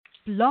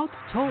Blog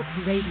Talk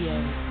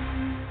Radio.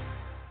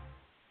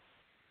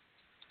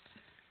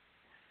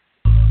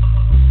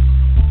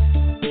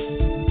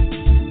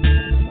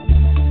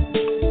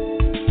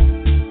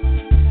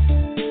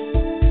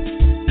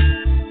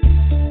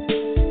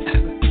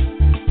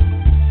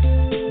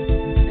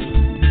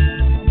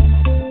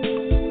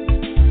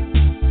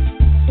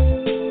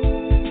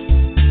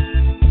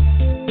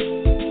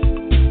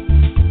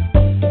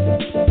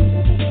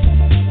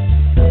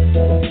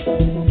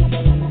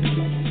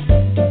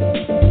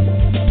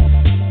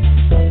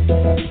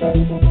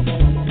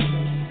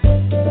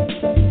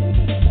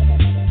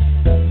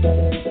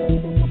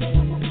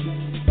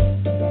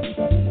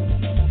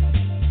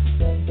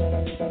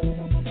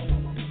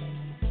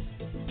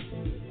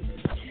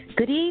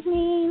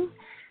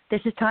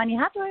 This is Tanya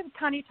Hathaway with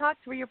Tanya Talks,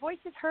 where your voice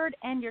is heard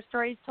and your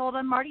story is told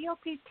on Marti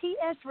Oakley's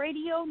TS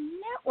Radio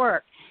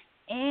Network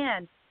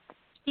and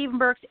Stephen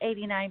Burke's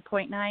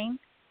 89.9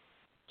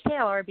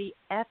 KLRB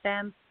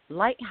FM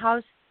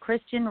Lighthouse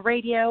Christian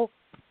Radio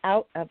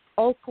out of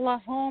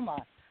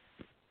Oklahoma.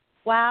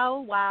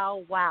 Wow,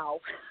 wow, wow.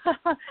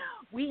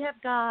 We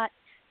have got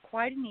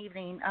quite an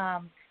evening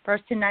for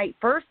us tonight.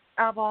 First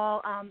of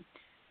all,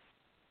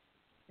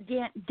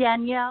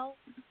 Danyell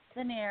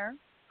Lanier,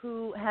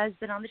 who has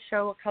been on the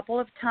show a couple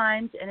of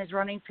times and is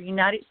running for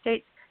United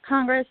States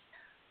Congress.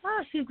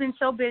 Oh, she's been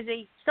so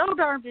busy, so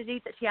darn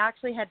busy, that she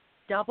actually had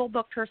double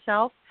booked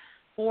herself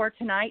for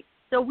tonight.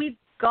 So we've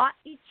got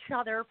each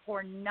other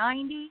for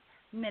 90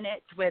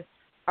 minutes with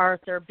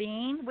Arthur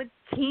Bean, with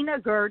Tina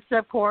Goertz,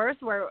 of course,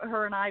 where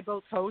her and I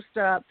both host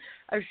a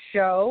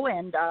show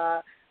and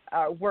are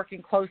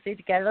working closely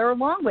together,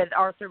 along with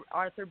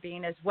Arthur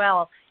Bean as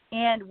well.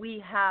 And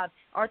we have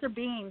Arthur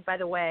Bean, by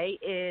the way,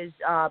 is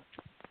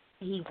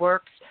he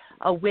works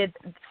with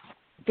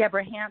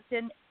Deborah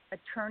Hanson,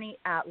 attorney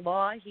at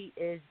law. He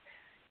is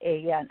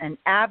an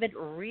avid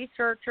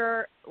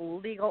researcher,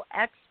 legal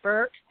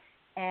expert,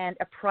 and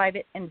a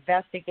private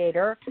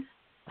investigator.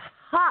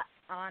 Hot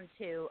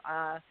onto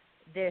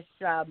this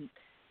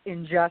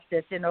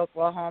injustice in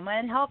Oklahoma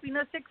and helping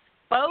us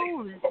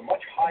expose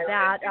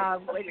that.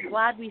 We're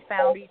glad we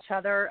found each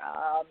other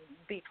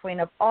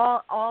between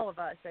all of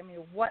us. I mean,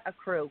 what a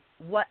crew,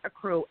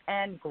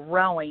 and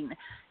growing.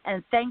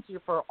 And thank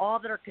you for all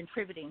that are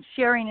contributing,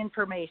 sharing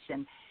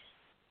information.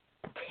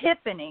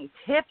 Tiffany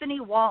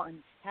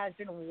Walton has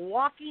been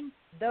walking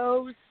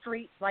those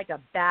streets like a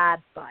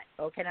bad butt.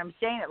 Okay, and I'm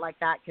saying it like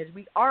that because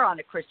we are on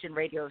a Christian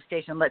radio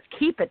station. Let's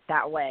keep it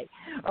that way.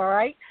 All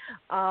right.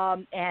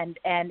 And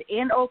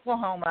in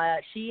Oklahoma,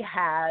 she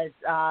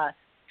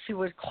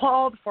was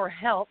called for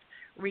help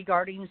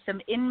regarding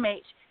some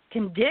inmate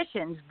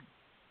conditions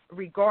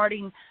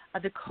regarding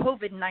the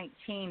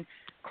COVID-19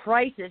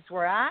 crisis.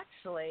 We're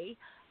actually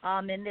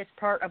in this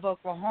part of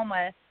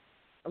Oklahoma,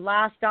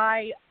 last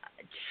I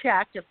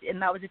checked,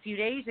 and that was a few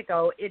days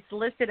ago, it's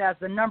listed as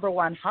the number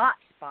one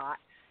hotspot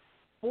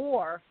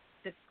for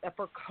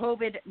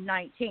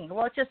COVID-19.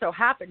 Well, it just so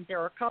happens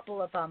there are a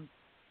couple of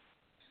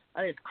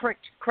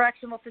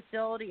correctional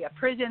facility, a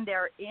prison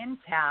there in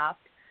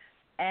Taft,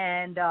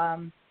 and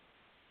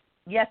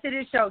yes, it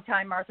is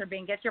showtime, Arthur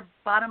Bean. Get your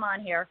bottom on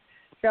here.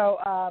 So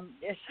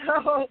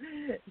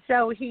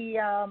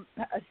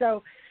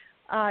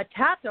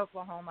Taft,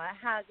 Oklahoma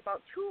has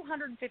about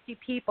 250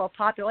 people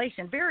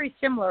population, very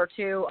similar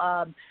to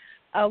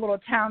a little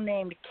town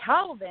named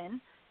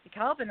Calvin,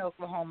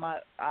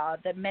 Oklahoma,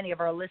 that many of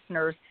our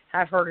listeners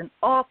have heard an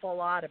awful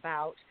lot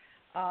about.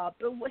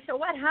 So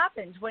what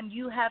happens when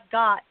you have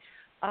got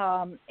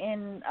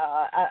in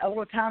a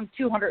little town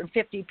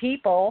 250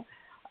 people,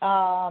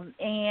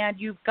 and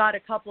you've got a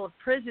couple of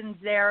prisons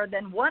there,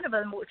 then one of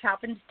them, which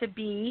happens to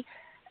be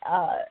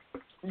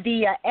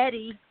the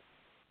Eddie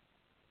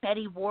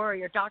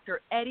Warrior,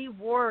 Dr. Eddie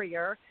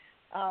Warrior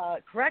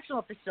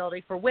Correctional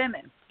Facility for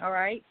women, all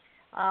right?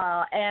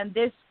 And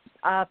this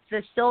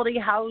facility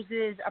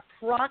houses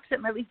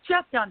approximately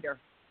just under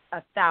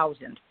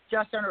 1,000.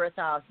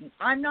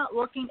 I'm not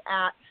looking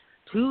at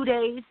 2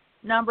 days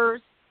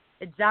numbers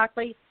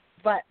exactly,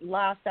 but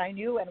last I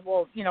knew, and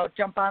we'll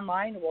jump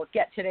online and we'll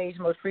get today's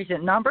most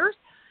recent numbers.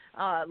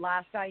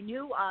 Last I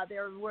knew,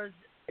 there was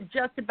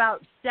just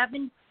about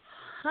 700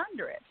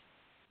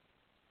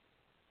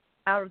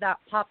 out of that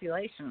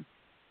population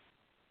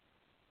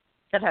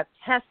that have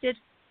tested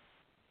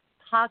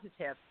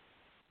positive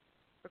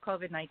for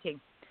COVID-19.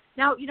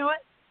 Now, you know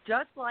what?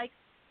 Just like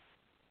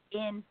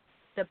in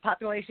the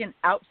population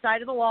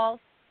outside of the walls,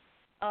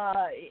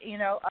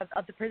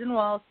 of the prison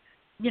walls,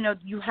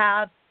 you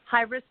have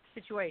high-risk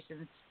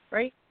situations,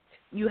 right?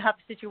 You have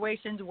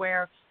situations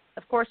where,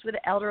 of course, with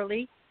the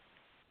elderly,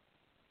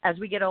 as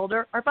we get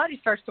older, our body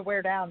starts to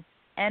wear down,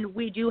 and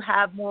we do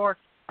have more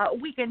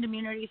weakened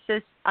immunity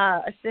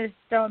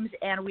systems,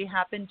 and we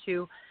happen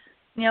to,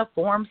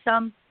 form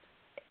some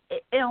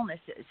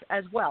illnesses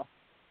as well,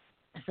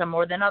 some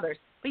more than others.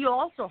 But you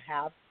also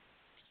have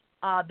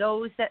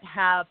those that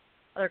have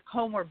other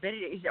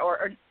comorbidities,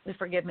 or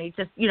forgive me,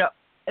 just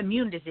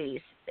immune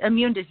diseases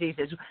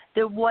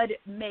that would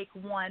make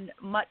one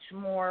much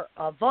more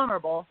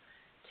vulnerable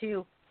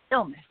to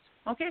illness.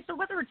 Okay, so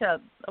whether it's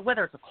a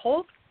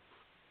cold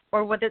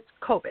or whether it's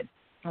COVID,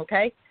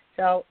 okay,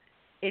 so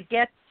it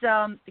gets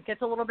a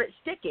little bit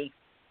sticky.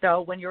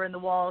 So when you're in the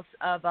walls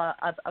of a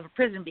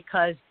prison,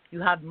 because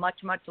you have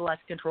much less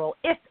control,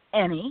 if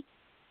any,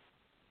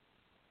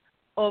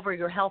 over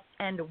your health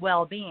and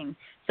well-being.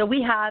 So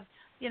we have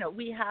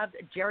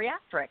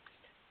geriatrics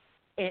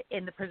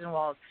in the prison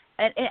walls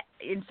and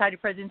inside a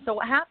prison. So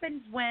what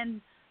happens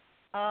when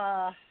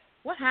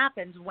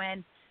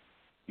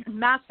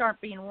masks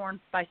aren't being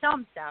worn by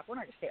some staff? We're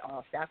not going to say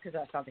all staff because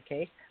that's not the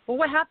case. But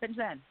what happens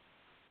then?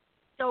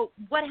 So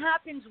what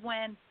happens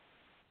when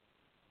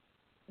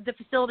the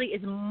facility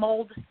is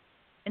mold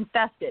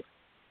infested?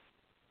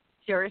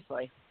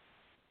 Seriously,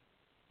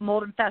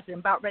 mold infested. I'm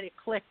about ready to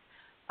click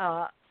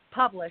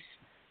publish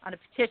on a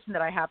petition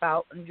that I have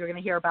out, and you're going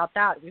to hear about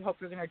that. We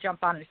hope you're going to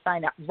jump on and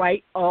sign that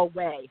right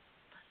away.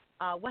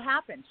 What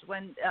happens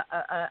when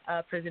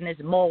a prison is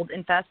mold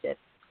infested,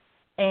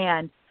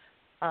 and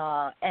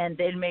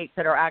the inmates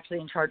that are actually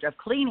in charge of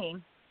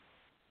cleaning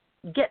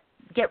get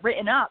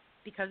written up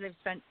because they've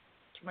spent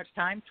too much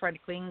time trying to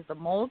clean the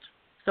mold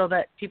so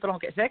that people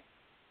don't get sick?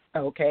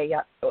 Okay,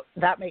 yeah,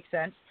 that makes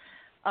sense.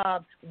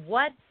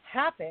 What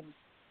happens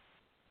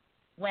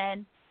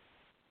when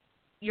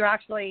you're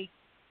actually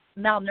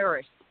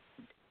malnourished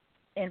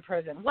in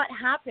prison? What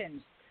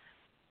happens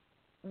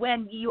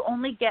when you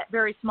only get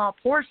very small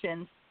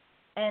portions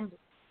and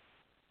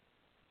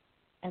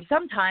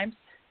sometimes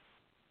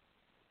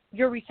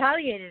you're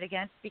retaliated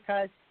against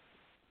because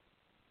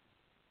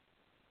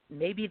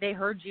maybe they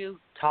heard you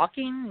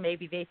talking,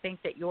 maybe they think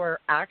that you're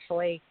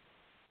actually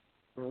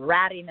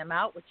ratting them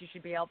out, which you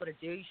should be able to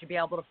do. You should be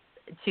able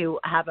to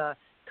have a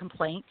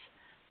complaint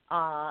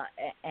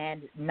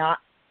and not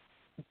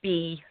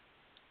be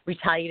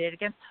retaliated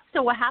against.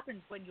 So what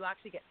happens when you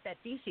actually get fed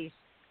feces?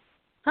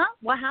 Huh?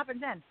 What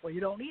happens then? Well, you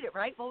don't eat it,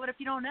 right? Well, what if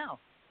you don't know?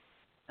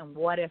 And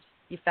what if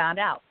you found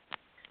out?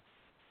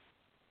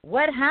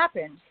 What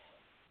happens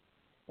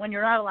when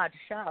you're not allowed to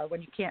shower,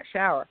 when you can't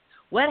shower?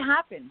 What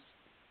happens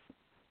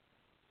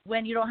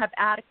when you don't have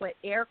adequate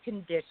air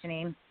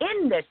conditioning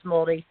in this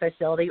moldy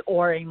facility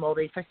or a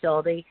moldy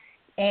facility,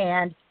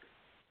 and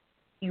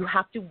you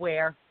have to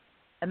wear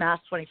a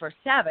mask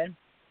 24/7, and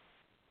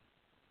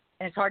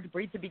it's hard to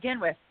breathe to begin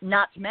with,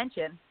 not to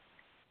mention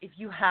if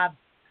you have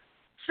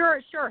 –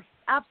 Sure,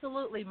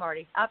 absolutely,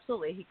 Marty,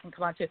 absolutely. He can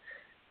come on too.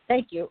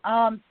 Thank you.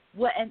 So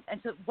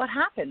what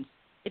happens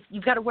if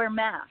you've got to wear a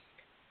mask,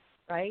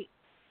 right,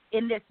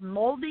 in this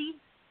moldy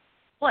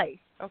place,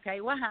 okay,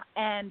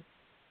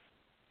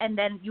 and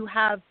then you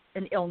have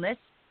an illness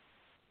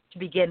to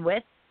begin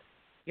with.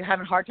 You're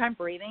having a hard time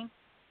breathing.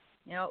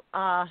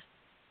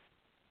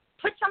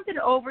 Put something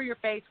over your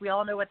face. We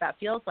all know what that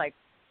feels like,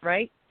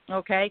 right?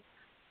 Okay.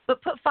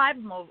 But put 5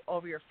 of them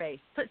over your face.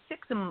 Put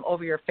 6 of them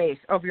over your face,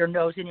 over your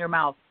nose, in your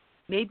mouth.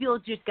 Maybe you'll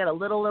just get a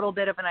little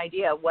bit of an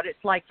idea of what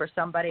it's like for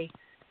somebody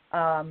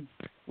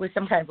with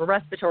some kind of a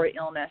respiratory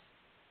illness,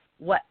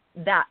 what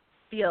that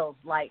feels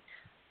like.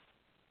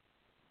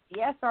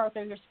 Yes,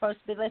 Arthur, you're supposed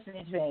to be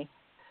listening to me.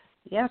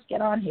 Yes,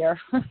 get on here.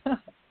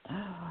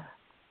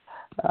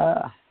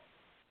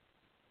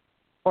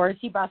 Or is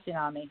he busting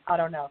on me? I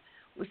don't know.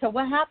 So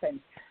what happens?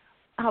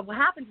 What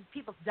happens is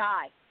people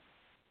die.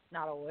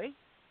 Not always.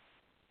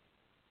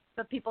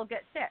 But people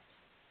get sick.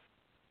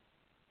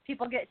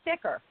 People get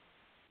sicker.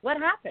 What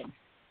happens?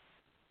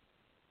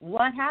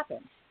 What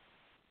happens?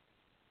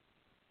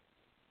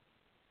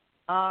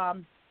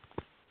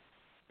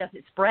 Does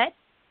it spread?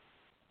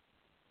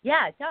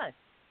 Yeah, it does.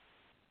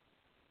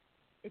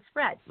 It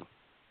spreads.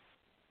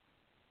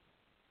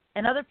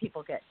 And other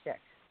people get sick.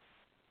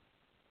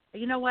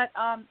 You know what,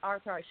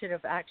 Arthur, I should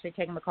have actually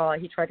taken the call.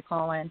 He tried to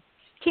call in.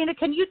 Tina,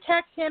 can you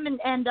text him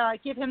and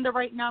give him the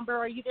right number?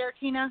 Are you there,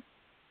 Tina?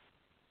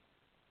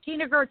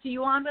 Tina Goertz, are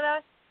you on with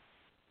us?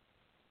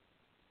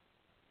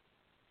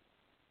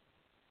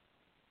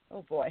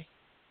 Oh, boy.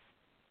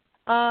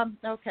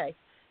 Okay.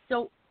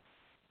 So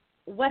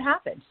what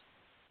happens?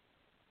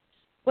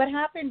 What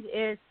happens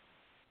is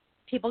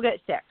people get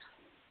sick.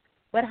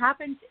 What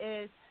happens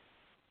is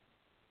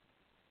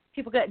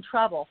people get in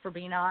trouble for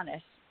being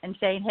honest and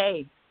saying,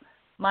 hey,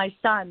 my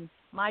son,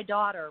 my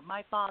daughter,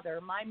 my father,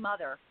 my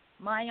mother,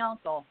 my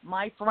uncle,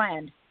 my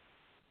friend,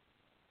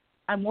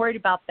 I'm worried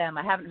about them.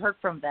 I haven't heard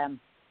from them.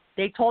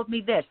 They told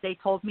me this. They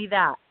told me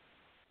that.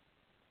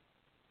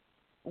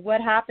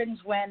 What happens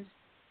when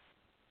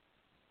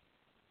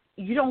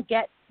you don't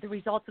get the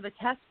results of the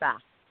test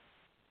back?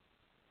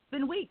 It's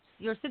been weeks.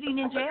 You're sitting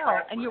in jail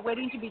and you're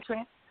waiting to be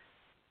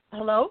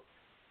Hello?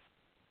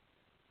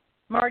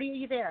 Marty, are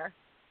you there?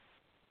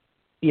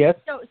 Yes.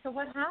 So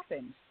what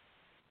happens?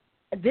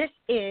 This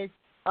is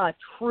a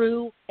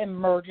true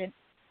emergent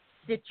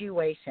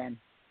situation.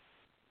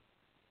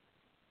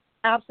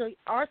 Absolutely.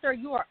 Arthur,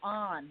 you are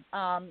on.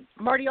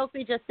 Marti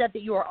Oakley just said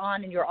that you are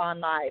on and you're on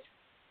live.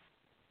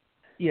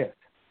 Yes.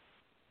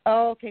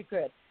 Okay,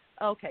 good.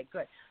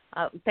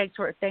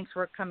 Thanks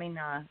for coming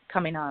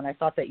on. I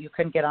thought that you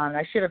couldn't get on.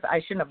 I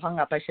shouldn't have hung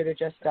up. I should have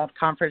just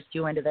conferenced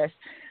you into this.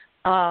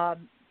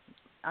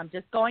 I'm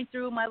just going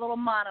through my little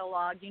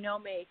monologue. You know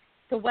me.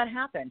 So what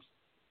happened?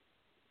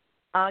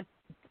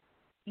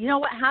 You know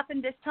what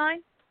happened this time?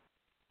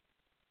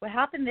 What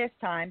happened this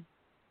time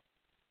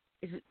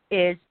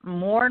is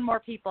more and more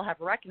people have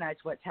recognized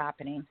what's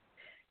happening.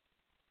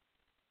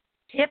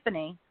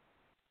 Tiffany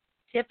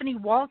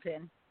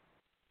Walton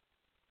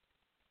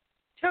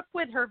took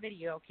with her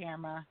video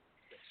camera.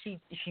 She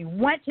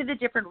went to the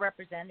different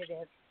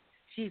representatives.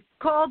 She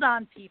called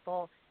on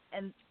people,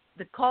 and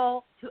the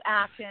call to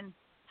action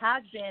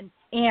has been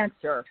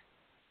answered.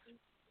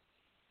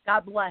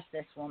 God bless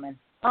this woman.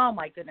 Oh,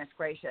 my goodness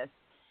gracious.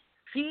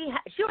 She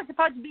was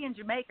supposed to be in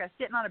Jamaica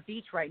sitting on a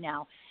beach right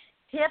now.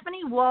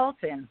 Tiffany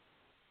Walton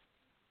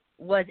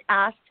was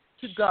asked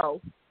to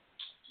go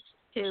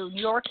to New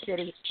York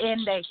City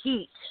in the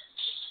heat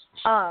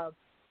of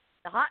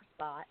the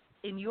hotspot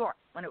in New York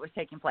when it was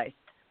taking place.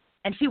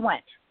 And she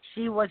went.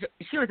 She was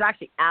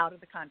actually out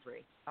of the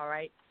country, all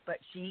right? But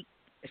she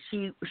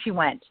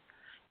went.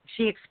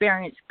 She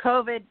experienced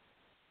COVID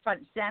front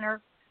and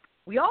center.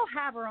 We all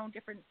have our own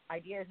different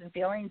ideas and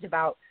feelings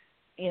about,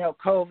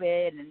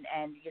 COVID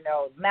and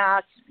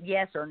masks,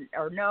 yes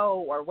or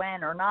no, or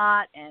when or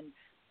not, and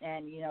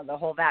the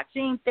whole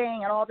vaccine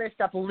thing and all this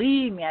stuff.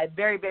 Believe me, I have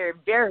very, very,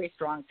 very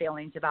strong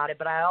feelings about it.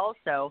 But I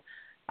also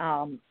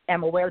am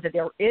aware that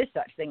there is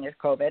such thing as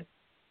COVID,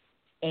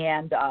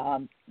 and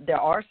there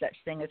are such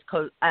thing as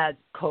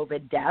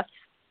COVID deaths.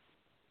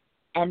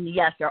 And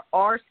yes, there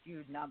are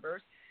skewed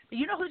numbers. But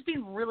you know who's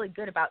being really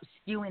good about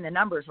skewing the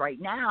numbers right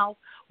now?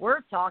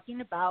 We're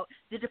talking about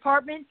the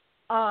Department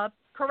of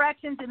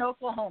Corrections in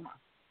Oklahoma.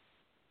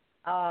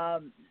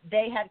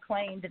 They had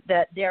claimed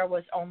that there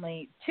was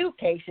only 2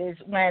 cases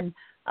when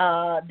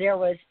there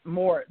was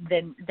more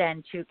than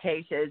 2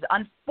 cases.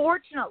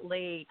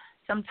 Unfortunately,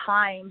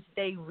 sometimes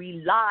they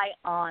rely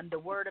on the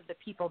word of the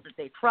people that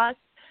they trust,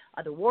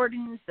 the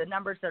wardens, the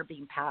numbers that are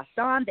being passed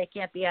on. They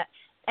can't be at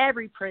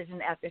every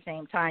prison at the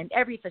same time,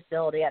 every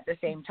facility at the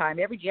same time,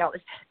 every jail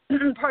is,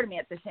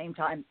 at the same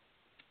time.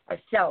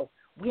 So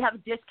we have a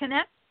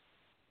disconnect,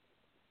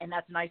 and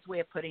that's a nice way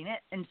of putting it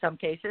in some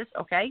cases,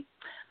 okay?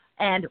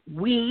 And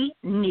we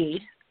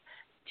need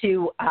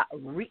to I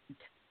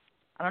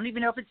don't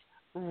even know if it's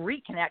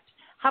reconnect.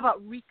 How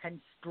about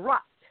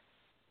reconstruct,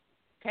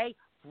 okay?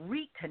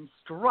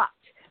 Reconstruct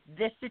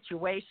this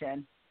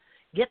situation,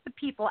 get the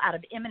people out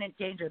of imminent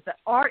danger that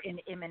are in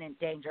imminent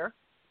danger,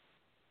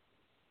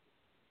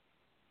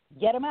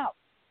 get them out.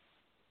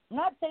 I'm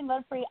not saying let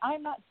them free.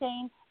 I'm not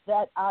saying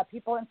that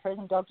people in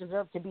prison don't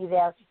deserve to be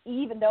there,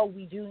 even though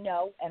we do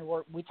know, and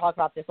we talk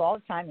about this all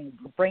the time and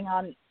bring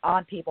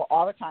on people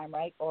all the time,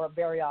 right, or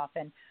very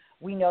often.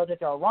 We know that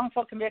there are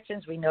wrongful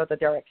convictions. We know that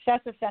there are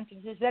excessive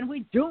sentences. And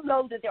we do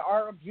know that there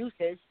are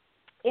abuses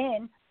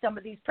in some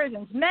of these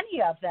prisons,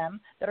 many of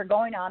them that are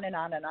going on and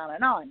on and on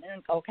and on,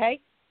 okay?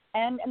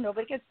 And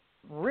nobody gets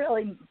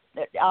really,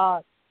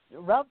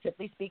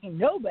 relatively speaking,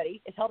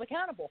 nobody is held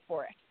accountable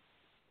for it.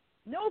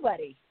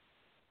 Nobody.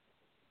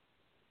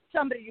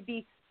 Somebody to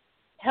be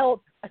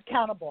held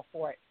accountable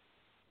for it.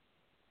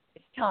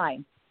 It's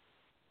time.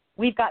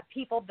 We've got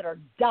people that are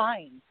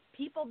dying,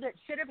 people that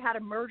should have had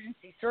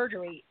emergency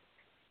surgery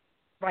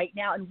right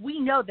now, and we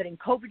know that in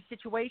COVID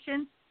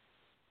situations,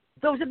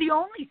 those are the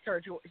only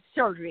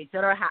surgeries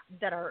that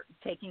are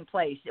taking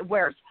place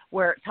where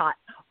it's hot,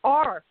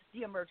 are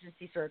the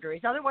emergency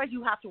surgeries. Otherwise,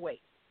 you have to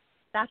wait.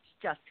 That's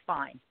just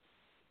fine.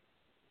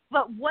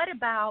 But what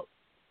about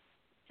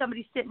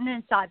somebody sitting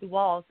inside the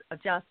walls of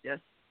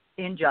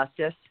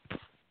injustice,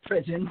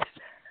 prisons,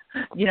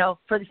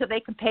 so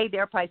they can pay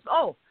their price?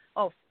 Oh,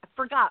 I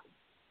forgot.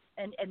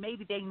 And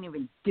maybe they didn't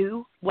even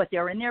do what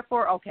they're in there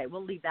for. Okay,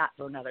 we'll leave that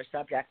for another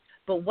subject.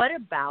 But what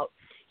about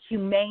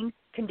humane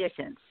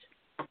conditions?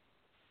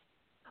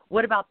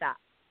 What about that?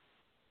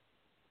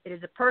 It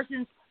is a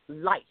person's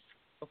life,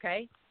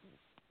 okay?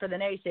 For the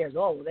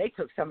naysayers, they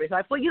took somebody's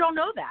life. Well, you don't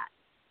know that,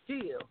 do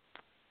you?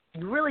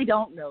 You really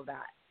don't know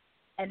that.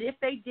 And if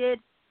they did,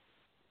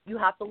 you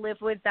have to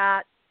live with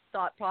that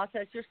thought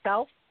process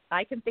yourself.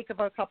 I can think of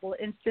a couple of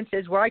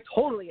instances where I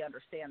totally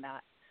understand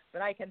that,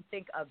 but I can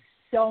think of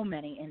so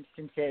many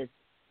instances,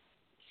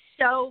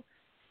 so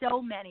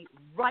many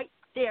right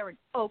there in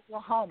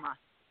Oklahoma,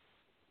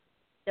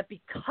 that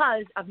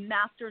because of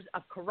masters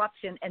of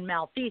corruption and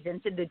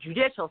malfeasance in the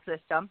judicial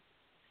system,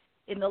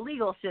 in the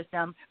legal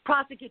system,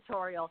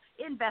 prosecutorial,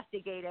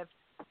 investigative,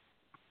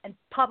 and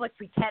public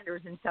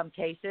pretenders in some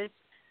cases,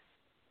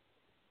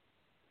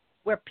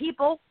 where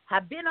people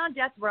have been on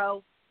death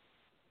row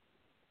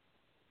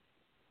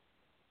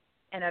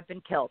and have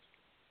been killed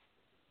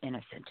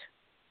innocent.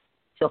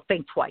 So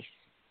think twice.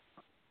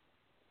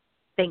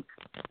 Think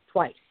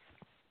twice.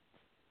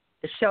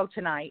 The show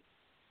tonight,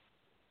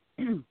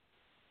 we're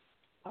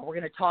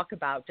going to talk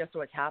about just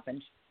what's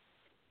happened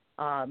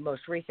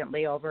most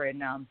recently over in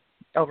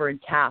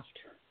Taft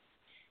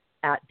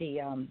at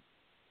the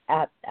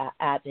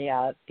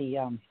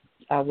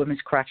women's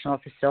correctional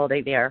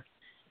facility there,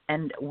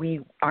 and we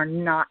are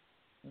not,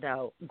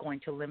 though, going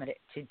to limit it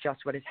to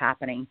just what is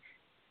happening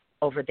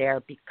over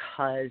there,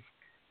 because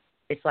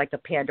it's like the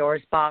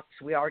Pandora's box.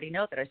 We already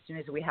know that as soon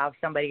as we have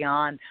somebody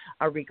on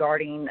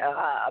regarding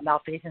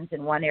malfeasance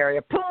in one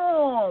area, boom,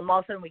 all of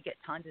a sudden we get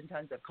tons and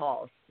tons of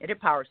calls. It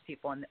empowers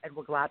people, and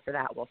we're glad for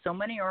that. Well, so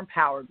many are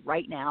empowered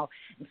right now,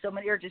 and so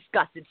many are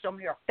disgusted. So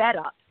many are fed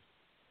up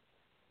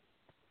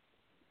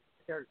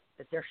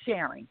that they're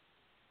sharing.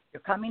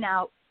 They're coming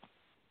out.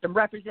 Some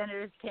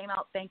representatives came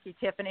out. Thank you,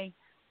 Tiffany.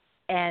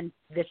 And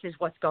this is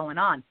what's going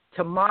on.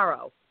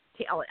 Tomorrow,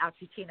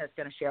 actually, Tina's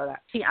going to share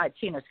that.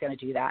 Tina's going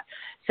to do that.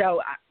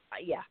 So,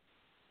 yeah.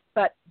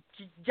 But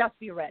just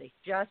be ready.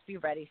 Just be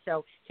ready.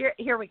 So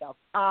here we go.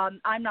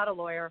 I'm not a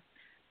lawyer.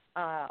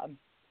 I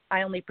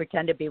only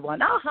pretend to be one.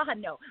 No,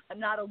 I'm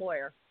not a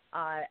lawyer.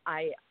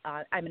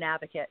 I'm an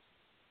advocate,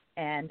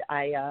 and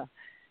I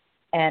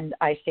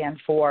stand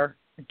for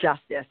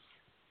justice,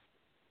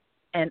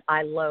 and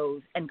I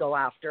loathe and go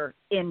after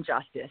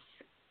injustice.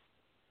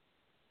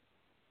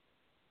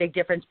 Big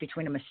difference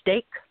between a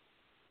mistake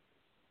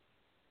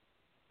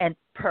and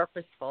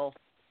purposeful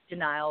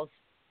denials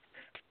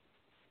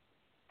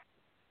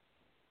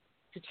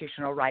of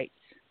constitutional rights,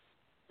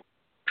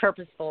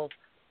 purposeful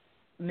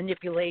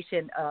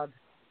manipulation of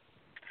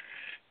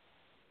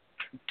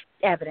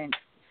evidence,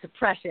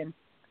 suppression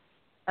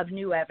of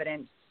new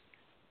evidence.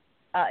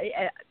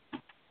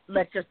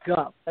 Let's just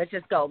go.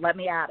 Let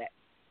me at it.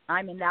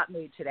 I'm in that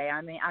mood today.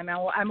 I mean, I'm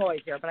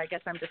always there, but I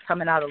guess I'm just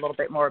coming out a little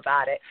bit more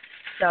about it.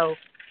 So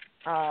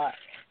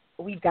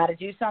we've got to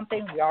do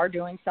something. We are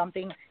doing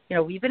something. You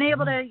know, we've been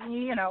able to,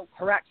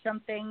 correct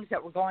some things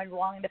that were going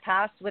wrong in the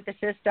past with the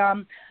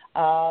system,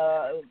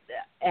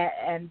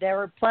 and there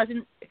were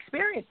pleasant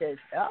experiences.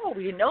 Oh,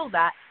 we know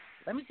that.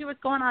 Let me see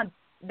what's going on.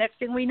 Next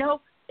thing we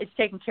know, it's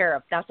taken care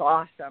of. That's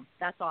awesome.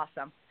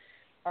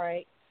 All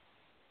right.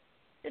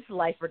 It's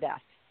life or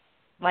death.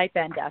 Life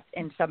and death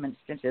in some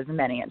instances, in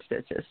many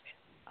instances.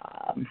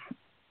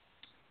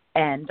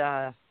 And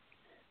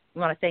we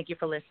want to thank you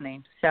for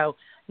listening. So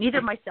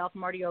neither myself,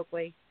 Marti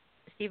Oakley,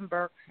 Stephen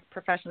Burke,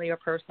 professionally or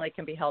personally,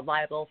 can be held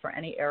liable for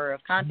any error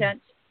of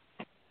content.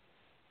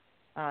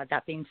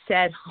 That being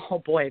said, oh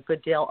boy, a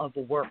good deal of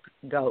work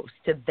goes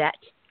to vet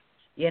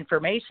the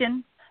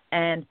information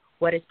and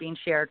what is being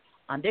shared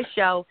on this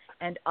show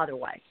and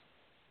otherwise.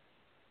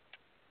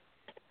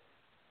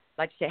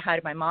 I'd like to say hi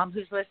to my mom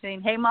who's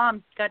listening. Hey,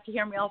 Mom, got to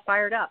hear me all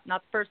fired up.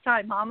 Not the first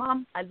time, huh,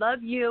 Mom? I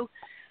love you.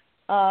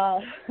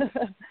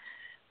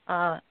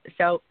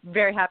 So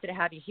very happy to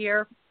have you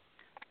here.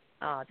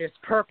 There's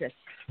purpose.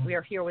 We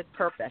are here with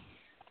purpose.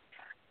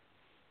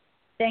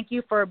 Thank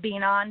you for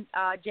being on,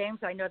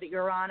 James. I know that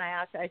you're on.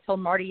 I told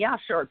Marty, yeah,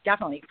 sure,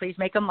 definitely. Please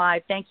make them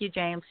live. Thank you,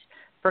 James,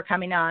 for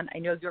coming on. I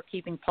know you're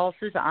keeping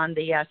pulses on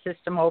the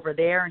system over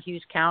there in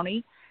Hughes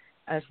County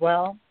as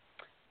well.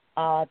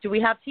 Do we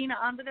have Tina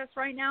on with us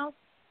right now?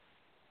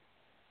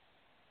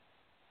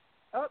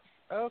 Oops.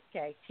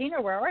 Okay.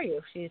 Tina, where are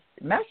you? She's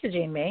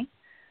messaging me.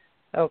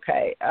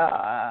 Okay.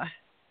 All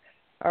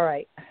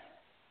right.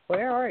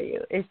 Where are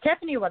you? Is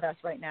Tiffany with us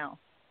right now?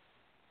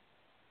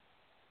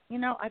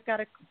 I've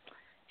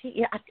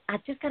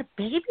just got to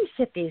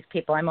babysit these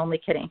people. I'm only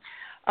kidding.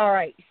 All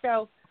right.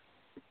 So,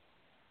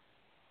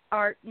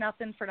 Art,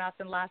 nothing for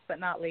nothing, last but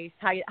not least.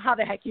 How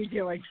the heck you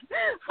doing?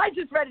 I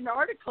just read an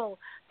article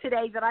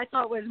today that I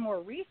thought was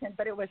more recent,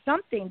 but it was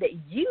something that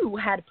you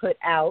had put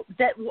out,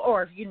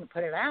 or if you didn't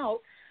put it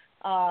out,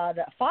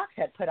 that Fox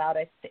had put out.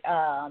 It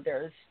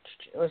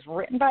was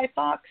written by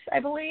Fox, I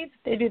believe.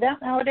 They do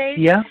that nowadays.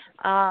 Yeah.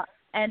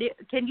 And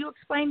can you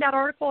explain that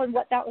article and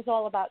what that was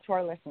all about to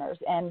our listeners,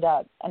 and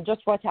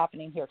just what's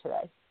happening here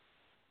today?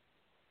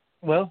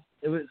 Well,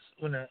 it was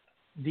when a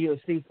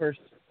DOC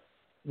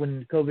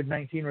when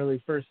COVID-19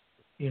 really first,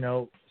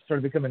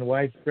 started becoming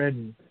widespread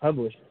and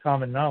published,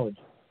 common knowledge.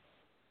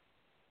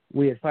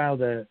 We had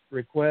filed a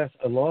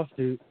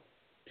lawsuit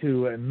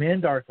to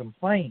amend our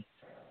complaint.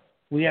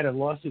 We had a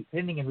lawsuit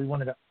pending, and we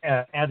wanted to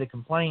add the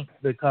complaint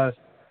because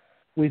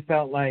we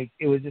felt like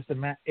it was just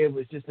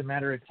a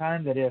matter of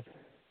time that if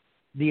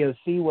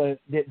DOC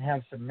didn't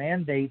have some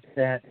mandates,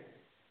 that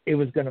it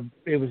was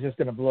just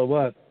gonna blow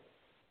up,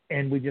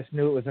 and we just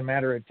knew it was a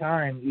matter of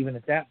time. Even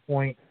at that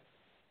point,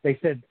 they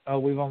said, "Oh,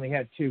 we've only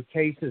had 2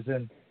 cases,"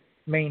 and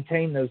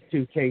maintained those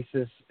 2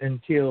 cases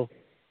until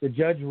the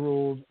judge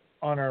ruled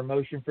on our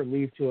motion for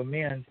leave to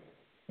amend.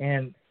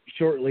 And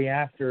shortly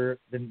after,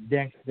 the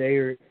next day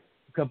or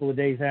a couple of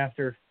days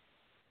after,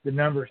 the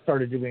number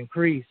started to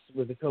increase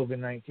with the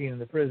COVID-19 in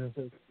the prisons.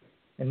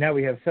 And now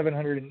we have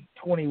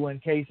 721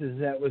 cases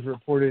that was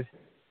reported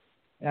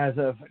as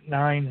of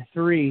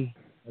 9/3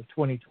 of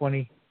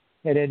 2020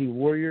 at Eddie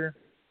Warrior,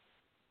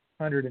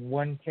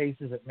 101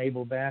 cases at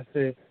Mabel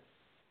Bassett.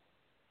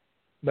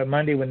 But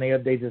Monday, when they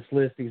update this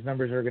list, these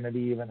numbers are going to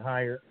be even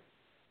higher.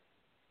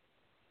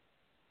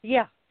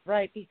 Yeah,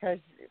 right, because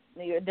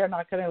they're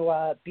not going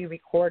to be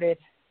recorded.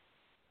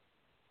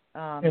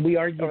 And we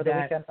argue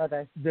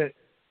that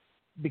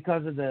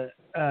because of the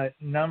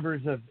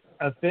numbers of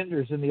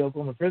offenders in the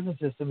Oklahoma prison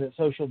system, that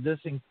social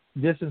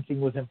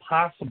distancing was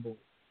impossible,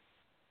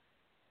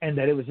 and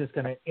that it was just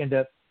going to end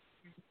up,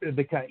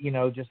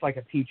 just like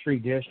a petri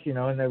dish,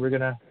 and they were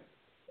going to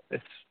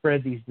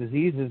spread these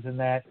diseases, and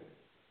that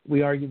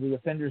we argue the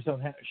offenders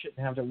shouldn't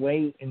have to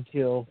wait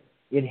until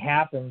it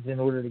happens in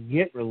order to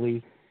get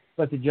relief.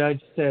 But the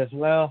judge says,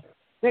 well,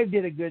 they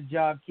did a good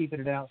job keeping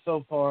it out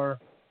so far.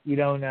 You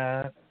don't.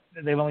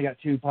 They've only got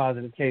 2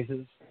 positive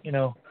cases.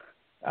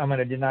 I'm going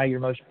to deny your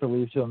motion for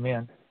leave to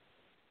amend.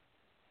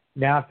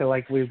 Now I feel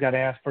like we've got to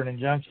ask for an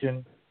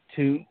injunction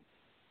to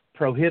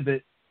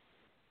prohibit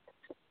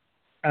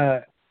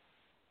the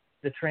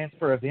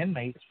transfer of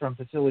inmates from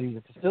facility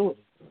to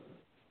facility.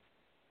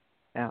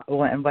 Yeah.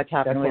 And what's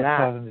happening with that?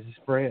 That's what's causing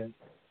the spread.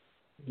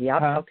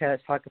 Yep. Okay,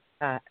 let's talk about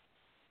that.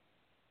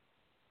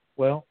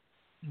 Well,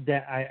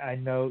 that I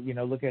know,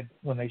 look at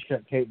when they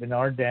shut Kate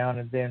Bernard down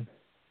and then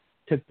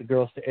took the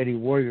girls to Eddie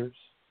Warriors.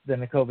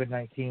 Then the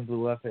COVID-19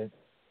 blew up at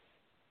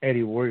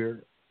Eddie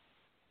Warrior.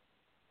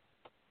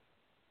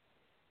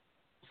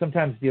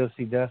 Sometimes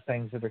DOC does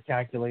things that are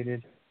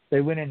calculated.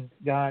 They went and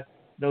got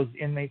those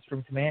inmates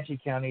from Comanche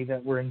County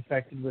that were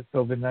infected with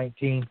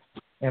COVID-19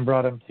 and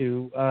brought them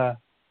to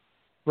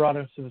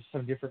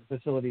some different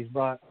facilities.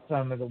 Brought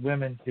some of the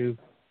women to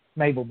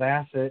Mabel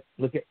Bassett.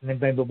 Look at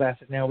Mabel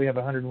Bassett now. We have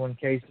 101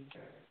 cases.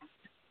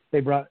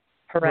 They brought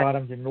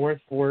them to North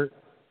Fort.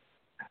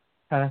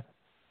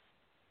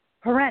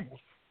 Horrendous.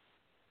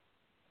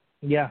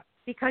 Yeah.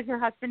 Because there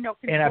has been no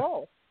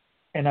control.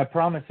 And I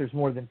promise there's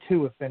more than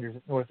 2 offenders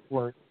at North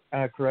Fort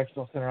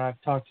Correctional Center.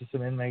 I've talked to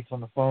some inmates on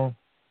the phone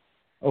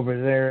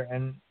over there,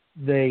 and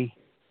they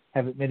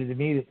have admitted to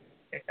me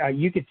that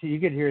you could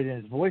hear it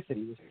in his voice that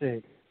he was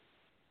sick.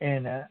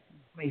 And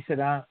he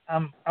said,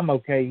 I'm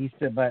okay. He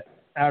said, but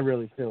I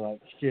really feel like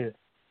shit.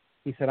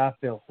 He said, I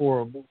feel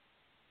horrible.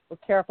 Well,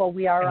 careful.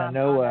 We are on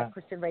a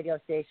Christian radio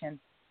station.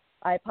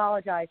 I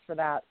apologize for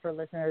that for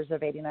listeners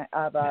of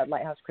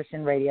Lighthouse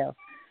Christian Radio.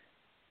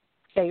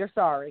 Say you're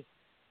sorry.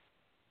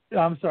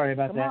 I'm sorry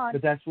about that,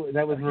 but that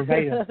was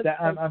verbatim.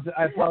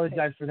 I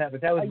apologize for that,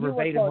 but that was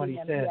verbatim what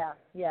he said.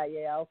 Yeah.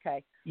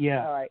 Okay.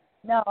 Yeah. All right.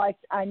 No,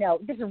 I know.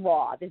 This is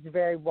raw. This is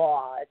very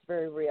raw. It's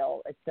very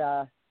real. It's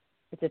a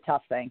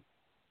tough thing.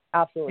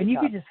 Absolutely. And you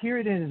tough. could just hear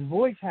it in his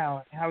voice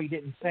how he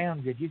didn't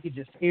sound good. You could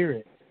just hear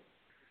it.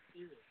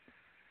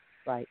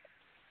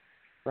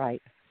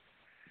 Right.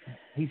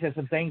 He says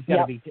some things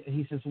got to be.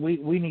 He says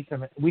we need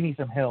some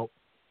help.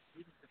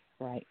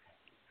 Right.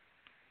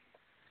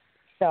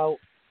 So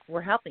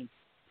we're helping.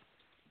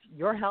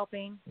 You're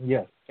helping.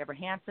 Yes. Deborah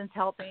Hansen's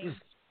helping.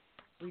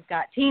 We've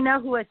got Tina,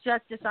 who has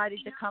just decided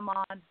to come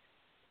on.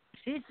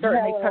 She's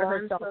certainly put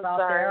herself out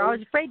there. I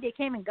was afraid they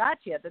came and got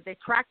you, that they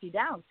tracked you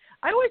down.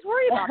 I always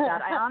worry about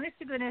that. Honest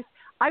to goodness,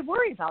 I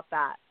worry about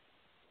that.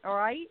 All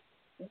right?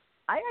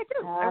 I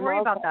do. I worry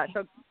about that.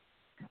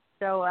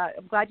 So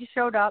I'm glad you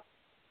showed up.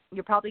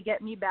 You'll probably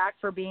get me back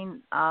for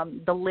being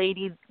the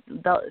lady,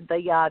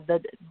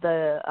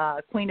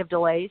 the queen of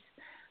delays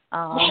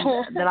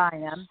that I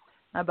am.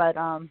 But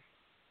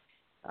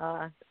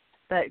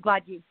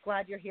glad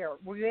you're here.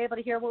 Were you able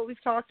to hear what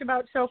we've talked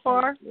about so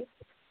far?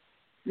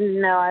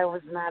 No, I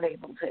was not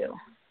able to.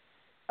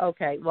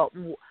 Okay. Well,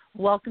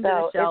 welcome to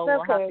the show.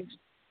 It's okay.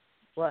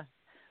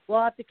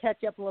 We'll have to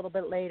catch up a little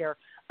bit later.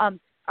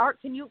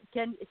 Art, can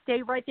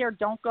stay right there?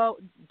 Don't go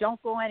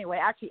anyway.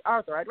 Actually,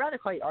 Arthur, I'd rather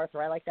call you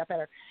Arthur. I like that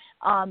better.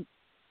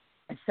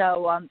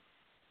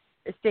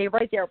 Stay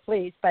right there,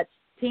 please. But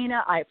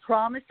Tina, I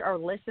promised our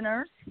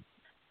listeners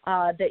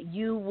that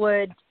you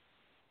would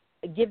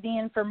give the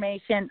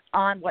information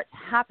on what's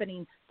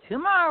happening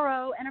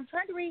tomorrow. And I'm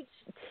trying to reach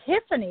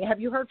Tiffany.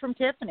 Have you heard from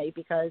Tiffany?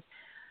 Because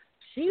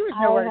she was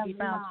nowhere to be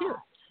found too.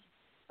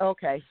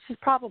 Okay, she's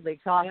probably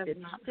exhausted.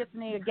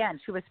 Tiffany, again,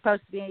 she was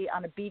supposed to be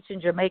on a beach in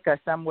Jamaica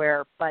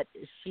somewhere, but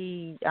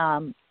she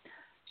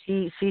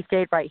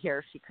stayed right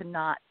here. She could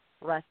not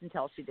rest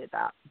until she did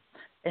that,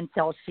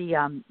 until she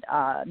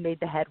made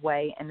the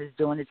headway and is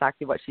doing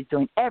exactly what she's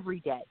doing every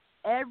day.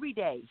 Every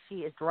day she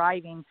is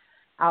driving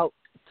out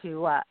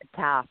to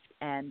Taft,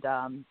 and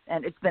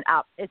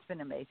it's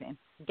been amazing,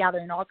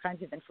 gathering all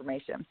kinds of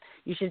information.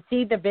 You should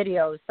see the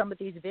videos. Some of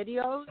these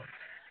videos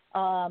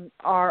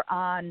are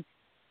on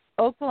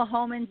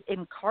Oklahomans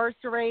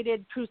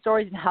incarcerated, true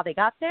stories and how they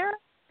got there.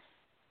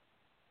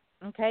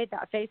 Okay,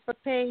 that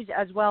Facebook page,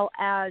 as well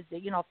as,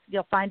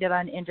 you'll find it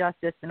on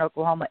Injustice in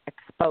Oklahoma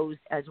Exposed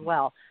as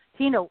well.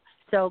 Tina,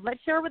 so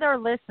let's share with our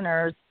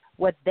listeners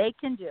what they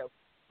can do,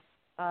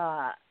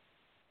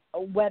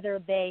 whether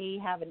they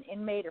have an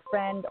inmate or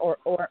friend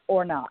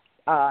or not.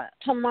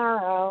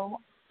 Tomorrow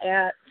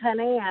at 10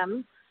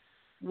 a.m.,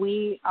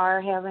 we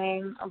are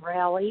having a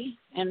rally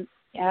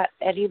at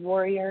Eddie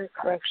Warrior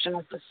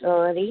Correctional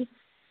Facility.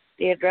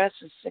 The address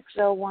is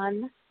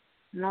 601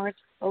 North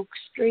Oak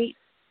Street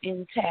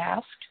in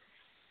Taft.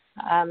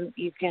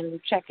 You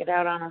can check it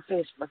out on our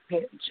Facebook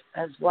page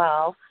as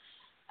well.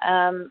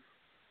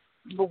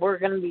 But we're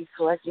going to be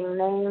collecting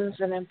names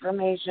and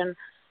information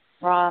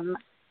from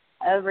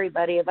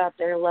everybody about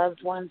their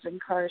loved ones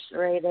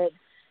incarcerated,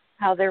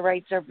 how their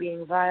rights are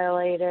being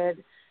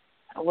violated,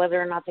 whether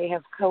or not they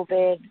have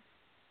COVID,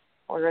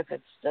 or if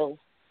it's still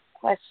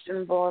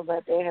questionable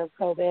that they have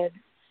COVID.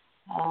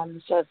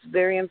 So it's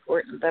very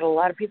important that a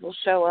lot of people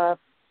show up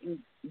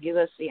give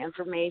us the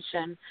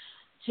information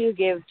to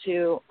give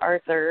to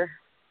Arthur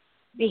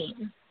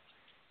Bean.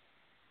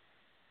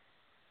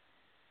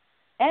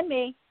 And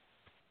me.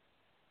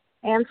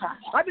 And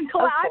Tanya. I've been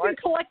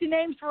collecting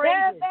names for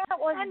ages. That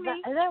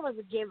was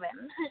a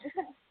given.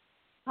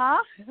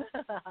 Huh?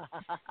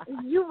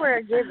 You were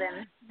a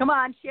given. Come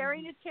on,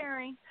 sharing is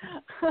caring.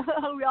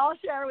 We all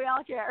share, we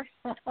all care.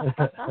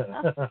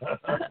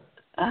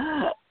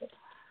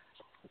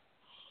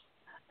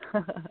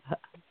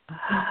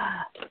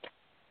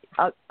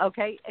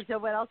 Okay, so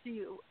what else do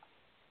you...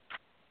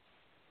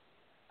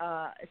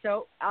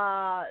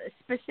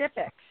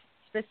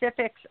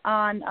 Specifics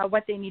on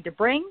what they need to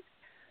bring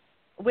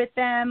with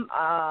them,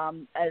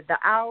 the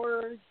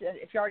hours.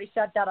 If you already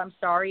said that, I'm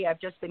sorry. I've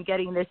just been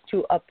getting this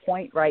to a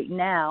point right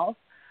now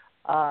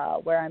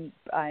where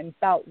I'm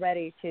about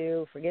ready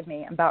to, forgive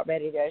me, I'm about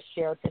ready to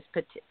share this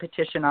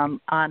petition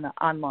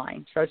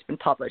online. So it's been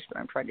published, but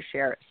I'm trying to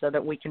share it so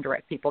that we can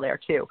direct people there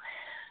too.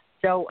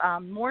 So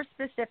more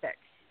specifics.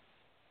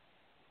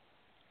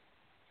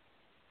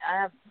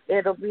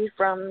 It'll be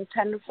from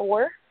 10 to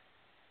 4.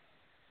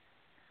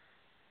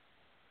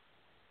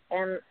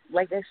 And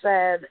like I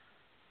said,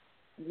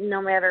 no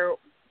matter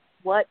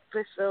what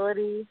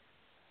facility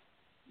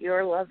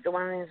your loved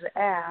one is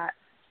at,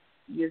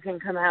 you can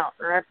come out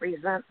and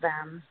represent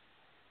them.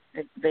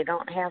 They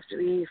don't have to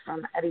be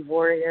from Eddie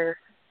Warrior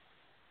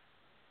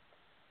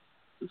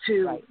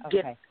to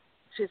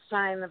to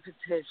sign the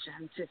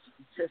petition, to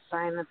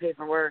sign the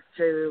paperwork,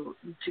 to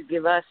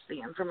give us the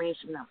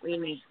information that we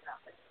need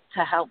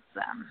to help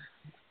them.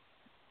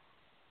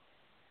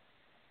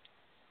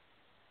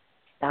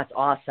 That's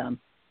awesome.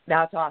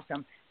 That's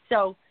awesome.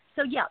 So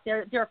yeah,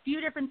 there are a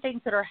few different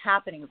things that are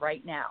happening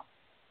right now.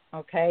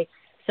 Okay,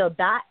 so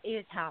that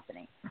is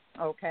happening.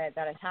 Okay,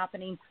 that is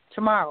happening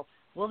tomorrow.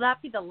 Will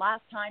that be the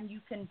last time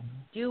you can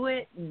do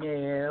it?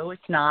 No,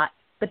 it's not.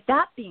 But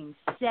that being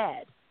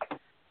said,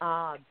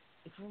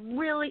 it's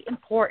really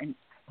important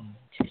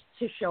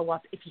to show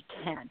up if you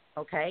can.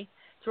 Okay,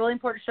 it's really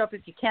important to show up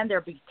if you can.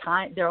 There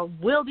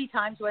will be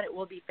times when it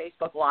will be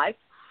Facebook Live.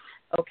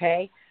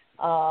 Okay,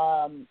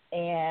 and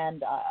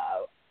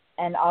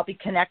I'll be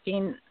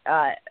connecting.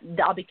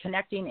 I'll be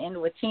connecting in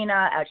with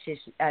Tina as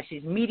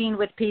she's meeting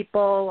with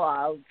people.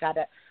 I've got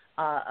a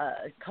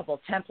couple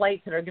of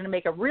templates that are going to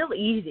make it real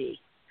easy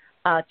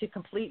to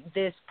complete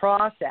this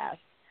process.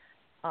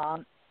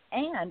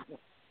 And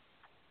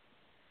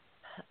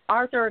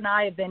Arthur and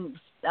I have been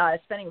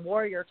spending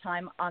warrior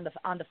time on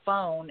the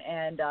phone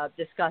and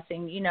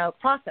discussing,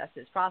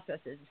 processes.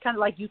 It's kind of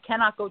like you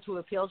cannot go to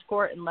appeals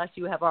court unless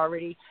you have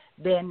already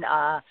been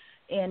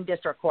in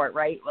district court,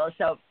 right? Well,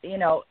 so,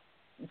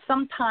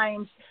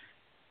 sometimes,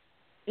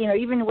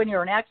 even when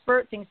you're an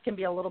expert, things can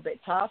be a little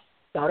bit tough.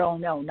 But oh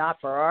no, not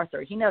for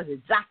Arthur. He knows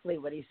exactly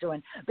what he's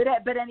doing. But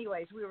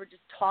anyways, we were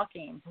just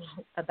talking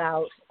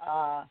about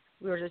I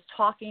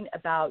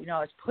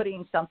was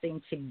putting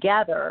something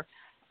together,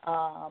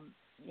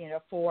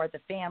 for the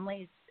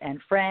families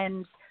and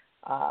friends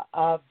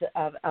of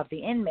the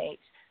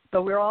inmates.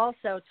 But we're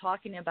also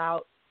talking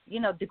about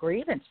the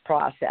grievance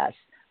process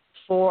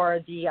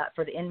for the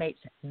inmates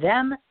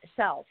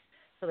themselves.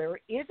 So there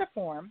is a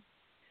form.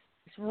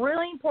 It's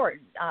really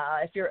important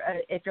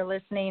if you're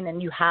listening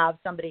and you have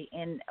somebody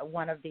in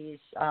one of these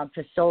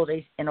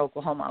facilities in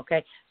Oklahoma.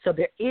 Okay, so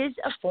there is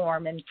a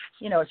form, and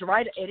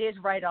it is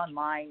right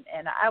online,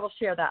 and I will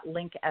share that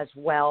link as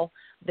well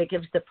that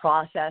gives the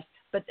process.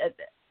 But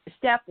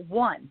step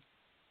one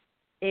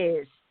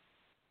is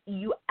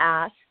the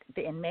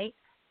inmate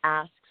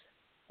asks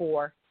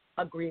for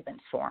a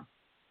grievance form.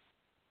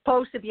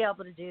 Supposed to be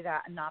able to do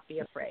that and not be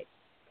afraid,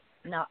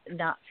 not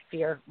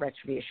fear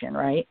retribution,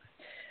 right?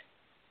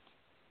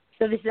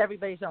 So this is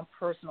everybody's own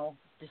personal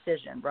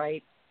decision,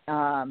 right?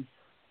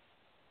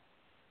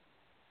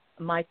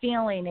 My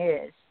feeling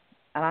is,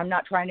 and I'm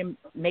not trying to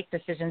make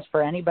decisions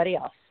for anybody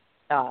else,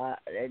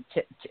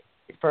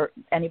 for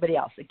anybody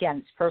else. Again,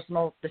 it's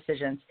personal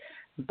decisions.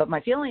 But my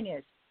feeling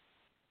is,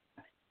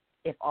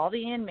 if all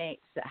the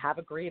inmates that have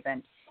a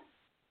grievance,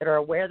 that are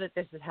aware that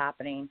this is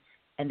happening,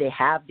 and they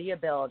have the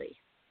ability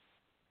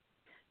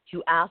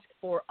to ask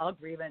for a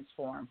grievance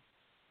form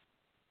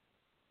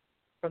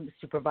from the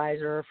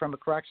supervisor, from a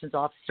corrections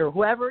officer,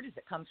 whoever it is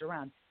that comes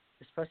around,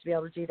 you're supposed to be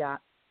able to do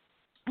that,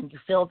 and you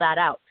fill that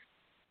out.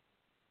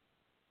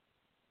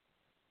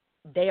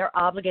 They are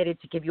obligated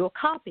to give you a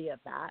copy of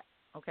that,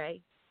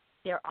 okay?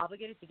 They are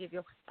obligated to give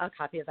you a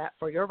copy of that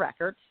for your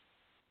records.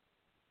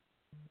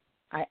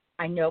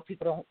 I know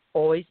people don't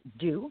always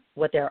do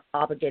what they're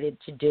obligated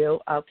to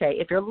do. Okay,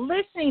 if you're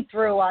listening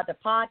through the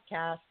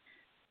podcast,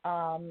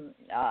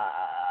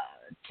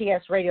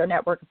 TS Radio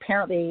Network,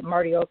 apparently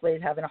Marti Oakley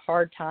is having a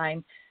hard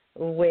time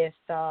with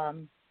a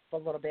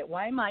little bit.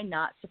 Why am I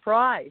not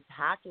surprised?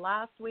 Hacked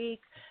last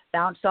week,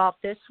 bounced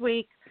off this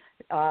week,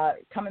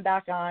 coming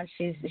back on.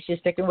 She's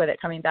sticking with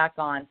it, coming back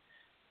on.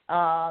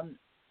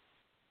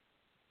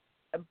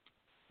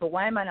 But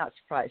why am I not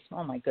surprised?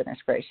 Oh, my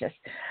goodness gracious.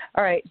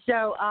 All right,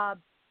 so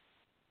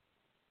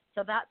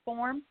that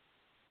form,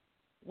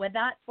 when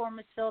that form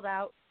is filled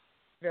out,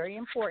 very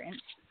important.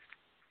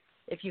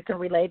 If you can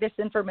relay this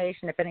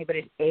information, if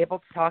anybody's able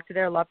to talk to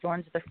their loved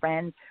ones, their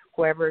friend,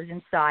 whoever is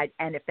inside,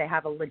 and if they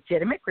have a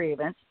legitimate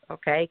grievance,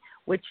 okay,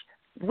 which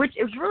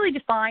is really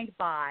defined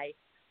by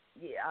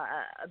the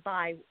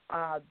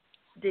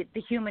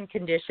human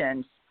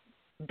conditions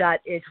that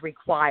is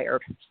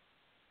required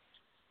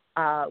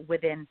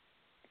within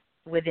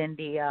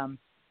the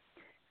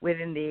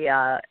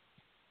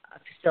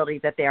facility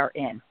that they are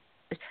in.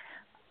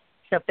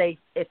 So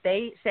if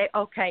they say,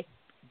 okay,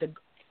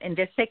 in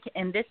this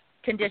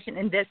condition,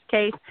 in this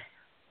case,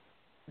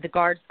 the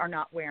guards are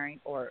not wearing,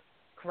 or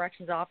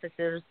corrections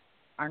officers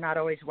are not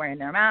always wearing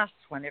their masks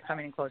when they're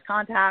coming in close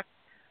contact.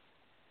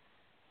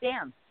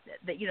 Damn,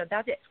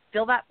 that's it.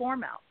 Fill that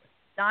form out,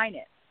 sign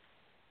it,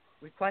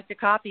 request a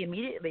copy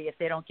immediately if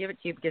they don't give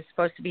it to you, because it's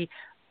supposed to be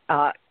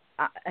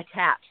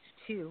attached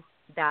to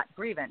that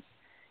grievance.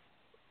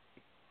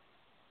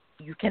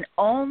 You can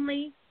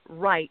only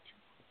write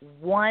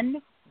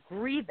one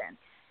grievance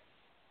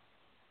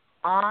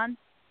on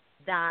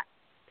that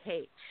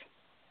page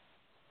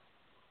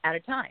at a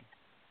time.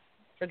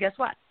 So guess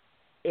what?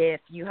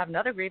 If you have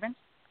another grievance,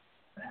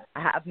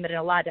 I haven't been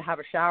allowed to have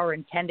a shower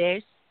in 10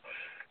 days,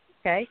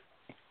 okay?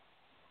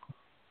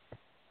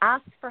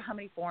 Ask for how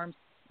many forms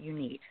you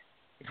need,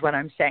 is what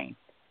I'm saying.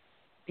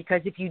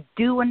 Because if you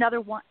do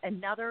another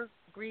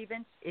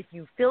grievance, if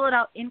you fill it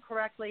out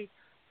incorrectly,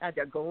 that's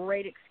a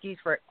great excuse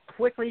for it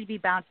quickly to be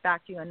bounced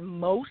back to you, and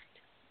most,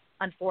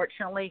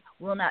 unfortunately,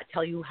 will not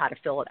tell you how to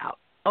fill it out.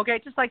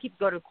 Okay, just like if you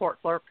go to a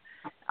court clerk,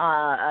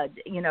 to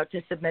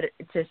submit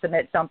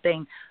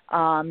something,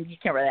 you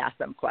can't really ask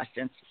them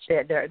questions.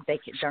 They're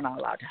not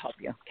allowed to help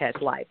you. Okay,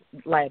 it's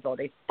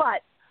liability.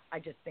 But I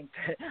just think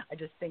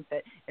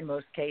that in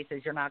most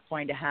cases you're not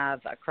going to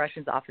have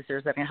corrections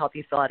officers that can help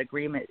you fill out a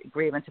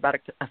grievance about a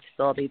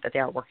facility that they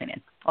are working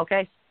in.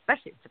 Okay,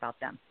 especially if it's about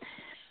them.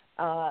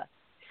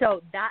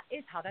 So that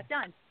is how that's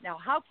done. Now,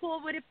 how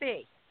cool would it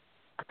be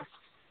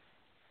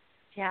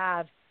to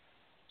have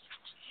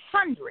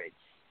hundreds,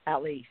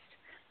 at least,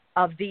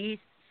 of these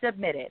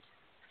submitted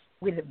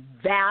with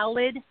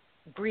valid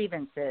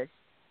grievances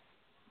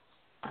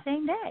the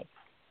same day?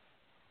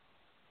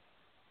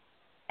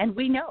 And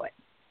we know it.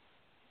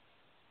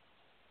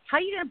 How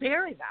are you going to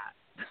bury that?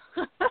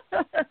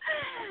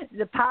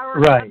 The power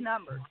of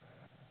numbers,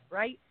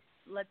 right?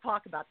 Let's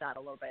talk about that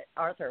a little bit.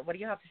 Arthur, what do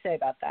you have to say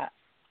about that?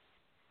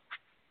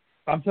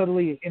 I'm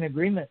totally in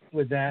agreement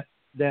with that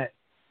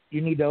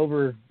you need to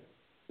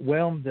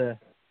overwhelm the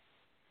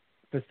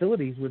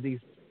facilities with these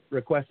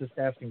requests of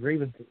staffs and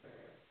grievances.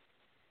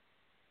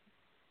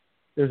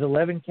 There's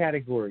 11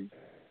 categories: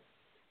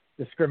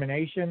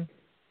 discrimination,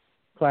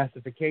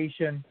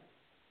 classification,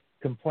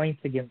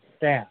 complaints against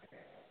staff,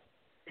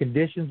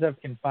 conditions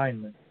of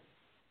confinement,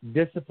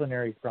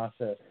 disciplinary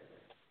process,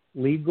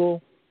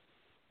 legal,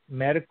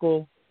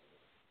 medical,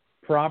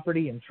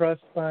 property and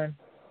trust fund,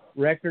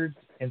 records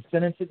and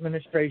sentence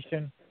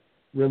administration,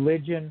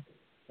 religion,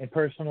 and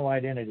personal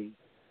identity.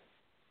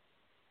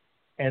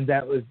 And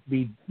that would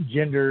be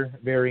gender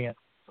variant,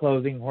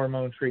 clothing,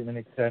 hormone treatment,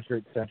 et cetera,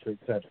 et cetera, et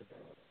cetera.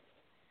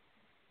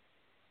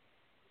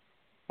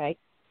 Okay.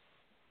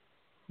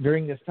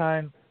 During this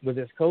time with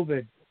this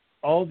COVID,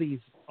 all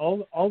these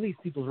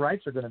people's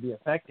rights are going to be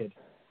affected.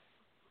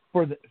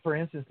 For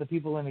instance, the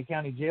people in the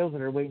county jails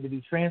that are waiting to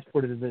be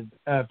transported to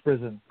the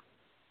prison,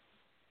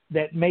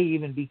 that may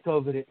even be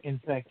COVID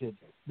infected,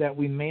 that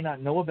we may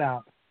not know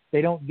about.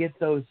 They don't get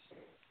those.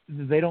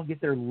 They don't get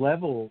their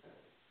level.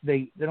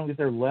 They don't get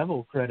their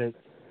level credits.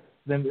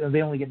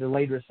 They only get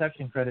delayed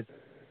reception credits.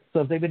 So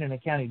if they've been in a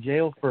county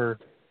jail for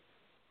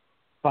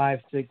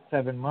 5, 6,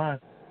 7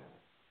 months,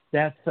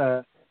 that's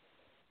at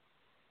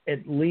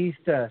least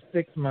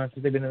 6 months.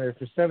 If they've been in there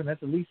for 7,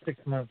 that's at least 6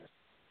 months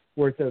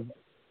worth of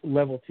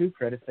level 2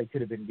 credits they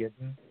could have been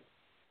getting.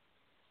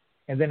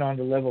 And then on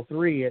to level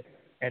 3 at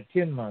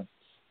 10 months.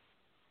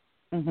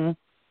 Mm-hmm.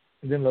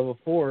 And then level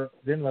 4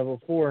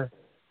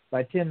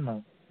 by 10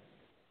 months.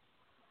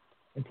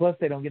 And plus,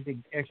 they don't get the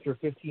extra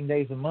 15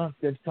 days a month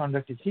good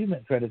conduct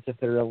achievement credits if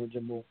they're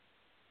eligible.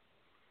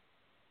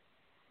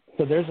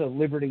 So there's a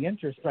liberty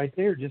interest right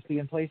there just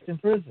being placed in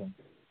prison.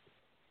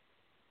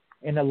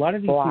 And a lot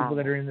of these people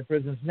that are in the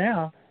prisons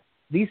now,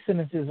 these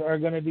sentences are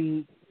going to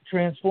be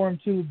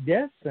transformed to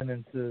death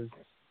sentences.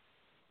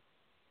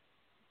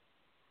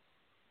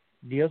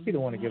 DLC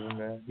don't want to give them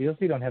that.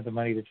 DLC don't have the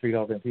money to treat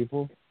all them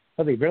people.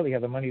 Well, they barely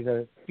have the money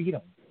to feed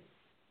them.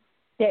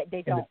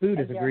 They don't. And the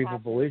food is a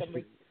grievable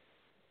issue.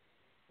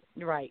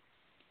 Right.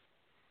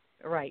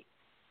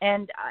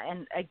 And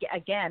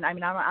again, I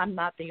mean, I'm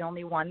not the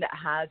only one that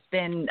has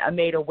been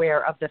made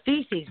aware of the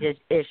feces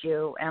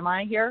issue. Am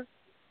I here?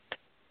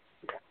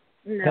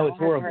 No, it's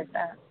horrible. I heard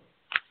that.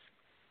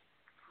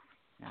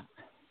 No.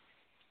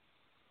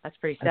 That's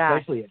pretty sad.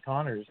 Especially at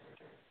Connors.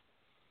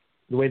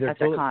 The way their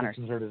toilet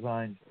systems are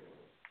designed.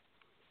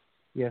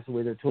 Yes, the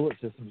way their toilet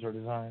systems are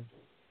designed.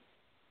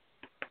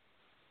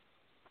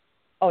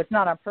 Oh, it's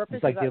not on purpose?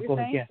 It's like is that what you're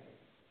saying?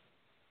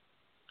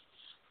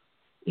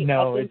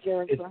 No, it's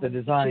the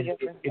design.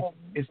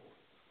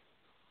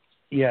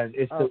 Yeah,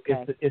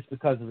 Okay. it's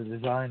because of the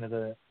design of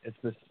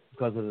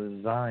because of the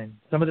design.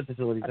 Some of the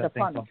facilities I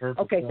think on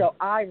purpose. Okay, so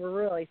I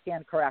really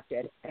stand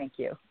corrected. Thank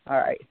you. All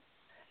right.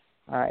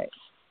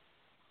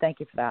 Thank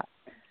you for that.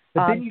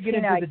 But then you get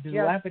into the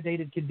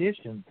dilapidated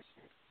conditions.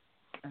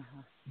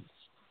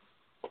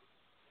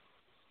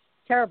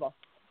 Terrible.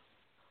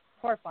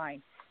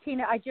 Horrifying.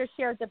 Tina, I just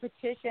shared the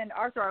petition.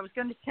 Arthur, I was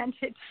going to send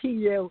it to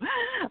you,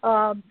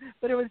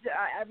 but it was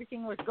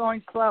everything was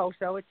going slow,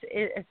 so it's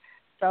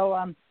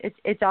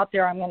out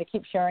there. I'm going to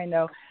keep sharing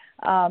though.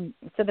 So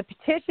the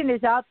petition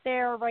is out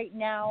there right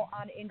now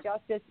on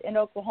Injustice in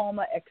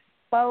Oklahoma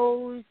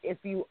Exposed.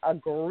 If you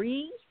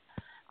agree,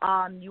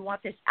 you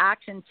want this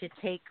action to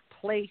take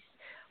place,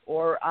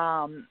 or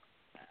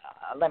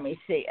let me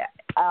see,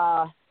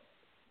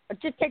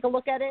 just take a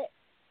look at it.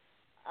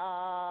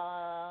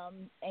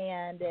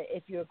 And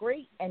if you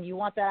agree and you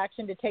want that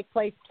action to take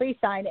place, please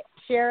sign it,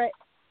 share it.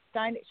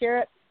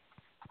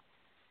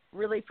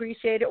 Really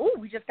appreciate it. Oh,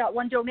 we just got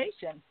one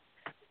donation.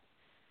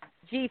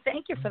 Gee,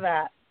 thank you for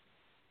that.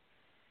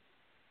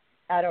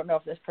 I don't know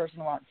if this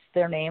person wants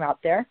their name out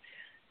there.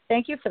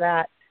 Thank you for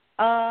that.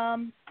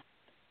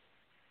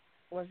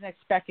 Wasn't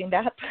expecting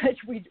that, but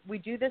we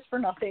do this for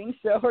nothing,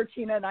 or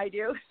Tina and I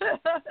do.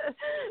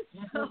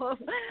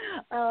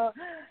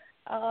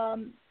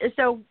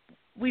 So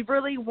we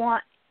really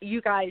want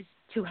you guys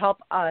to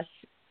help us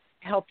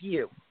help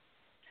you.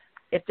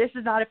 If this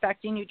is not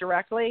affecting you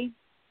directly,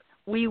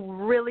 we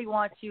really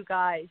want you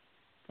guys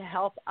to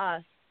help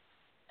us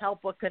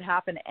help what could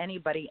happen to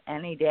anybody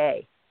any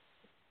day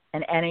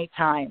and any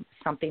time.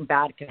 Something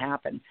bad could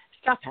happen.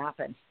 Stuff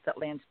happens that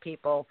lands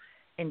people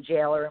in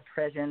jail or in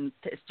prison.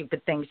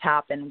 Stupid things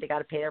happen, and they got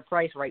to pay their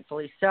price,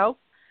 rightfully so.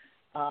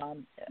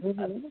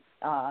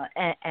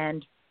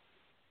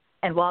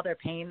 And while they're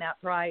paying that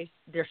price,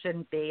 there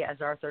shouldn't be, as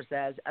Arthur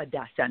says, a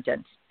death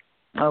sentence,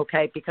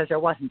 okay, because there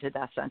wasn't a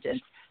death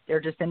sentence. They're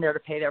just in there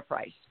to pay their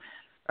price,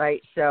 right?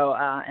 So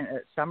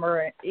and some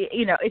are,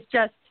 it's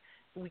just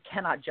we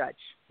cannot judge.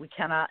 We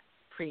cannot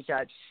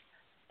prejudge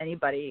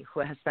anybody who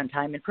has spent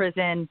time in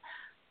prison,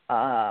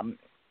 and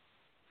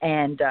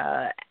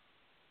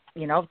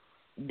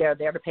they're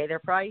there to pay their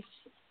price,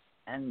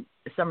 and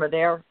some are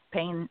there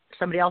paying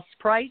somebody else's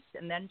price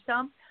and then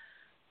some.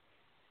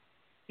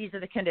 These are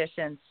the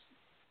conditions.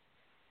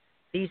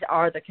 These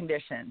are the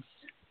conditions,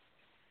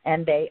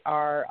 and they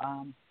are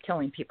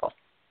killing people.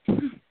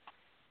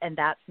 And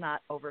that's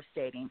not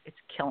overstating. It's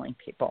killing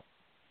people.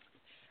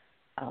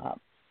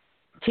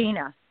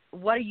 Tina,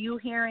 what are you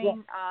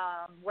hearing?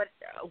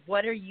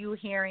 What are you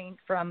hearing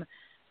from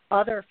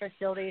other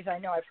facilities? I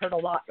know I've heard a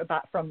lot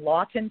from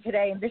Lawton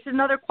today, and this is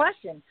another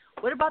question.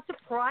 What about the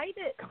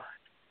private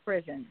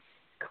prisons?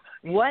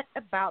 What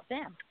about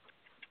them?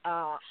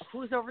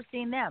 Who's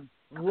overseeing them?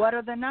 What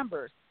are the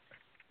numbers?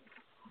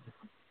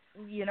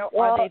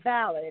 Are they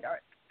valid?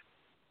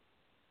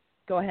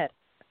 Go ahead.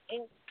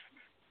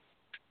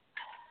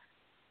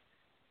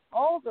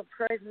 All the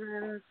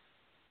prisons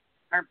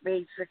are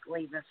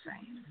basically the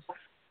same.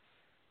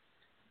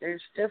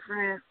 There's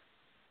different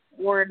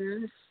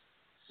wardens.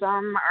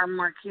 Some are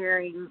more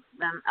caring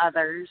than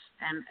others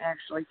and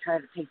actually try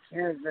to take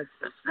care of the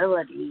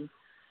facility.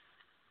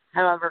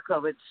 However,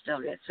 COVID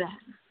still gets in.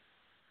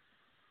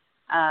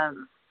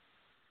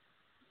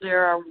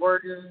 There are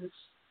wardens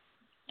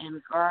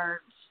and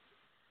guards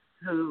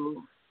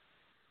who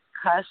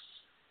cuss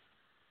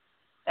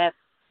at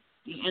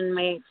the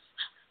inmates,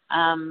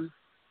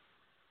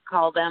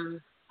 call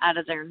them out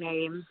of their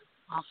name.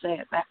 I'll say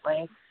it that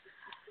way.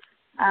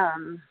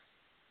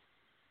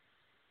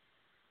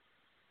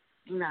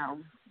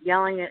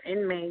 Yelling at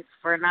inmates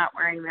for not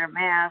wearing their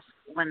mask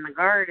when the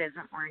guard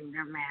isn't wearing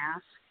their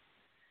mask.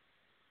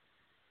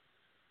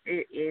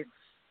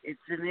 It's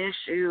an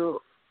issue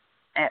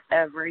at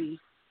every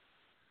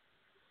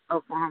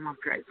Oklahoma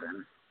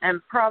prison,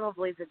 and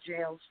probably the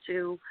jails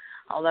too,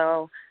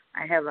 although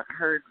I haven't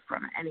heard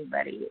from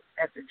anybody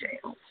at the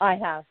jails. I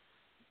have.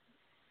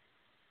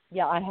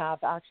 Yeah, I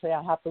have. Actually,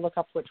 I have to look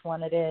up which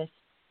one it is.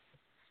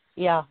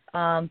 Yeah.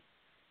 I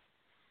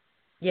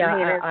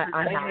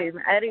have.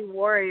 Eddie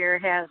Warrior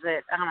has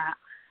it on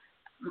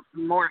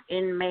more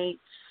inmates.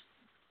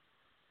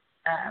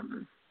 How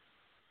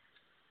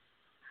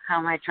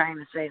am I trying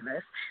to say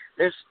this?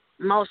 There's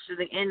most of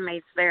the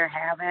inmates there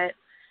have it,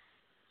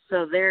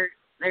 so their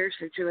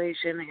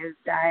situation is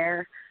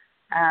dire.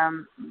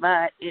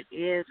 But it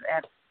is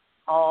at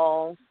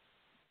all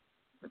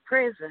the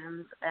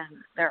prisons,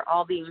 and they're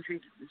all being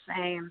treated the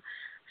same.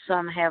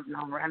 Some have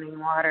no running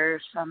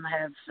water. Some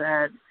have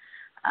said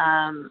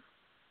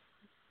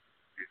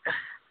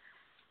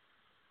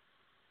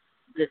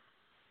that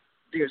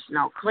there's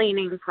no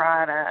cleaning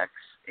products.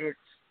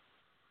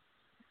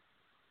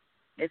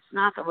 It's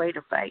not the way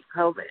to fight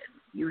COVID.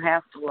 You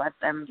have to let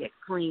them get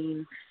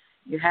clean.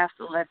 You have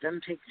to let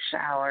them take a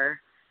shower.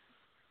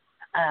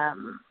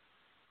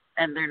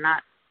 And they're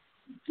not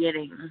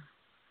getting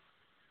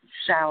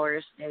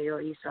showers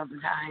daily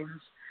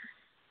sometimes.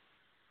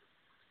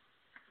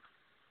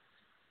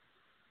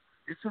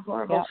 It's a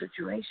horrible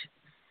situation.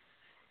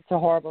 It's a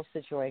horrible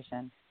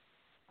situation.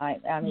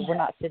 I mean, we're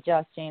not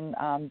suggesting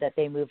that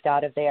they moved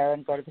out of there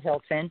and go to the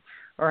Hilton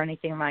or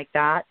anything like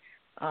that.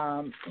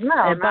 No,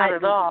 not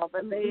at all.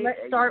 But let's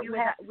start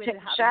with take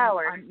a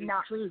shower.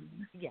 Not clean.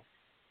 Yes.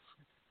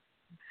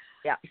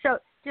 Yeah. So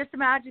just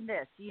imagine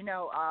this.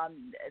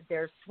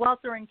 There's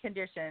sweltering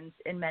conditions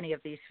in many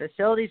of these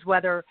facilities,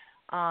 whether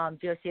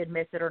DOC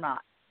admits it or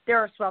not. There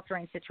are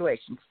sweltering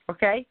situations.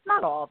 Okay,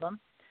 not all of them.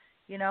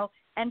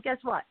 And guess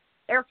what?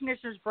 Air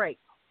conditioners break.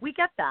 We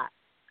get that.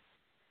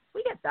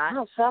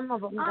 No, some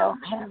of them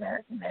don't have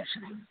air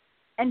conditioning.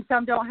 And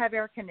some don't have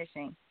air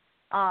conditioning.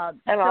 At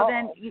so all.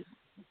 Then you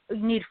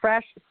need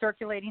fresh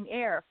circulating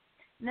air.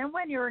 And then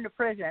when you're in a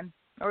prison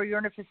or you're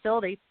in a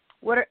facility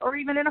or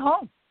even in a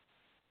home,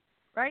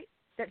 right,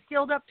 that's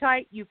sealed up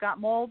tight, you've got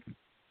mold,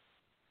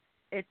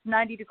 it's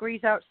 90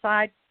 degrees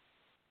outside,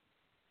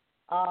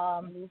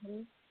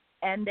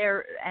 and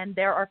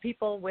there are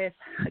people with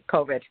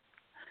COVID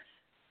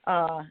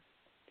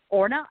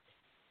or not,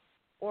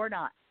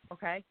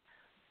 okay?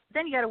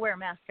 Then you got to wear a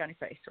mask on your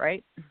face,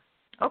 right?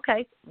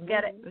 Okay, we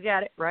get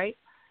it, right?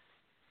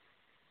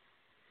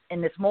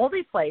 In this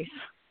moldy place,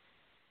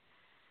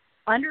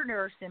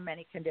 undernourished in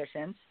many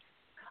conditions,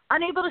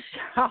 unable to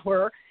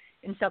shower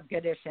in some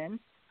conditions,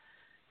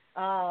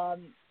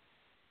 what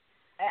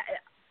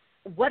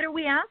are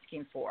we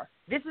asking for?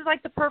 This is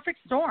like the perfect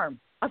storm.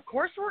 Of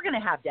course we're going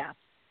to have death.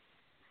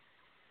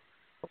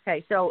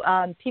 Okay, so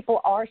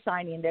people are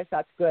signing this.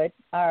 That's good.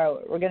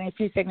 We're getting a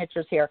few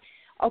signatures here.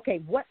 Okay,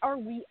 what are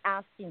we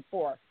asking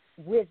for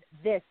with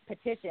this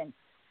petition?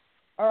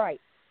 All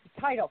right,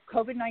 title,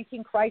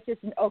 COVID-19 Crisis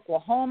in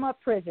Oklahoma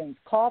Prisons,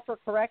 Call for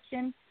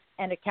Correction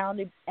and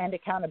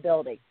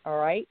Accountability, all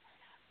right?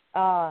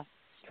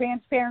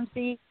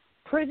 Transparency,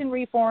 Prison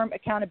Reform,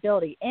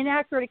 Accountability,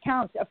 Inaccurate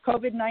Accounts of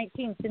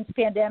COVID-19 since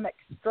pandemic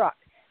struck.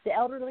 The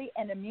elderly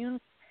and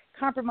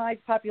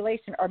immune-compromised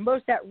population are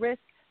most at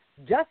risk,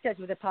 just as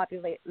with the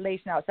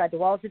population outside the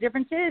walls. The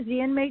difference is the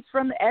inmates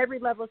from every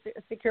level of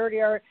security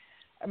are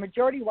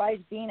majority-wise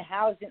being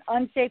housed in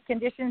unsafe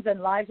conditions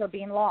and lives are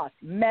being lost.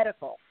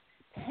 Medical,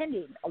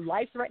 pending a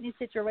life-threatening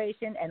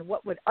situation and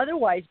what would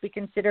otherwise be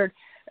considered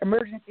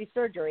emergency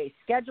surgery,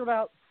 scheduled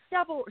out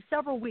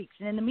several weeks.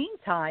 And in the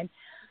meantime,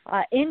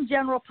 in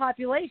general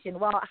population,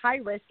 while at high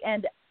risk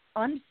and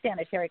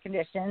unsanitary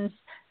conditions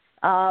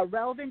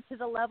relevant to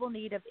the level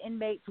need of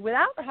inmates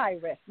without high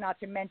risk, not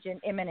to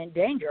mention imminent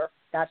danger.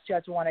 That's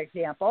just one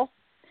example.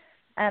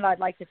 And I'd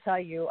like to tell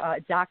you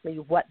exactly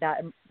what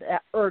that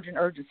urgent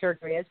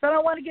surgery is, but I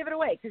don't want to give it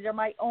away because there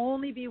might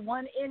only be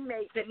one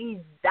inmate that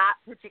needs that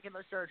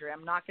particular surgery.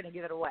 I'm not going to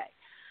give it away.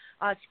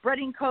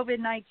 Spreading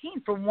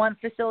COVID-19 from one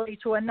facility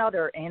to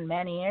another in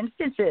many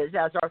instances,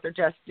 as Arthur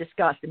just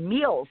discussed.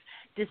 Meals,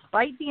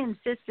 despite the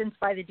insistence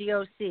by the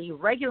DOC,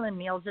 regular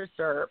meals are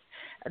served.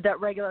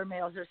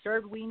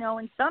 We know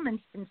in some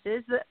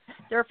instances that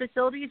there are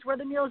facilities where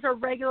the meals are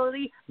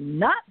regularly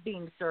not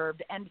being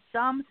served, and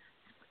some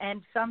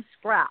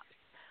scraps.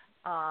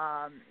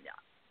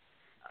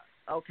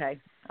 Okay,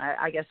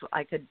 I guess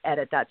I could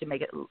edit that to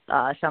make it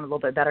sound a little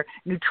bit better.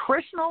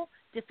 Nutritional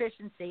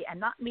deficiency and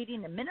not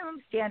meeting the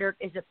minimum standard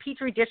is a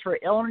petri dish for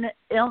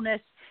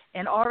illness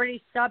and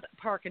already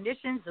subpar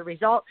conditions. The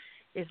result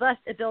is less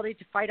ability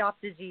to fight off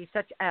disease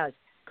such as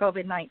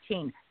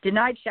COVID-19.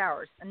 Denied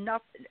showers,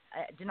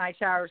 denied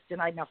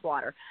enough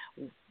water,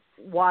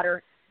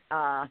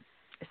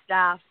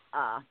 staff.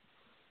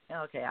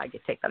 Okay, I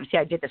could take that. See,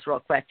 I did this real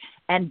quick.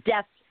 And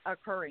deaths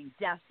occurring.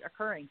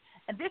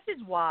 And this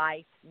is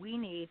why we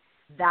need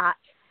that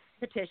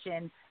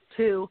petition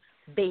to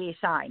be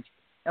signed,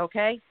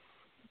 okay?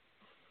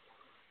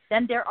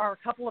 Then there are a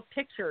couple of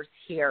pictures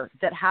here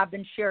that have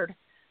been shared,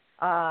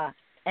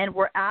 and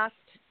we're asked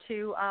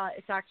to,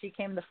 it actually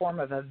came in the form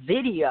of a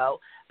video,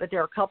 but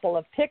there are a couple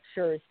of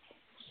pictures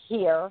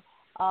here.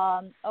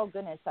 Oh,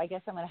 goodness, I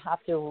guess I'm going to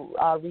have to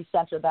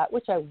recenter that,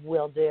 which I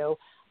will do.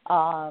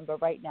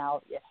 But right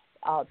now,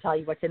 I'll tell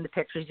you what's in the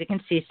pictures. You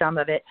can see some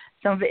of it.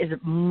 Some of it is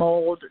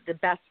mold.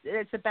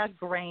 It's the best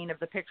grain of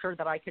the picture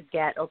that I could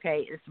get.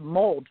 Okay, it's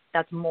mold.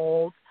 That's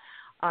mold.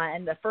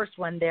 And the first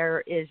one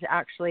there is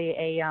actually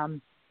a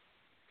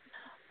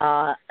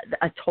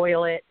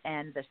toilet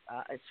and the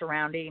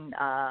surrounding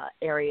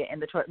area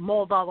in the toilet.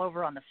 Mold all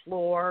over on the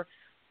floor.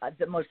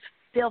 The most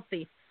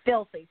filthy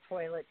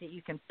toilet that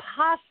you can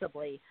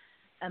possibly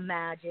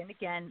imagine.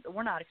 Again,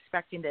 we're not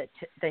expecting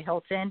the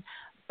Hilton,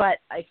 but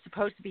it's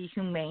supposed to be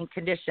humane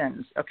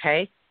conditions,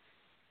 okay?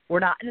 We're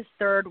not in a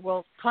third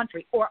world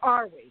country, or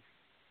are we?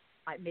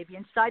 Maybe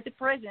inside the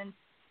prison,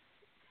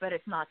 but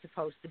it's not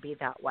supposed to be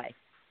that way,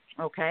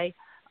 okay?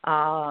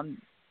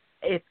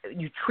 If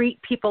you treat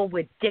people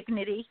with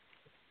dignity,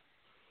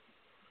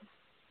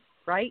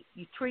 right?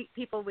 You treat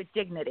people with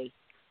dignity.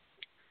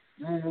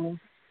 Mm-hmm.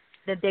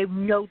 That they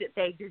know that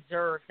they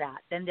deserve that.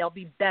 Then they'll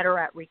be better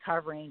at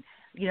recovering.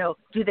 You know,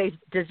 do they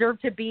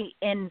deserve to be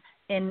in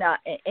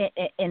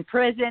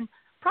prison?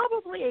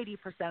 Probably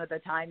 80% of the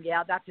time.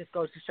 Yeah, that just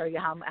goes to show you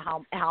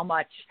how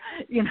much.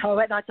 You know,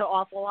 that's an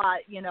awful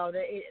lot. You know,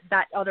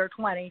 that other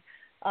 20.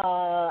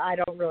 I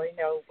don't really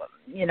know.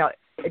 You know,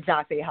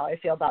 exactly how I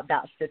feel about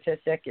that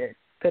statistic.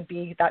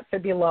 That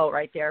could be low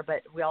right there,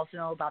 but we also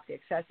know about the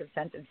excessive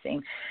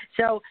sentencing.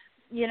 So,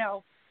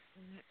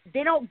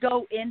 they don't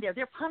go in there.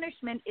 Their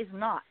punishment is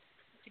not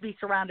to be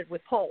surrounded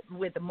with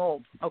the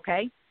mold,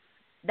 okay?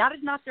 That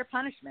is not their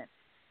punishment.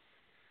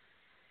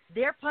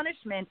 Their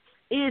punishment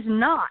is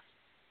not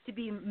to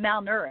be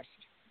malnourished.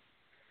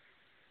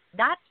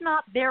 That's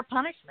not their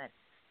punishment.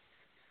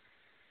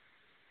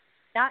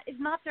 That is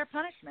not their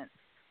punishment.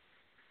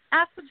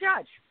 Ask the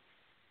judge.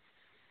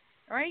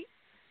 All right?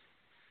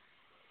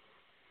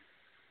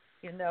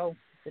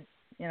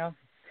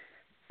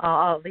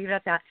 I'll leave it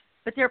at that.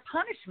 But their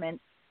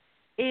punishment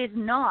is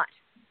not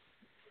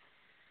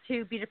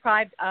to be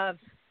deprived of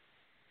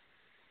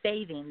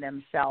bathing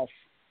themselves.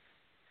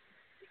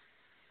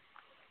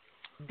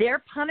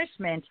 Their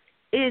punishment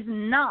is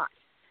not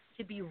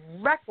to be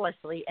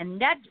recklessly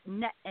and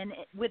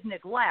with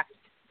neglect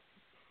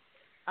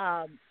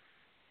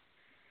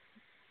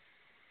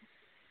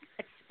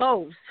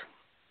exposed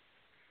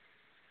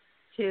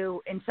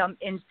to, in some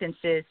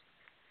instances,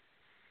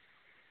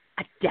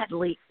 a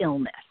deadly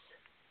illness,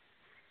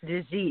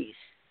 disease.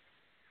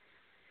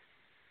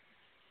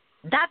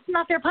 That's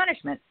not their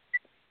punishment.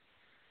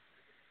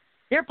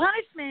 Their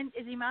punishment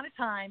is the amount of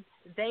time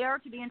they are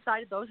to be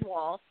inside of those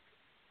walls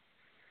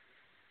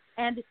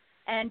and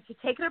to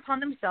take it upon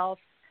themselves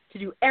to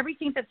do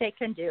everything that they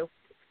can do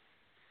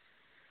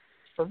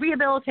for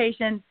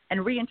rehabilitation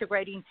and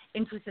reintegrating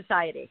into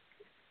society,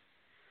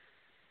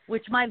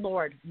 which, my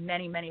Lord,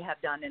 many, many have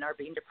done and are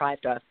being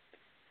deprived of,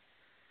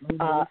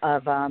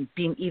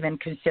 being even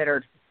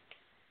considered.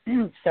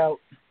 So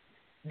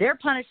their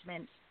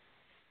punishment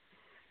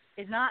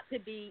is not to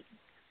be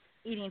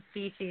eating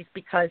feces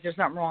because there's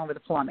nothing wrong with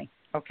the plumbing,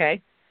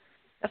 okay?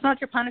 That's not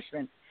your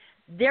punishment.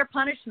 Their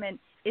punishment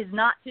is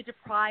not to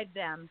deprive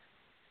them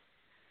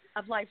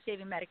of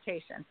life-saving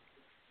medication.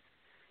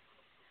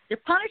 Their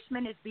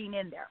punishment is being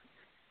in there.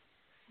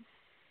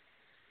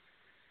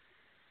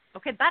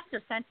 Okay, that's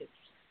their sentence.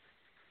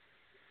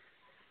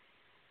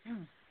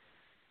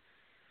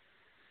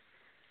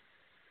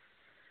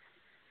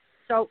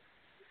 So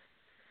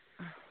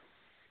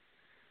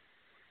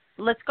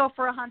let's go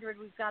for 100.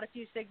 We've got a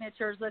few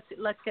signatures.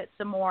 Let's get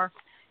some more.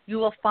 You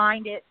will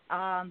find it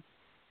on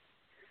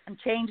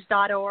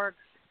change.org,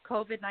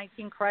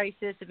 COVID-19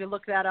 crisis. If you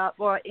look that up,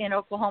 or in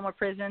Oklahoma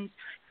prisons,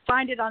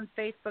 find it on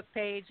the Facebook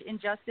page,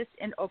 Injustice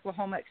in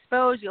Oklahoma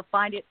Exposed. You'll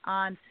find it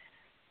on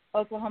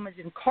Oklahoma's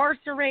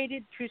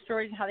Incarcerated, True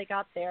Stories and How They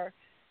Got There.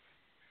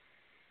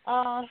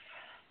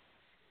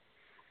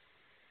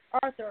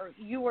 Arthur,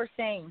 you were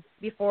saying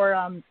before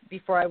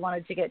I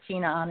wanted to get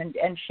Tina on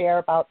and share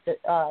about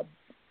the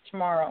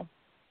tomorrow.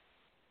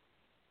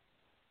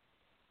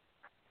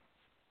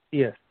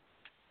 Yes.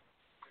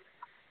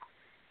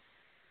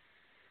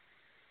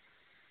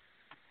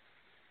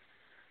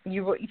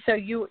 You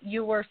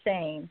were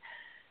saying,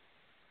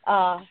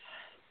 I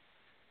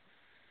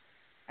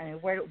mean,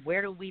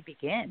 where do we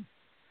begin?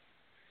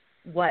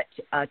 What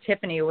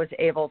Tiffany was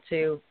able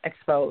to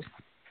expose.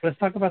 Let's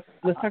talk about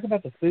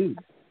the food.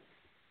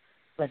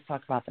 Let's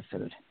talk about the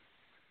food.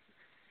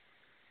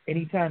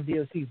 Anytime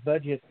DOC's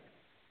budget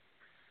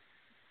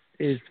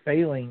is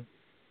failing,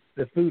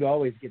 the food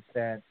always gets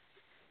bad.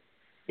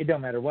 It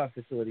don't matter what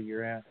facility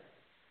you're at.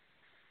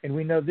 And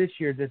we know this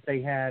year that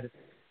they had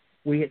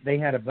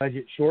a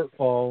budget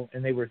shortfall,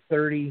 and they were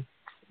 $39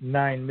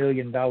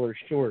 million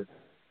short.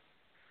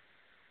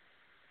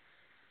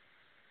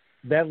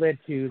 That led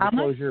to the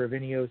closure of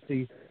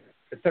NEOC,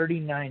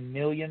 $39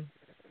 million.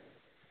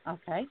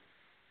 Okay.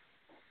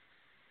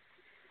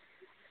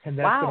 And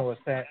that's going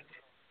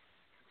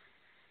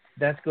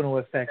to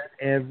affect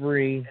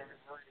every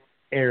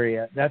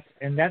area.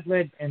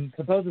 And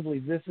supposedly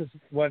this is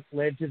what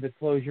led to the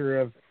closure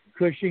of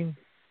Cushing,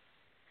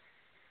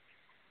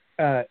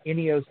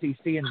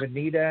 NEOCC in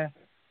Bonita,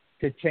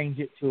 to change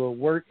it to a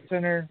work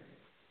center.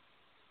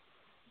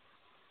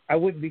 I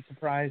wouldn't be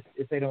surprised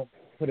if they don't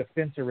put a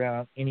fence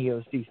around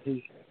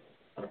NEOCC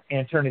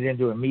and turn it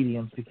into a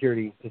medium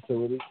security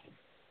facility.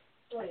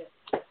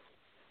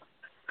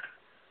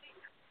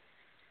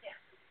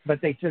 But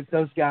they took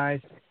those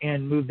guys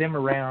and moved them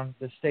around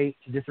the state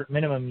to different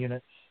minimum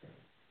units.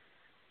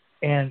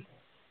 And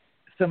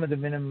some of the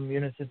minimum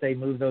units that they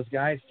moved those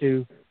guys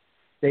to,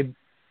 they've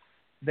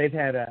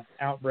had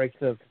outbreaks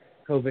of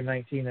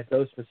COVID-19 at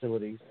those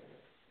facilities.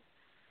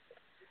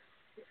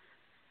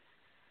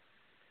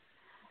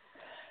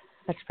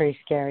 That's pretty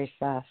scary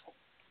stuff.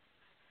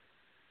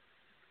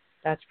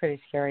 That's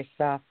pretty scary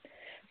stuff.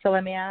 So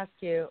let me ask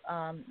you,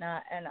 and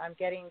I'm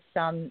getting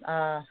some,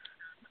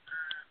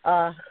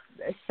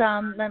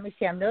 let me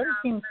see, I'm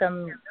noticing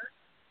some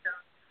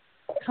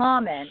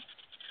comments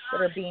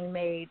that are being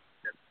made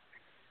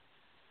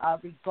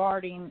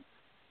regarding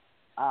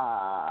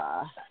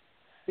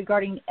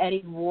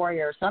Eddie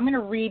Warrior. So I'm going to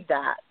read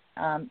that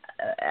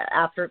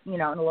after, in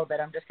a little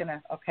bit. I'm just going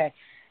to, okay.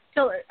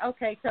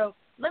 So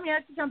let me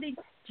ask you something.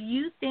 Do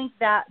you think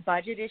that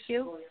budget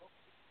issue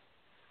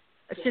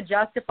should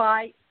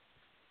justify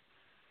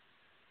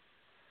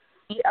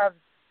of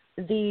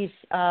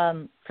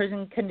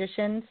prison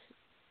conditions?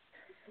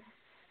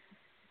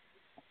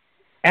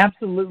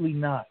 Absolutely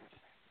not.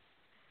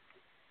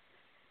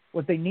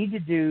 What they need to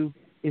do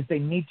is they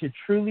need to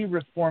truly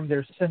reform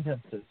their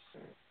sentences.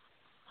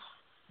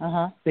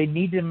 They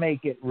need to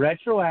make it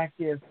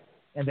retroactive,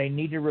 and they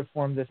need to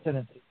reform the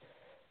sentences.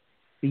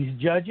 These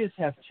judges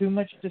have too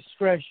much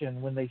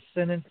discretion when they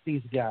sentence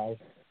these guys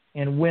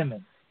and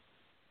women.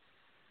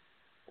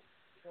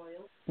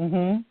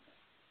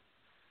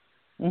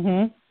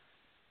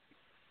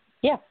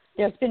 Yeah,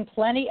 there's been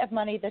plenty of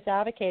money that's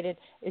advocated.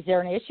 Is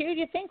there an issue, do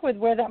you think, with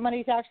where that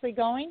money's actually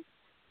going?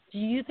 Do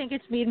you think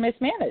it's being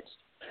mismanaged?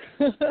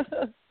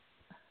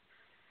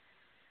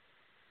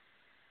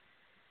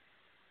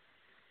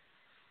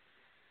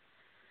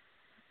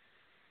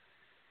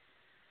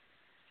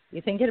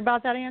 You thinking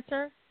about that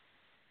answer?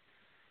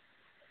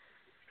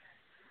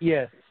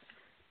 Yes,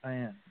 I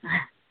am.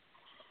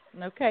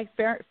 Okay,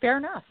 fair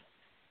enough.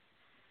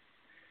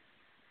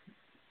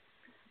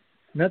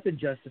 Nothing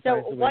justifies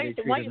so the why way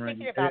they treat are them you right.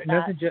 thinking about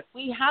that?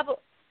 We have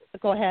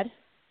go ahead.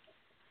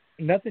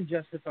 Nothing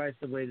justifies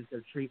the way that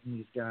they're treating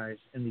these guys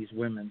and these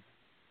women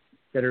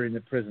that are in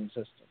the prison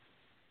system.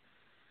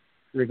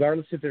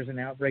 Regardless if there's an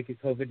outbreak of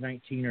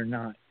COVID-19 or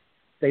not.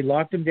 They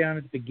locked them down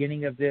at the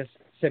beginning of this,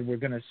 said we're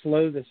going to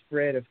slow the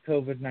spread of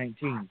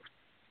COVID-19.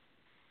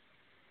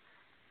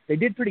 They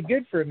did pretty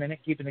good for a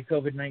minute keeping the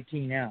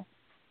COVID-19 out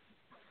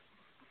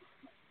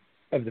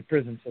of the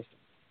prison system.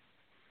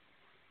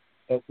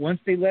 But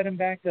once they let them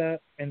back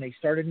up and they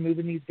started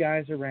moving these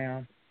guys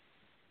around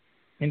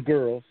and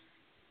girls,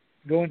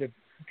 going to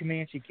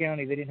Comanche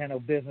County, they didn't have no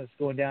business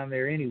going down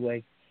there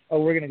anyway.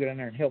 Oh, we're going to go down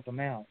there and help them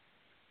out.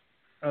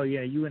 Oh,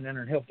 yeah, you went down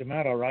there and helped them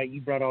out, all right.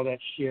 You brought all that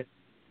shit,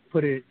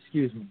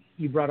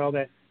 you brought all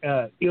that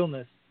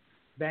illness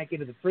back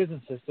into the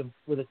prison system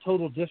with a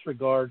total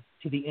disregard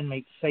to the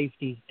inmate's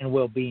safety and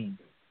well-being.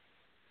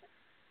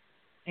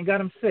 And got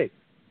them sick.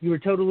 You were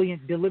totally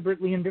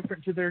deliberately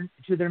indifferent to their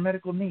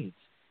medical needs.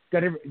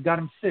 Got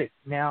them sick.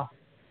 Now,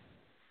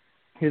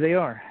 here they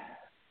are.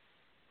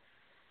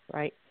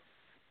 Right.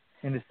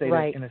 In a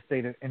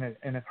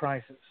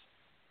crisis.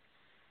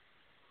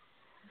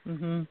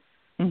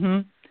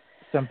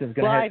 Something's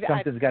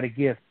got to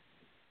give.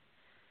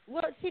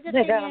 Well, see, the they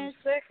thing got is, them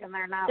sick, and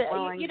they're not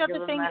willing to give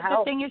them the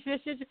help. The thing is, this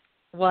is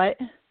what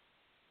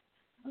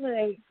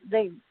they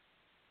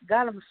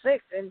got them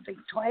sick. Didn't think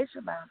twice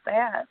about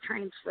that.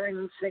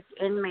 Transferring sick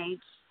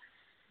inmates,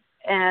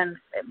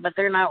 but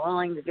they're not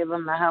willing to give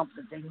them the help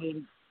that they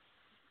need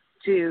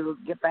to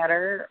get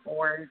better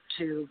or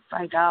to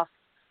fight off.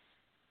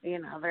 They're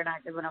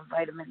not giving them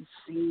vitamin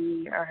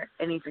C or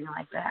anything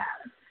like that.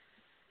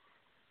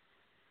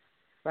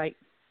 Right.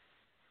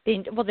 They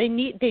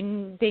need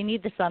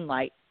the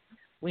sunlight.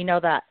 We know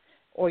that,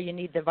 or you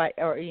need the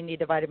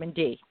vitamin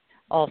D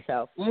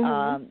also.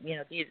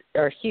 These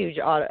are huge,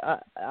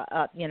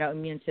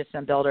 immune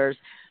system builders.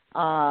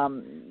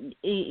 So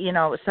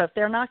if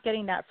they're not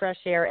getting that fresh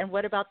air, and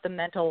what about the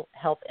mental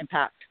health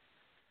impact?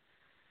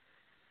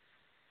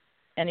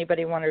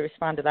 Anybody want to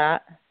respond to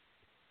that?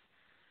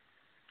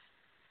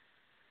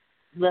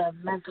 The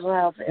mental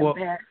health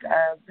impact.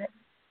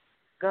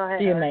 Go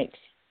ahead. Inmates.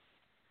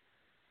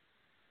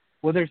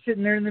 Well, they're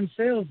sitting there in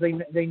themselves.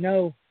 They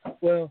know,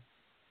 well,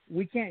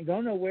 we can't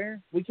go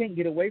nowhere. We can't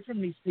get away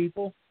from these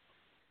people.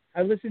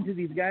 I listen to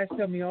these guys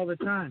tell me all the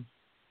time,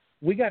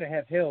 we got to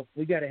have help.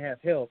 We got to have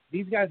help.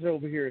 These guys are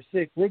over here are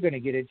sick. We're going to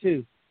get it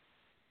too.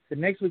 The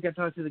next week I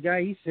talk to the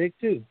guy, he's sick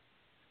too.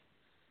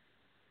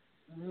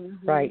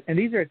 Right. And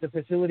these are at the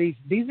facilities.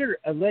 These are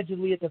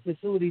allegedly at the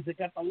facilities that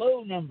got the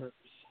low numbers.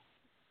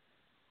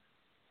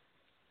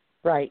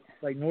 Right.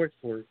 Like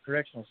Northport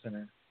Correctional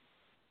Center.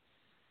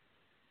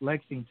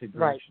 Lexington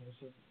Correctional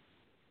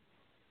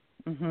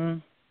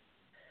Center.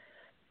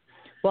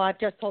 Well, I've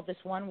just told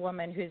this one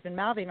woman who's been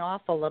mouthing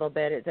off a little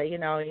bit that,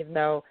 even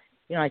though,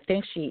 I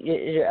think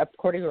she,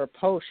 according to her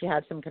post, she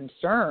had some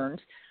concerns.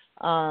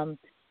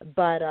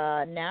 But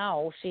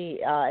now she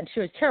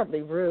was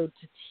terribly rude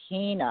to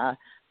Tina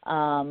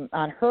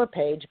on her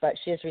page, but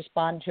she has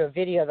responded to a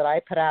video that I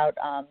put out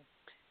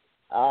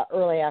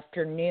early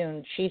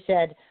afternoon.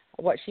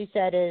 What she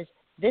said is,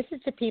 this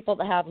is to people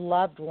that have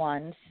loved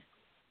ones.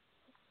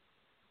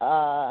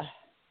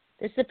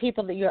 This is the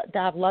people that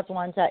have loved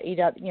ones at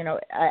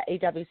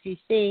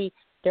AWCC.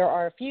 There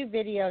are a few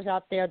videos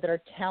out there that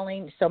are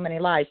telling so many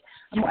lies.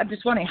 I'm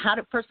just wondering, how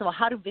do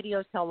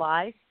videos tell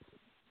lies?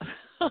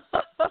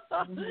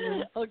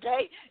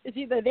 Okay, it's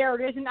either there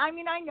or it isn't. I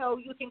mean, I know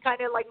you can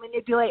kind of like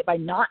manipulate it by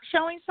not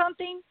showing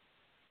something,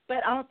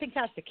 but I don't think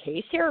that's the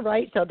case here,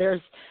 right? So there's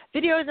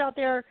videos out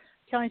there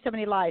telling so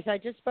many lies. I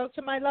just spoke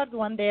to my loved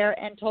one there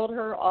and told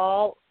her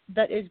all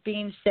that is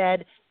being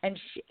said, and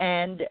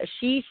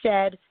she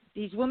said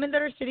these women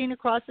that are sitting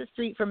across the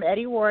street from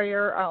Eddie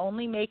Warrior are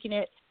only making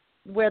it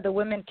where the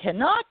women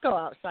cannot go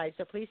outside,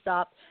 so please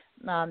stop.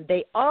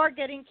 They are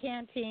getting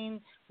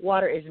canteen.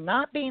 Water is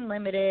not being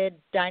limited.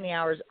 Dining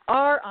hours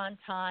are on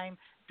time.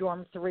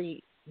 Dorm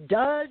 3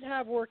 does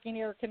have working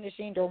air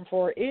conditioning, dorm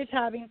 4 is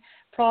having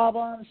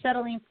problems,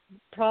 settling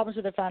problems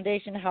with the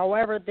foundation.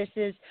 However, this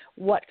is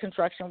what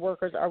construction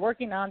workers are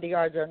working on. The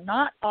yards are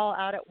not all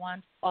out at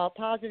once. All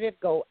positive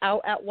go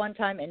out at one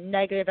time and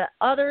negative at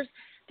others.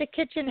 The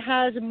kitchen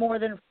has more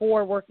than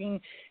 4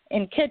 working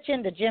in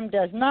kitchen. The gym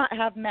does not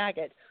have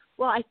maggots.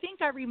 Well, I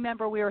think I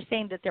remember we were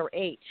saying that there were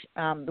 8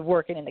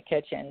 working in the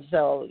kitchen.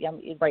 So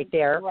right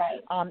there.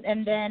 Right.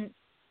 And then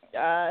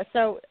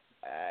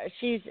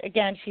she's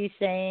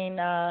saying,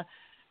 I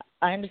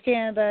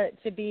understand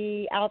that to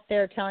be out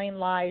there telling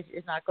lies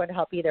is not going to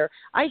help either.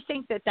 I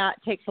think that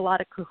takes a lot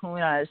of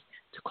kahunas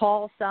to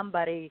call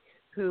somebody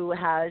who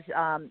has,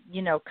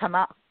 come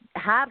out,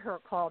 had her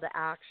call to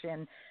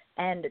action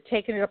and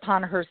taken it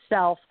upon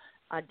herself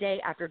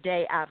day after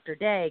day after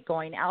day,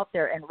 going out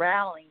there and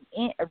rallying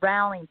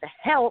the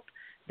help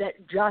that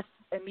just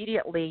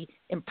immediately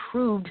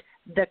improved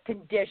the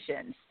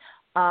conditions.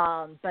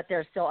 But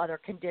there's still other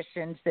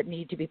conditions that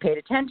need to be paid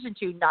attention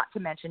to, not to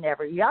mention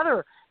every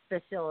other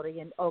facility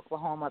in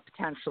Oklahoma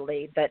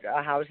potentially that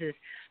houses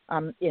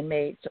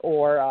inmates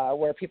or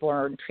where people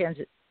are in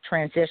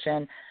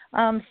transition.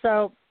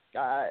 So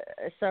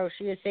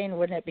she is saying,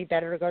 wouldn't it be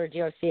better to go to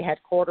DOC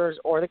headquarters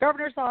or the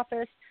governor's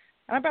office?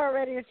 I'm about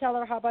ready to tell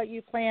her, how about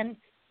you plan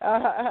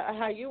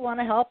how you want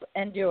to help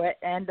and do it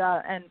and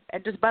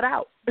just butt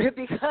out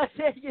because,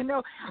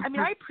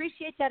 I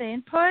appreciate that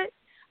input.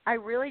 I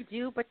really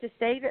do. But to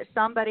say that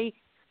somebody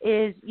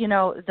is,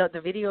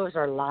 the videos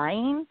are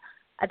lying,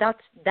 that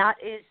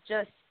is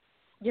just,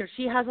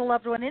 she has a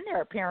loved one in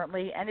there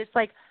apparently. And it's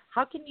like,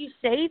 how can you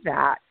say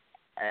that,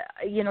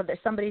 that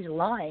somebody's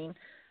lying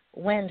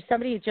when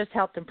somebody just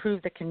helped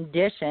improve the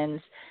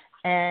conditions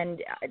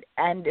and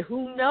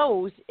who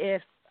knows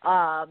if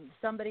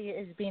somebody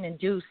is being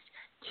induced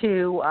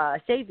to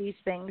say these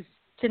things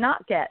to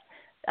not get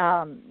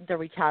the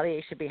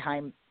retaliation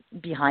behind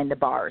the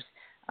bars.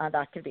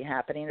 That could be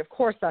happening. Of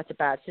course, that's a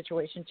bad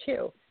situation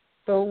too.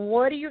 So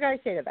what do you guys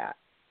say to that?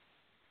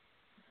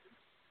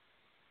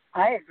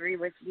 I agree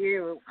with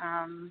you.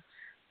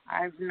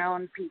 I've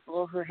known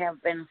people who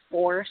have been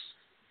forced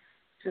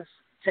to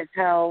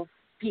tell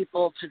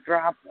people to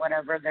drop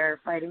whatever they're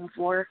fighting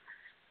for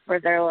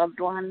their loved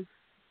one.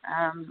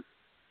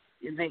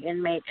 The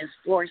inmate is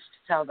forced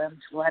to tell them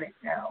to let it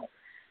go.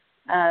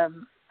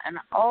 And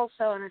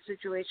also in a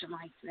situation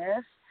like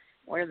this,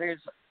 where there's,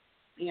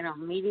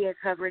 media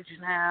coverage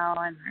now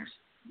and there's,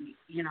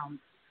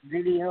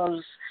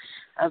 videos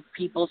of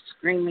people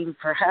screaming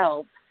for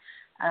help,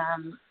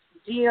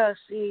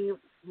 DOC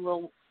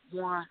will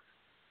want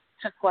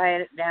to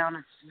quiet it down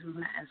as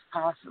soon as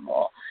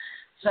possible.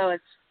 So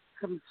it's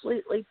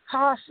completely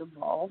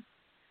possible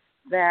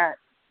that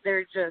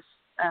they're just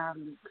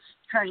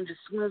trying to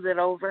smooth it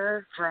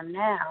over for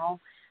now,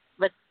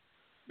 but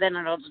then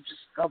it'll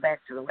just go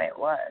back to the way it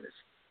was.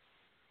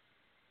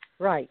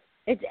 Right.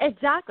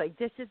 Exactly.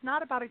 This is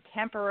not about a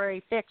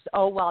temporary fix.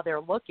 Oh, while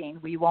they're looking,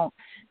 we won't,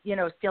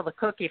 steal the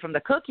cookie from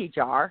the cookie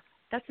jar.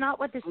 That's not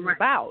what this is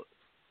about.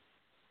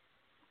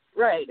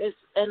 Right. It's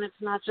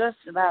not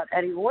just about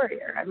Eddie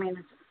Warrior. I mean,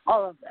 it's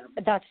all of them.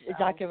 That's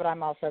exactly what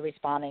I'm also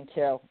responding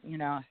to,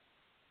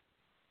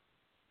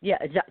 Yeah,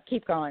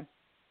 keep going.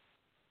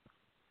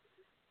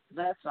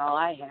 That's all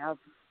I have.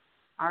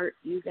 Art,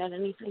 you got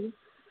anything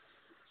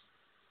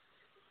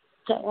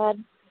to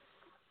add?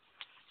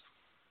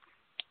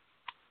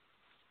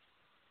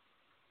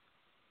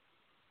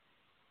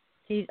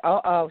 He's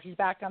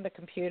back on the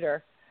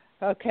computer.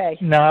 Okay.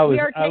 No,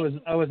 I was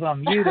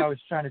on mute. I was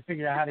trying to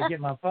figure out how to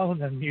get my phone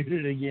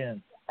unmuted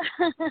again.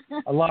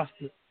 I lost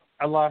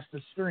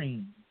the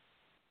stream.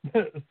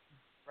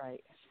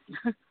 Right.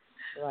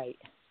 Right.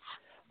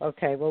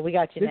 Okay. Well, we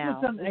got you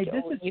now.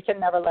 You can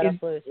never let us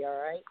lose you. All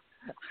right.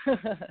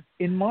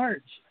 In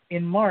March,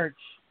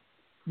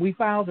 we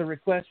filed a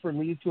request for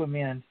leave to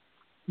amend,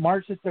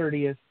 March the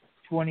 30th,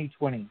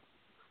 2020,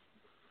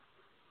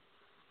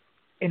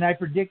 and I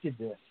predicted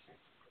this,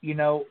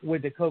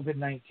 with the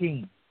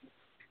COVID-19,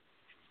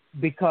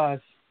 because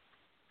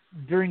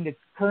during the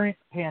current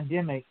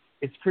pandemic,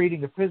 it's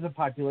creating a prison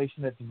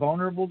population that's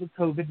vulnerable to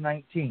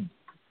COVID-19.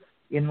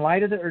 In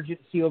light of the urgent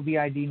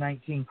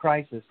COVID-19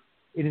 crisis,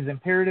 it is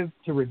imperative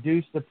to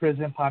reduce the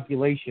prison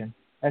population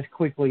as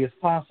quickly as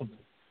possible.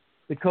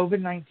 The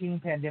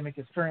COVID-19 pandemic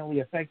is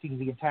currently affecting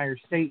the entire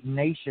state and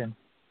nation.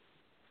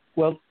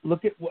 Well,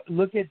 look at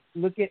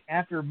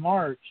after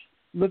March.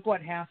 Look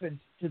what happened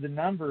to the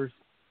numbers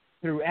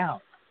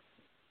throughout.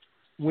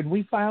 When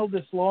we filed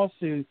this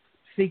lawsuit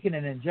seeking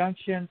an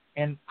injunction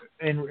and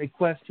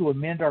request to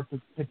amend our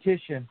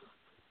petition,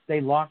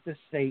 they locked the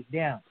state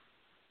down.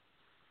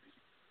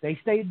 They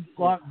stayed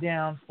locked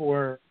down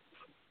for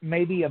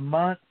maybe a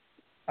month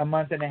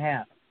and a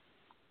half.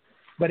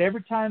 But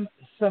every time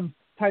some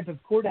type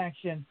of court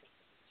action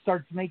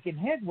starts making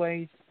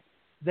headways,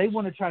 they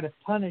want to try to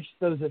punish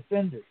those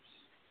offenders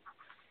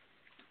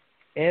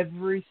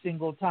every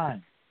single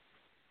time.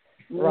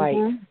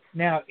 Right.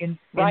 Now, in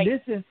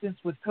this instance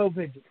with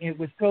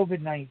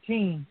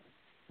COVID-19,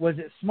 was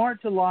it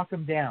smart to lock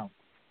them down?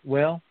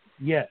 Well,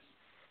 yes.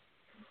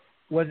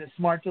 was it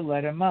smart to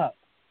let him up?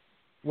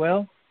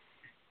 Well,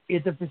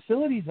 at the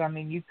facilities, I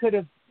mean, you could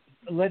have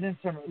let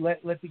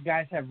the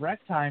guys have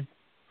rec time,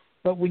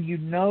 but when you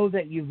know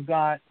that you've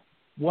got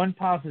one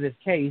positive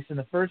case, and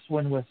the first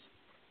one was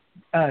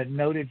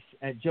noted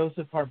at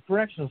Joseph Hart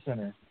Correctional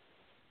Center.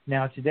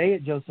 Now, today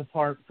at Joseph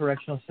Hart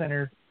Correctional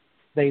Center,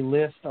 they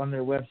list on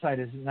their website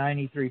as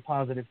 93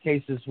 positive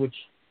cases, which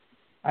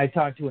I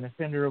talked to an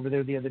offender over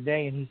there the other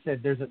day, and he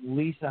said there's at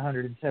least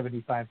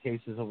 175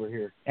 cases over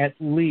here. At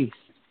least.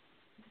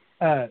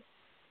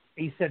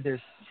 He said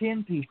there's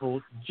 10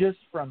 people just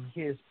from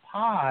his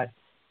pod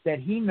that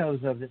he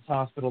knows of that's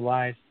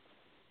hospitalized,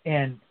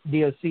 and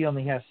DOC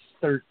only has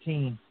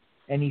 13.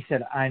 And he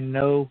said, I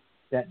know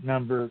that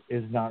number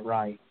is not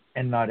right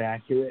and not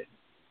accurate.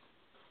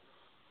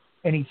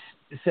 And he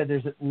said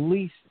there's at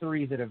least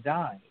 3 that have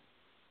died.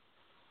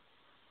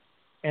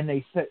 And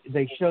they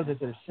show that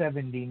there's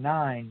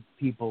 79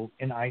 people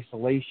in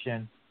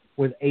isolation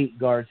with 8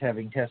 guards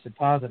having tested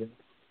positive.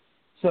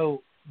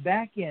 So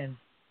back in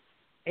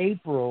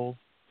April,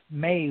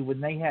 May, when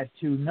they had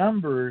 2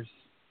 numbers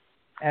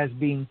as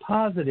being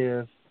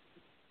positive,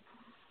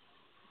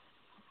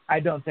 I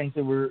don't think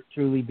they were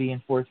truly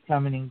being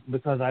forthcoming,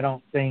 because I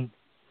don't think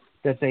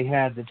that they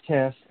had the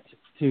test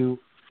to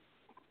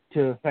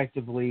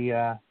effectively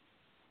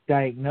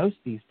diagnose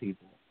these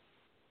people.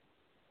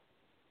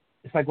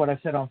 It's like what I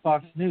said on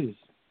Fox News.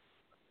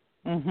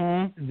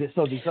 Mm-hmm.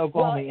 So these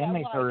Oklahoma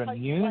inmates are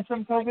immune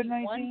from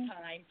COVID-19? One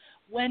time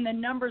when the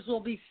numbers will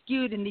be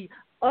skewed in the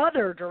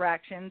other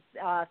directions,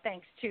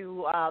 thanks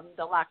to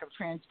the lack of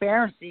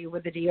transparency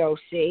with the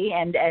DOC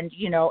and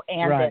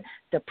right.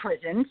 the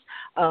prisons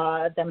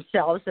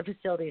themselves, the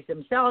facilities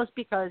themselves,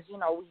 because,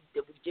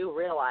 we do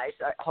realize,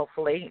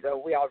 hopefully,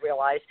 we all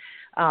realize,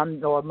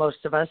 or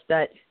most of us,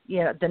 that,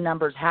 the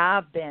numbers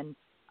have been,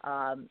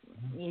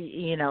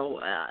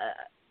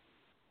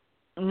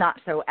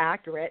 not so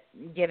accurate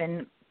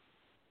given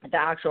the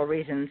actual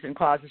reasons and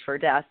causes for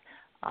death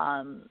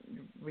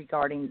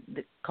regarding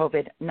the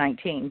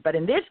COVID-19. But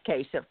in this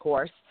case, of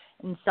course,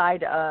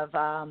 inside of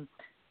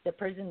the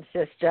prison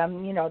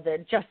system,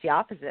 just the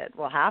opposite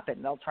will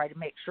happen. They'll try to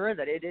make sure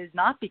that it is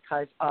not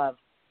because of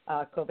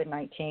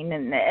COVID-19,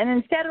 and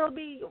instead it'll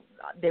be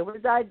they would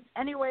have died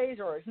anyways,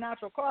 or it's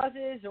natural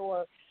causes,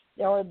 or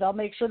they'll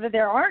make sure that they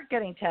aren't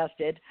getting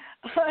tested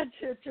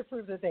to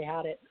prove that they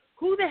had it.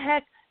 Who the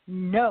heck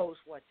knows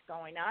what's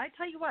going on? I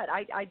tell you what,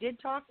 I did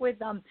talk with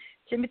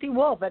Timothy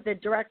Wolf, the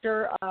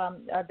director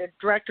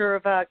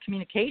of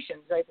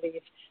communications, I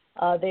believe.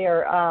 They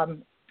are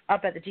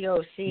up at the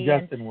DOC.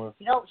 Justin Wolf.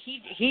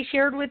 He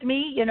shared with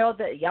me,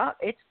 that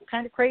it's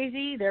kind of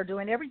crazy. They're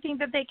doing everything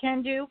that they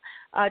can do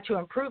to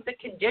improve the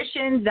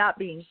conditions. That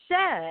being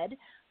said,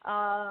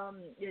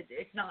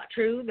 it's not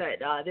true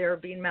that they're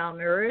being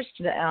malnourished,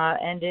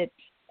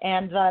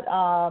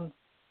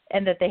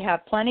 and that they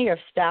have plenty of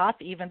staff,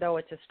 even though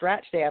it's a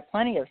stretch. They have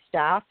plenty of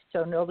staff,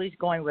 so nobody's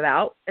going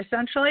without,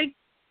 essentially.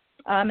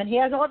 And he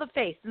has all the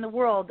faith in the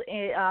world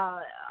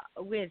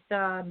with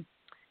the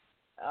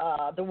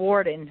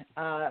warden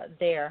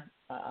there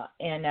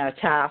in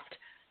Taft.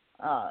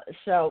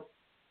 So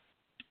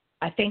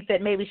I think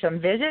that maybe some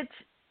visits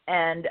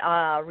and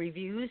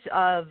reviews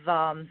of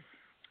some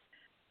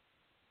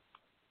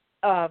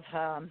of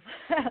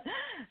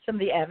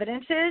the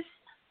evidences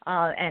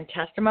and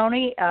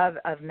testimony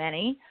of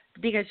many,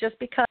 because just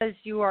because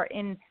you are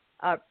in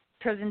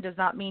prison does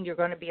not mean you're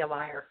going to be a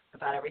liar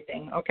about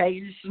everything.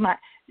 Okay,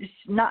 it's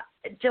not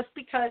just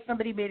because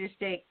somebody made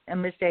a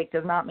mistake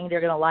does not mean they're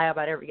going to lie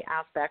about every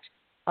aspect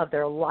of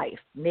their life.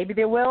 Maybe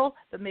they will,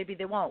 but maybe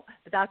they won't.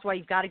 But that's why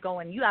you've got to go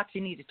and you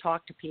actually need to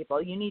talk to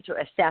people. You need to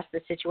assess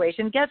the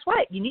situation. Guess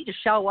what? You need to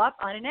show up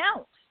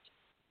unannounced.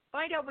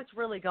 Find out what's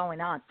really going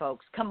on,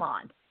 folks. Come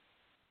on.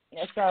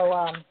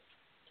 So,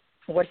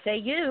 what say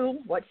you?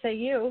 What say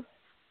you?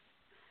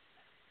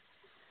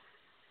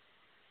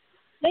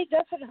 They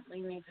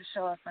definitely need to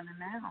show up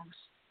unannounced.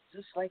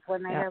 Just like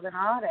when they have an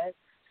audit,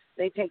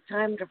 they take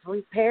time to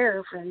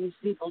prepare for these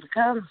people to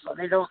come, so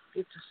they don't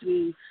get to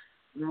see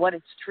what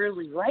it's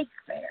truly like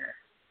there.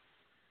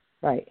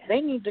 Right.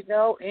 They need to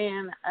go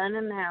in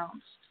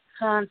unannounced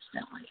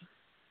constantly.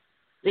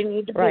 They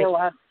need to be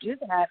allowed to do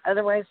that.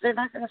 Otherwise, they're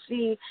not going to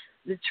see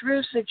the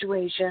true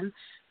situation.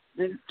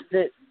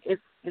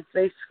 If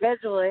they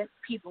schedule it,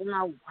 people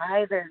know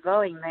why they're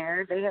going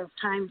there. They have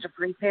time to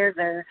prepare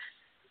their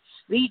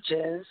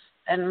speeches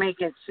and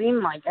make it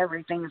seem like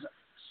everything's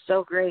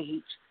so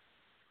great,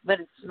 but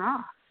it's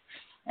not.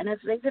 And if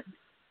they could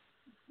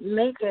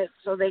make it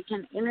so they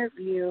can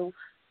interview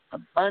a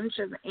bunch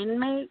of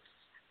inmates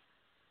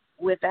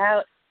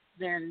without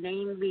their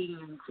name being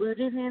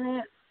included in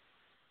it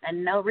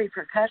and no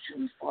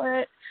repercussions for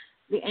it,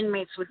 the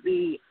inmates would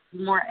be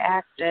more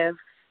active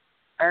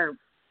or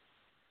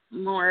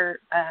more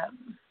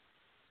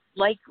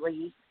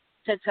likely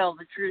to tell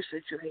the true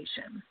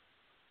situation.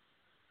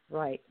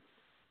 Right.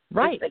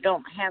 If they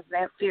don't have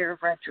that fear of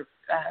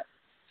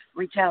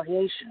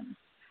retaliation.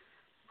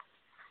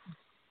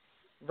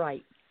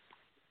 Right.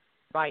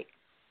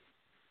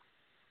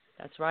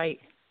 That's right.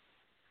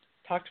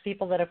 talk to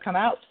people that have come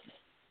out.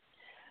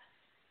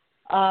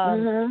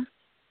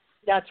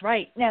 That's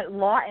right. Now,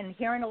 Lawton,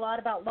 hearing a lot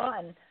about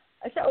Lawton.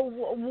 So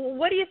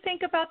what do you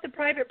think about the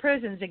private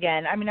prisons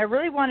again? I mean, I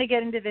really want to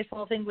get into this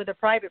whole thing with the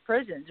private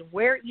prisons.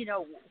 Where,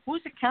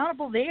 who's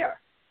accountable there?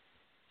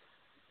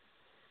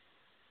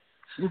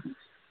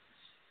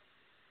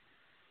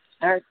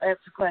 That's a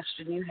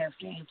question you have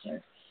to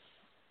answer.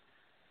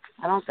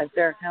 I don't think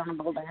they're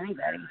accountable to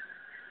anybody.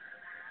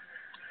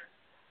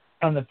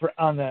 On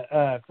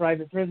the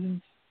private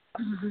prisons?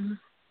 Mm-hmm.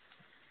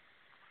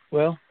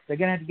 Well, they're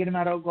going to have to get them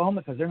out of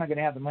Oklahoma because they're not going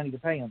to have the money to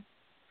pay them.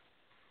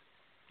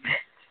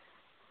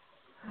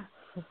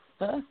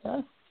 And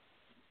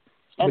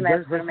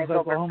that's going to make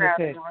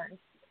overcrowding worse.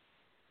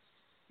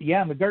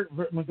 Yeah,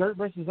 McGirt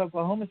versus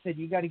Oklahoma said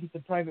you got to get the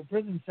private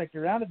prison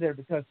sector out of there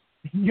because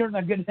you're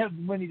not going to have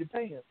the money to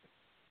pay it.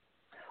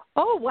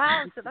 Oh,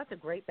 wow. So that's a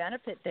great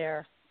benefit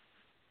there.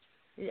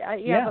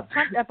 Yeah.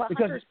 But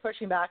Hunter's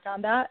pushing back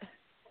on that.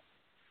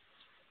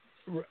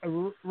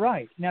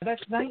 Right. Now,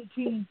 that's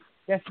 19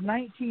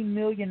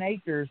 million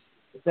acres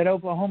that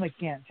Oklahoma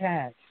can't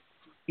tax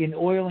in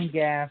oil and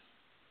gas.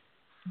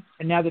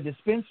 And now the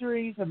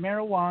dispensaries of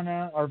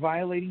marijuana are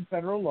violating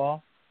federal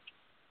law.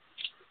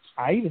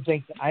 I even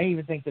think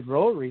the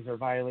groweries are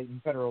violating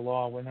federal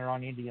law when they're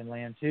on Indian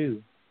land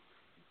too.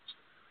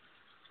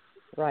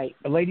 Right.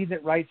 A lady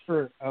that writes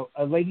for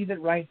a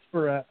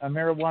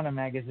marijuana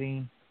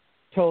magazine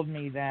told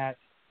me that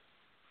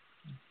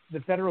the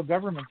federal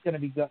government's going to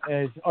be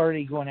is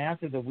already going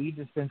after the weed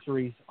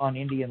dispensaries on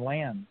Indian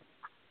land.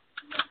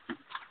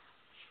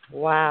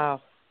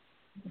 Wow.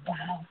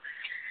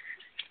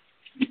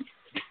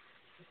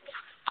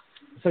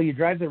 So you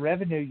drive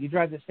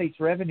the state's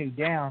revenue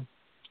down,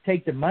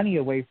 take the money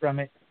away from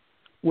it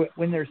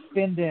when they're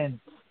spending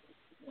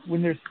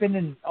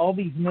all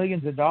these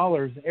millions of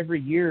dollars every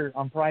year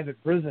on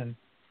private prison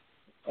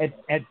at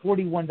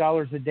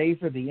 $41 a day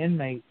for the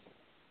inmates.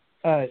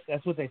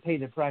 That's what they pay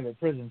the private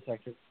prison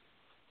sector.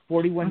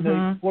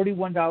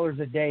 $41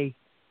 a day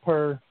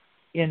per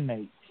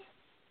inmate.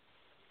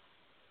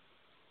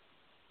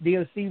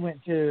 DOC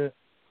went to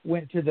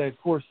the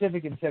Core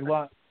Civic and said,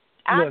 "Well,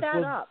 add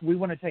that up. We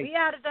want to take." We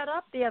added that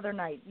up the other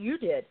night. You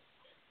did.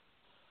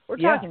 We're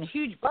talking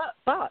huge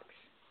bucks.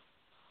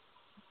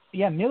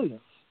 Yeah, millions.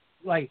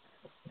 Like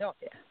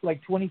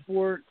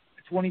 24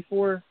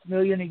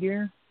 million a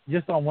year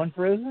just on one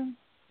prison.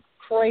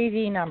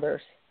 Crazy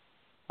numbers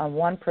on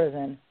one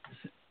prison.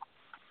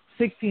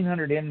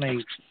 1,600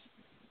 inmates.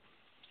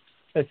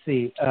 Let's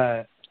see,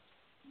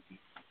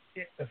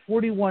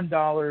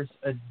 $41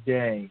 a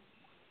day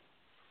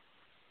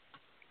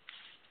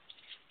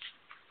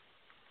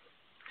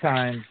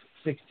times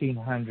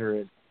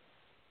 1,600.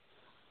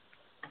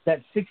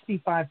 That's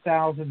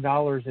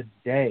 $65,000 a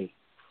day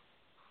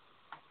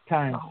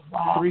times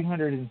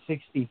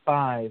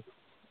 365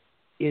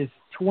 is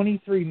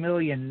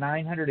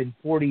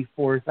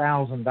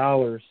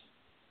 $23,944,000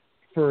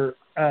 for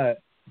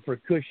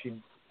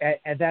Cushing.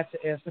 And that's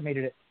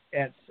estimated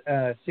at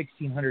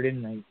 1,600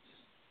 inmates.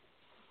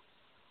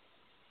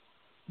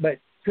 But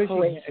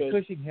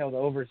Cushing held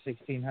over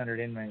 1,600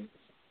 inmates.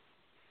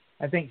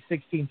 I think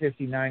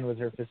 1,659 was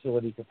their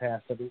facility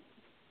capacity.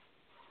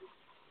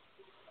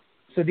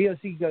 So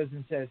DOC goes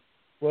and says,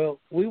 well,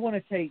 we want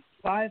to take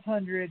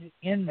 500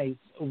 inmates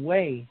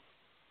away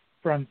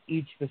from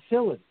each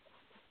facility.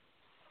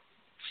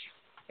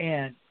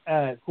 And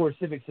Core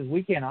Civic says,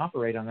 we can't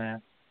operate on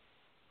that.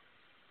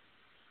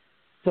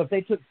 So if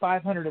they took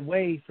 500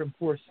 away from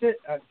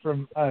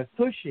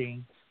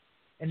Cushing,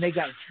 and they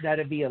got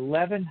that'd be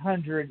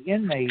 1,100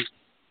 inmates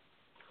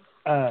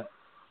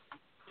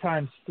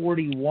times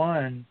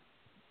 41.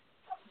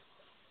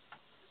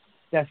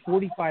 That's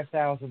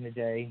 45,000 a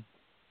day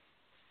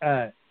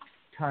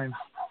times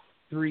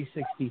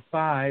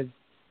 365.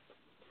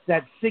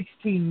 That's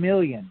 16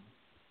 million.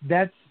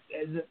 That's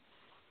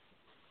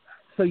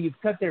so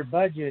you've cut their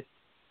budget.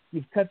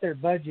 You've cut their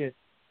budget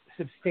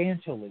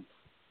substantially.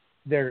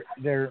 Their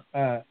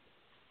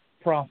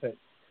profit.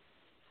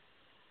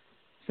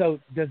 So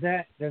does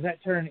that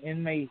turn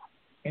inmate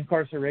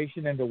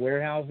incarceration into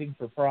warehousing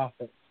for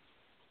profit?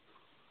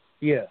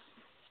 Yes.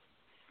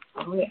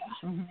 Oh yeah.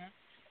 Mm-hmm.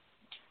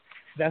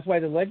 That's why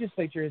the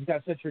legislature has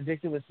got such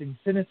ridiculous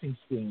sentencing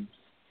schemes.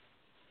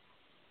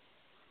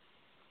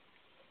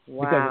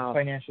 Wow.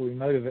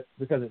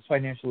 Because it's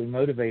financially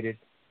motivated,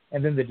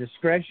 and then the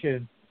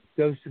discretion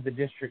goes to the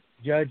district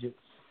judges,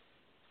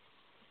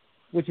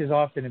 which is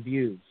often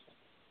abused.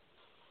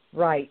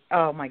 Right.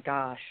 Oh, my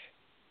gosh.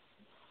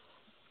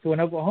 So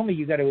in Oklahoma,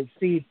 you got to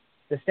exceed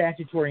the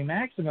statutory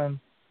maximum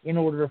in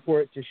order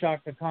for it to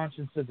shock the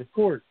conscience of the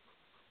court.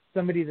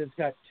 Somebody that's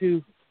got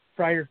 2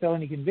 prior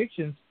felony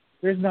convictions,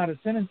 there's not a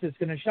sentence that's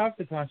going to shock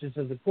the conscience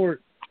of the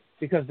court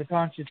because the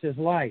conscience is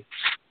life.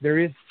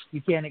 You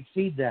can't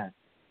exceed that.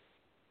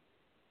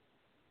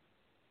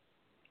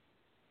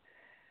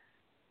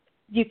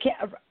 You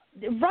can't.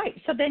 Right.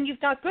 So then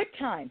you've got good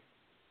time.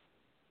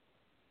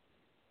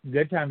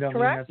 Good time don't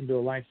mean nothing to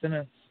a life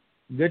sentence.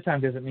 Good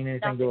time doesn't mean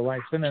anything to a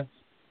life sentence.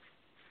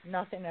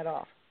 Nothing at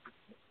all.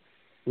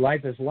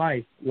 life is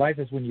life. Life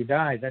is when you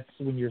die. That's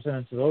when your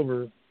sentence is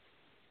over.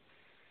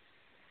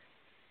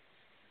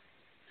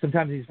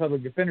 Sometimes these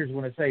public defenders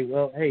want to say,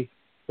 well, hey,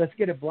 let's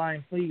get a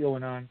blind plea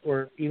going on,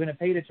 or even a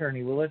paid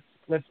attorney. Well,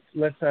 we'll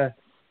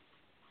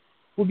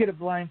get a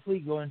blind plea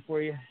going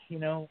for you. You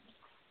know,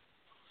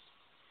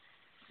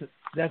 so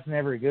that's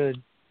never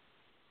good.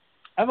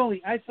 I've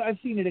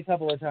seen it a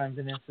couple of times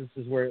in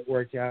instances where it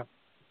worked out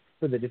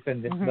for the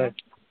defendant, but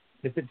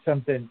if it's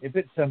something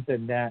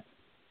that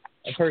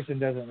a person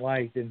doesn't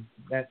like, then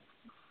that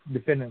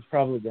defendant's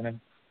probably going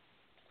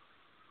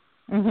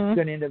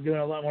to end up doing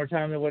a lot more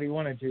time than what he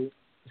wanted to,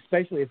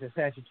 especially if it's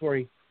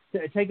statutory.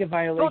 Take a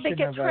violation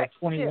of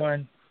 21.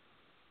 Too.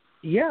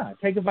 Yeah,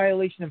 take a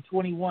violation of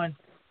 21,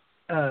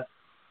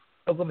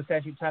 Oklahoma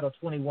Statute Title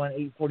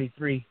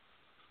 21-843,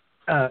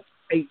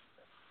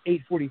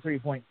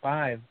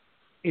 843.5.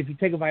 If you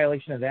take a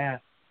violation of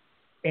that,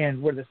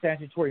 and where the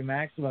statutory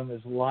maximum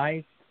is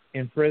life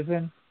in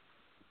prison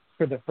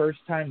for the first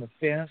time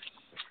offense,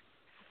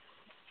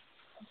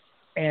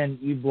 and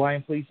you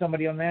blind plea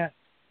somebody on that,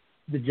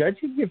 the judge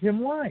could give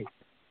him life.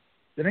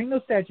 There ain't no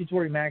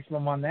statutory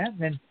maximum on that.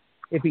 And then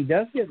if he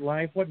does get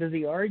life, what does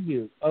he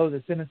argue? Oh,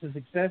 the sentence is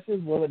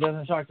excessive? Well, it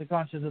doesn't shock the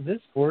conscience of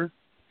this court.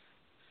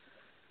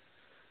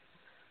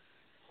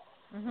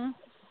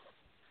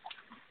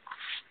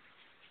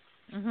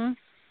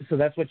 So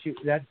that's what's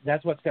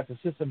got the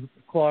system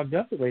clogged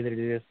up the way that it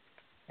is.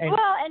 And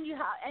well, and you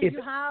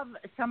have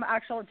some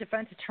actual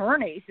defense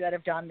attorneys that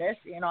have done this.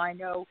 You know, I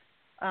know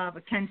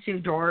Ken Sue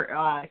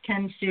Dorfel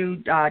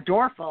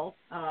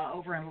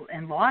over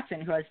in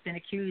Lawson, who has been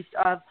accused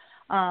of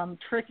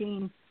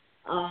tricking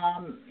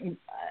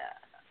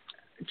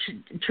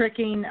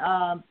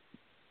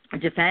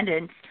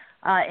defendants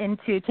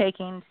into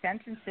taking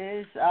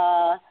sentences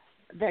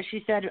that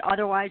she said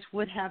otherwise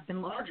would have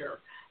been larger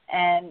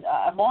and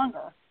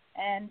longer,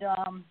 and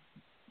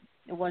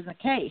it wasn't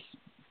the case.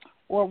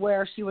 Or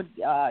where she would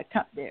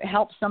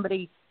help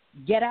somebody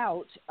get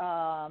out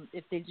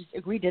if they just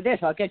agreed to this.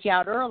 I'll get you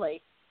out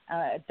early.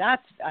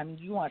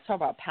 You want to talk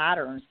about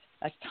patterns.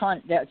 That's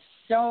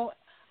so.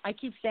 I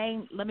keep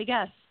saying, let me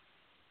guess,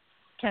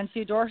 Ken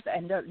Sue Dorfel,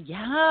 and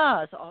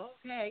yes,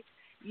 okay.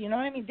 You know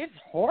what I mean? This is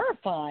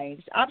horrifying.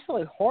 It's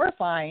absolutely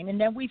horrifying. And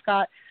then we've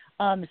got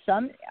some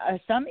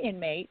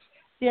inmates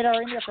that are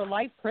in there for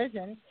life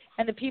prisons,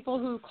 and the people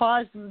who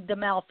caused the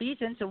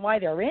malfeasance and why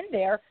they're in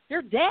there,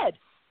 they're dead.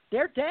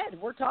 They're dead.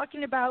 We're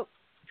talking about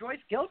Joyce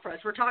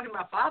Gilchrist. We're talking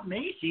about Bob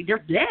Macy. They're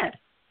dead.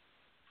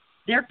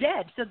 They're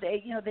dead. So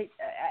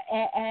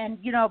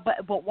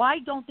but why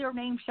don't their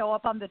names show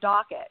up on the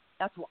docket?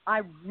 That's what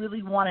I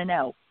really want to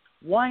know.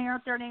 Why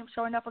aren't their names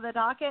showing up on the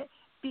docket?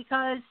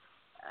 Because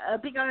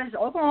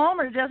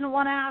Oklahoma doesn't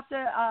want to have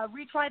to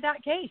retry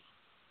that case.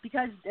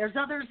 Because there's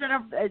others that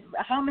have.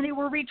 How many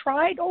were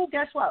retried? Oh,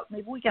 guess what?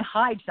 Maybe we can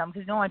hide some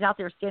because no one's out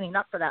there standing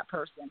up for that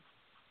person.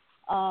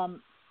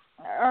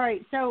 All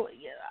right, so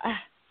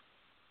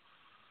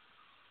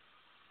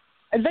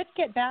let's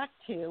get back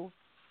to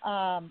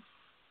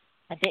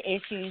the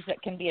issues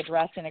that can be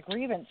addressed in a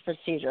grievance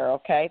procedure,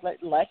 okay?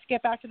 Let's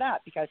get back to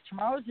that because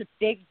tomorrow's a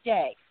big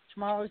day.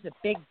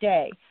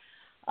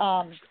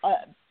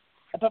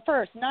 But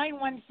first,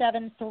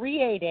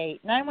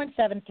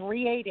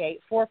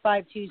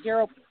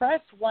 917-388-4520.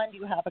 Press 1 do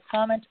you have a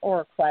comment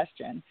or a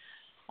question.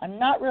 I'm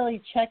not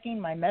really checking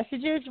my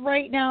messages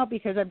right now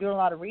because I'm doing a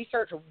lot of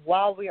research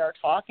while we are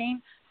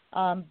talking.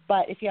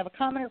 But if you have a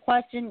comment or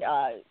question,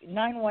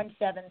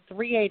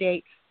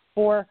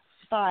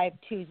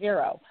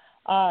 917-388-4520.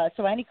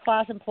 So any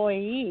class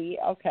employee,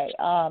 okay,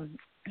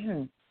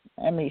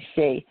 let me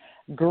see.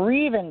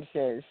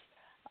 Grievances.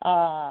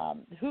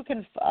 Who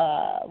can,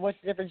 what's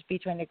the difference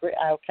between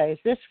is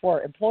this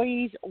for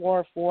employees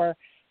or for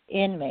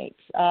inmates?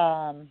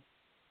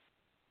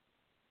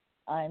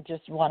 I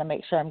just want to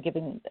make sure I'm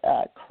giving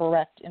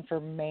correct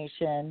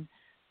information.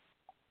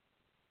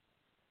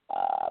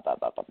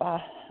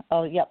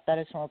 Oh, yep, that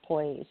is for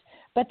employees.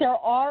 But there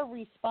are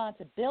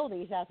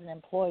responsibilities as an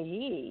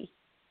employee.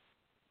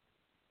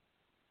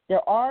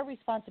 There are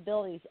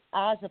responsibilities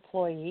as an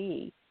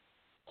employee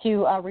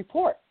to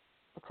report,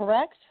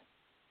 correct?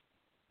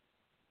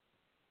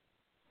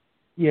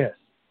 Yes.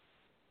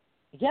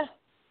 Yeah,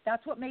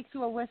 that's what makes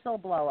you a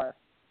whistleblower.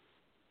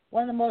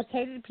 One of the most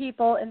hated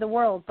people in the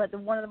world, but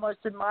one of the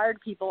most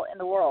admired people in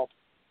the world,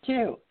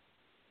 too.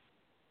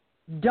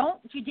 Don't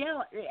you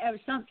tell.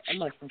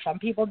 Listen, some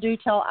people do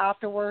tell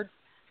afterwards,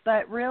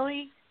 but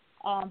really,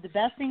 the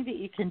best thing that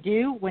you can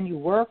do when you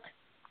work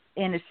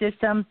in a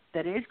system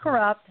that is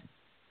corrupt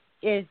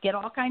is get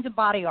all kinds of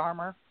body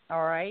armor.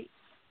 All right.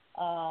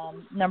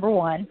 Number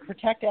one,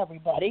 protect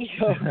everybody.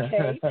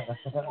 Okay.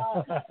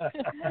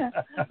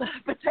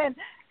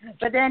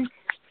 But then,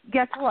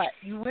 guess what?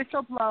 You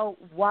whistleblow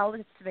while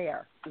it's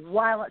there,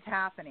 while it's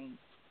happening.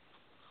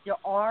 There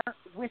are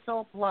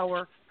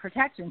whistleblower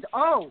protections.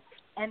 Oh,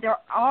 and there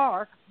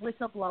are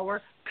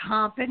whistleblower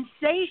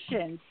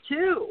compensations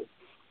too.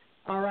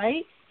 All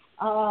right.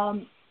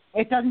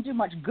 It doesn't do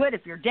much good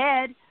if you're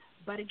dead,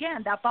 but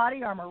again, that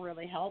body armor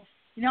really helps.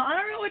 I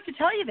don't know what to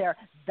tell you there.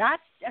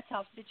 That's a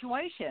tough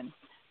situation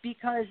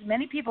because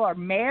many people are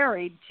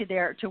married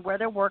to where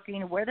they're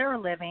working, where they're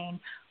living,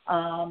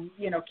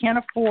 can't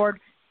afford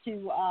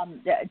to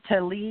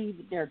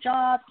leave their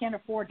job, can't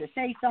afford to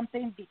say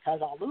something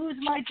because I'll lose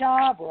my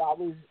job or I'll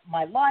lose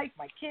my life,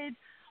 my kids,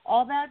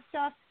 all that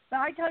stuff. But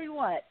I tell you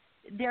what,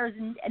 there's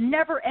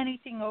never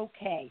anything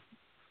okay.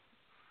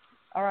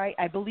 All right?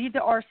 I believe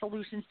there are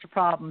solutions to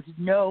problems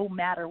no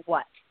matter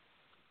what.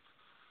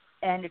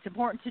 And it's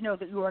important to know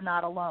that you are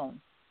not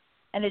alone.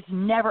 And it's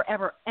never,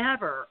 ever,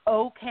 ever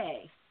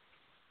okay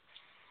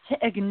to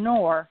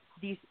ignore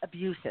these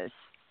abuses.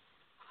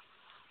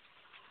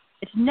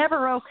 It's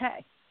never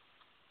okay.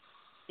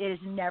 It is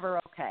never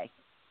okay.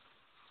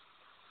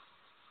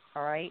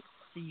 All right?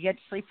 So you get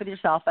to sleep with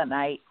yourself at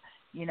night.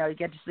 You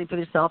get to sleep with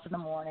yourself in the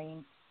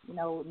morning,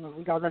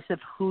 regardless of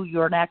who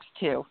you're next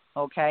to,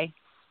 okay?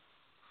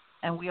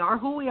 And we are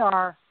who we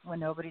are when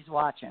nobody's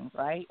watching,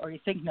 right? Or you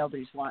think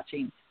nobody's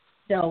watching.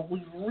 So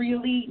we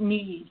really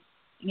need,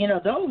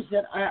 those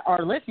that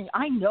are listening.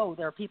 I know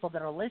there are people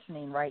that are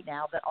listening right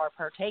now that are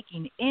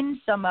partaking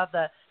in some of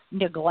the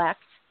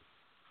neglect,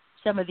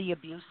 some of the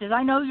abuses.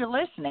 I know you're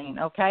listening,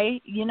 okay?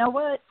 You know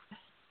what?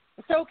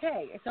 It's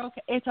okay. It's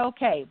okay. It's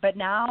okay. But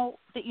now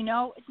that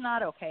it's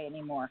not okay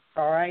anymore,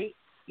 all right?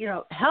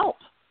 Help.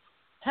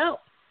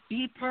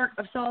 Be part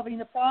of solving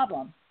the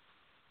problem.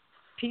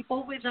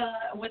 People with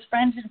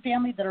friends and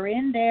family that are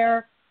in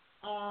there,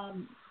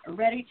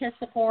 ready to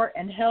support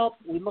and help.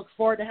 We look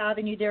forward to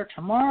having you there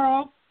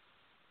tomorrow.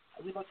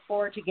 We look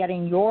forward to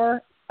getting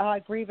your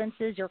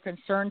grievances, your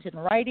concerns in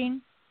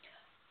writing.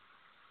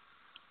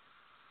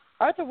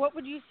 Arthur, what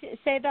would you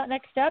say that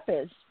next step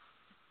is?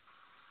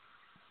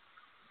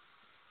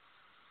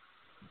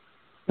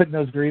 Putting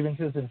those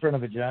grievances in front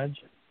of a judge.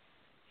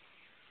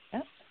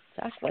 Yep,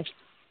 exactly.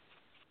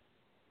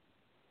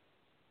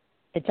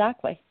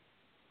 Exactly.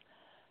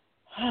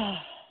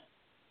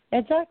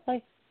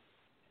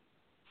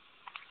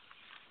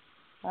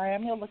 All right,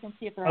 I'm going to look and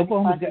see if there are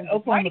Oklahoma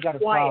got a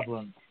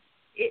problem.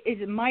 It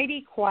is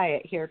mighty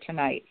quiet here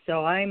tonight,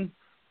 so I'm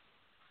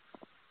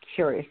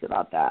curious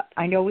about that.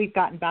 I know we've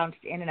gotten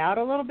bounced in and out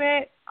a little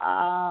bit.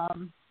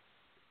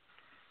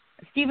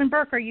 Stephen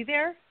Burke, are you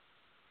there?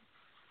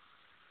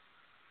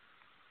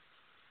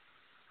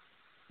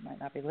 Might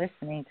not be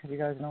listening because he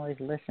doesn't always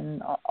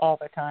listen all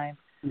the time.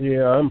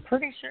 Yeah, I'm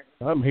pretty sure.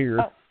 I'm here.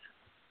 Oh.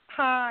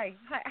 Hi.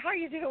 How are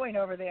you doing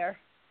over there?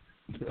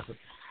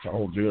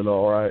 All doing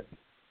all right.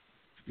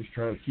 Just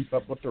trying to keep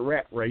up with the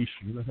rat race.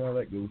 You know how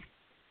that goes.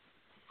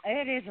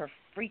 It is a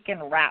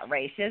freaking rat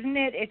race, isn't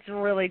it? It's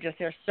really just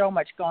there's so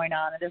much going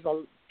on. And there's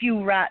a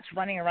few rats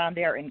running around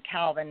there in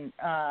Calvin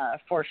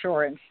for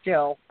sure and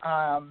still.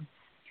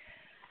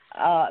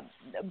 But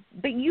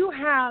you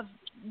have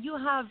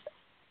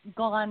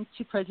gone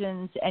to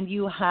prisons and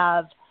you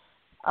have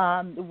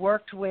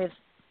worked with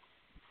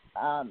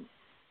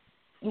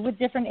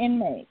different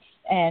inmates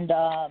and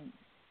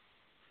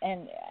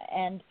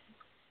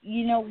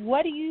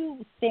what do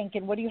you think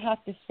and what do you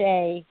have to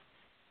say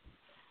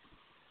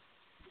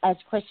as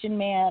a Christian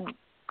man,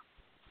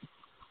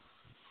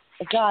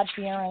 a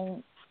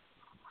God-fearing,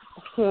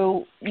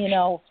 who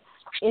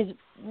is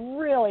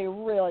really,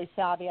 really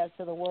savvy as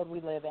to the world we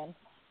live in,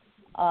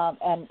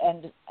 and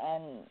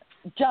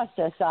just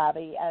as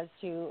savvy as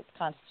to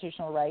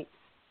constitutional rights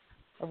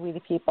of we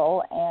the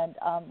people. And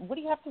what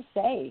do you have to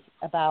say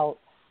about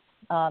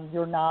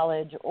your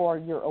knowledge or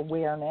your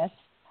awareness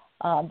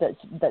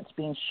that's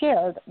being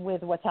shared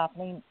with what's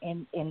happening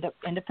in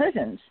the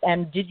prisons?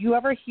 And did you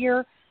ever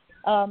hear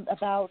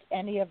about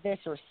any of this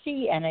or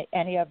see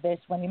any of this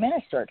when you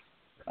ministered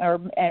or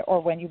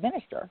when you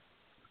minister?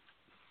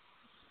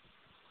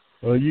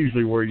 Well,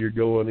 usually where you're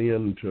going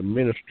in to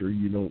minister,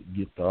 you don't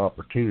get the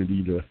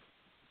opportunity to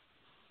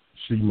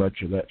see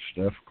much of that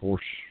stuff. Of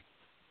course,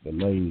 the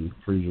main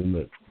prison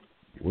that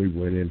we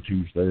went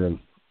into is there in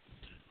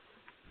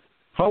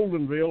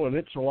Holdenville, and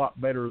it's a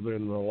lot better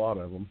than a lot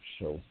of them,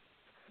 so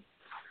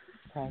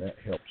that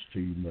helps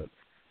too. But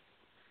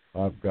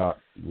I've got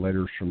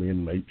letters from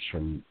inmates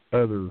from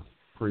other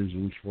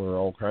prisons where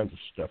all kinds of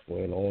stuff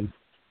went on.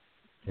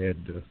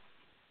 Had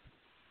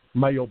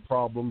mail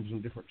problems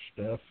and different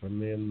stuff,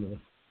 and then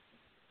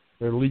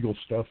their legal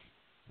stuff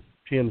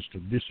tends to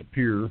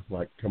disappear,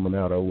 like coming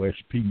out of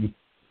OSP.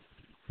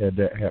 Had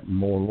that happen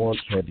more than once.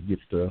 Had to get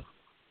the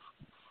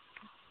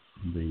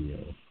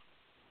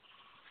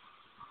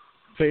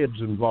feds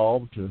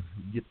involved to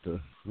get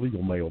the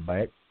legal mail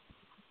back.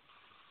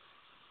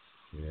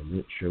 And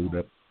it showed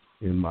up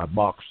in my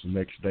box the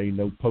next day.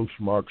 No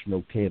postmarks,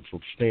 no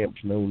canceled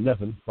stamps, no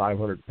nothing.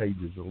 500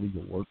 pages of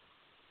legal work.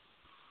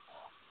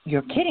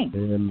 You're kidding.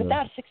 And, but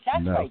that's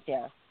success right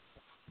there.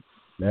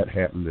 That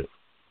happened at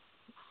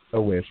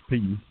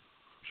OSP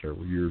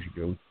several years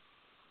ago.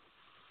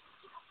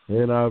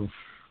 And I've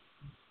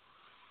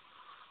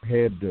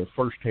had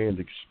first-hand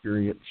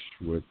experience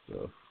with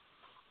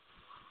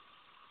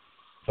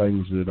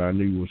things that I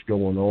knew was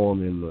going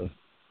on in the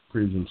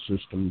prison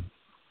system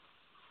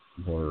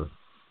where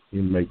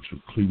inmates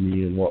would clue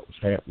me in what was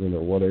happening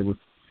or whatever.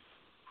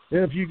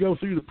 And if you go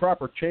through the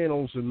proper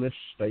channels in this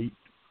state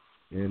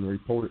and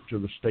report it to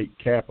the state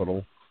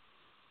capitol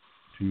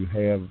to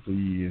have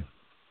the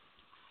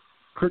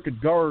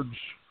crooked guards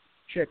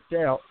checked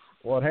out,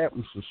 what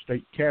happens to the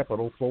state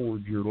capitol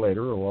forwards your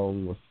letter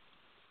along with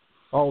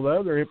all the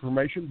other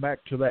information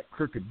back to that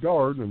crooked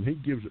guard, and he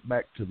gives it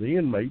back to the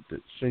inmate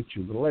that sent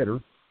you the letter.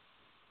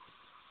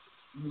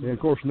 And, of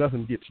course,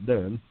 nothing gets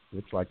done.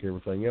 It's like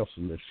everything else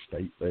in this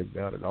state. They've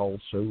got it all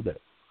sewed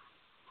up.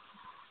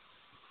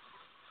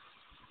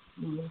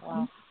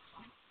 Wow.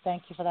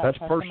 Thank you for that. That's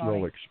testimony.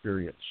 personal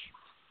experience,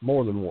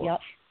 more than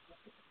once,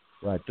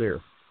 right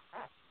there.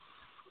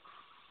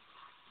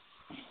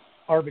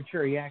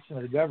 Arbitrary action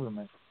of the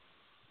government.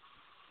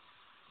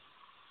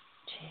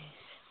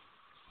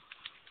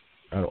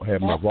 I don't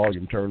have my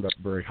volume turned up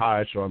very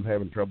high, so I'm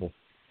having trouble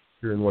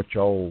hearing what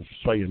y'all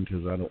saying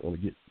because I don't want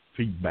to get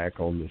feedback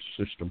on this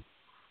system.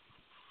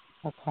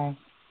 Okay.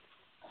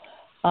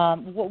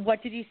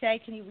 What did you say?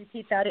 Can you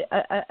repeat that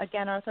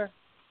again, Arthur?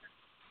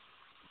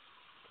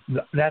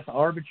 That's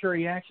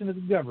arbitrary action of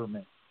the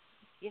government.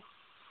 Yes.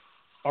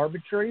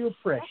 Arbitrary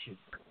oppression.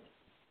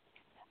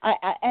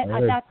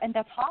 And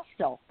that's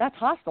hostile. That's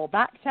hostile.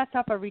 That sets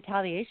up a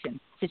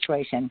retaliation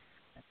situation.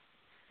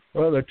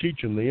 Well, they're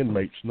teaching the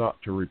inmates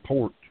not to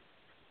report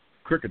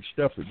crooked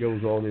stuff that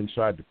goes on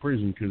inside the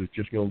prison because it's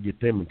just going to get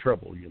them in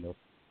trouble, you know.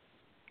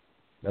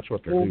 That's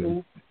what they're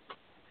doing.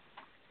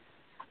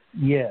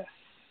 Yes,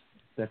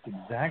 that's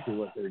exactly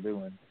what they're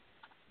doing.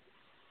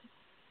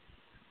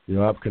 You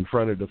know, I've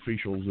confronted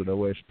officials at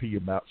OSP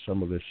about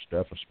some of this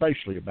stuff,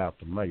 especially about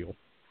the mail.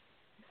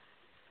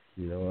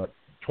 You know,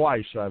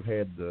 twice I've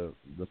had the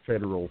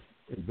federal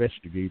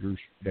investigators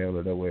down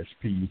at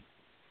OSP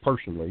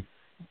personally,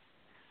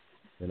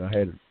 and I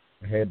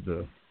had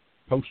the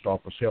post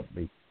office help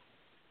me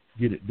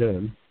get it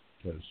done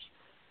because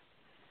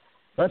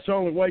that's the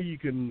only way you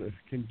can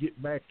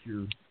get back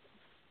your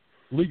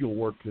legal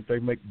work that they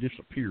make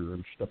disappear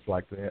and stuff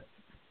like that.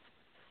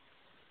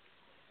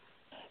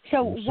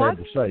 So why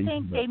do you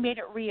think they made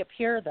it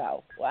reappear,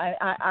 though?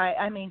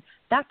 I mean,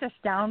 that's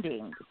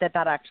astounding that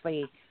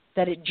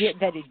it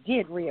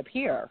did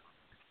reappear.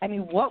 I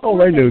mean, what? Oh,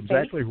 they knew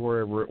exactly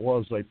wherever it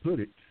was they put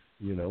it,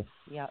 you know.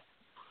 Yep.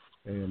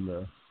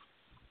 And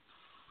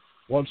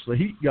once the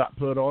heat got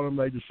put on them,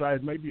 they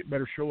decided maybe it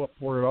better show up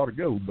where it ought to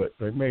go. But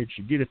they managed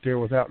to get it there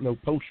without no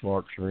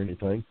postmarks or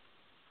anything.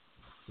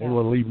 They didn't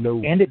want to leave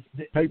no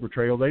paper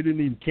trail. They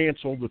didn't even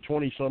cancel the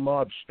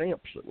 20-some-odd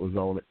stamps that was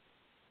on it.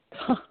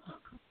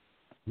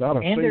 Not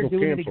a single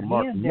cancel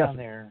mark, nothing.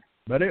 There.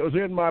 But it was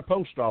in my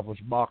post office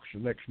box the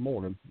next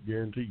morning,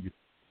 guarantee you.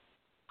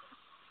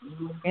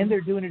 And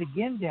they're doing it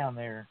again down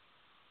there.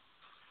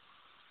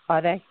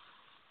 Are they?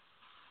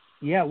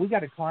 Yeah, we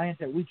got a client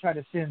that we try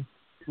to send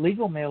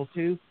legal mail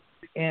to,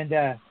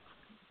 and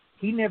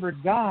he never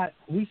got.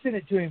 We sent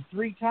it to him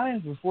 3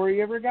 times before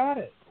he ever got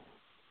it.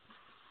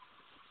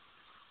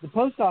 The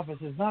post office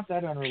is not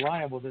that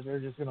unreliable that they're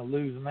just going to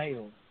lose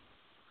mail.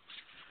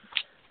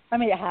 I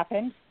mean, it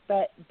happens,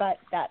 but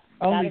that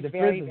only is the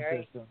very, prison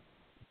very system.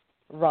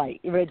 Right.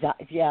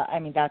 Yeah. I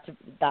mean,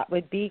 that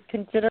would be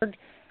considered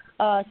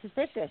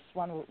suspicious.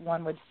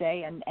 One would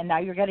say, and now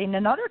you're getting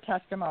another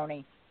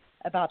testimony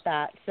about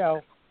that.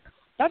 So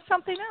that's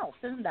something else,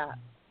 isn't that?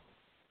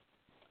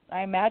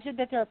 I imagine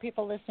that there are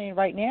people listening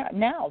right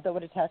now that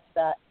would attest to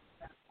that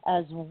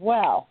as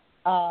well.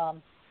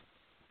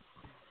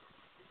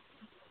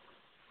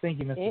 Thank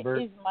you, Mr.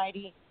 Burke. It is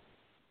mighty.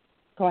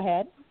 Go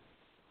ahead.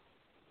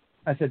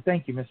 I said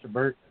thank you, Mr.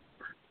 Burke.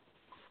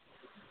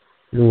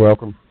 You're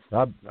welcome.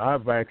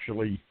 I've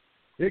actually,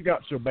 it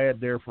got so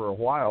bad there for a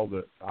while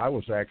that I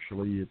was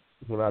actually,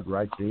 when I'd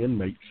write the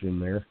inmates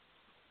in there,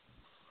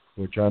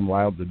 which I'm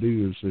allowed to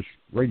do is this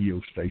radio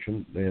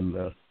station,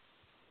 and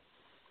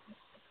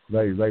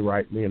they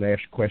write me and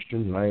ask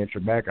questions, and I answer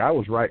back. I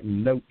was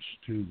writing notes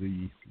to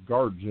the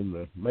guards in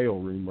the mail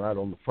room right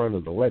on the front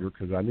of the letter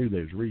because I knew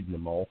they was reading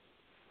them all.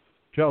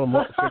 Tell them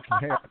what was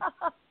fixing to happen.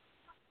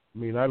 I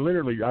mean, I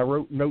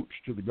wrote notes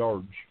to the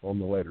guards on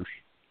the letters.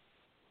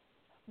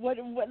 What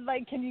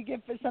like, can you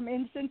give some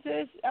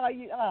instances?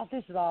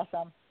 This is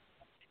awesome.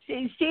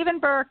 Stephen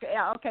Burke,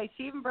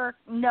 Stephen Burke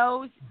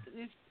knows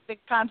the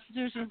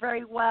Constitution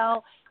very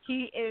well.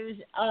 He is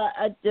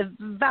a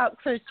devout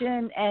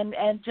Christian, and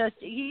just,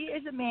 he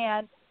is a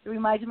man that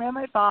reminds me of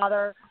my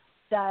father,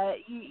 that,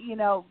 you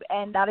know,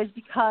 and that is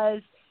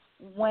because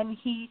when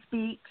he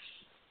speaks,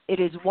 it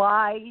is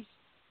wise,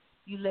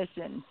 you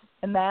listen.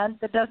 A man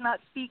that does not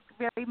speak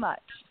very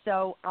much.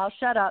 So I'll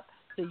shut up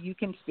so you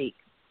can speak.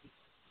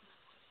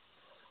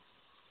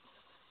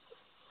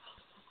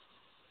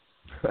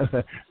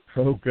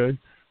 Okay.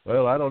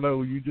 Well, I don't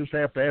know. You just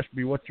have to ask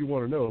me what you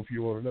want to know if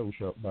you want to know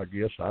something, I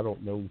guess. I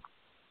don't know,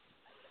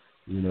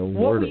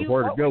 where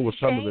to go with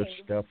some of this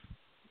stuff.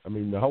 I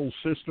mean, the whole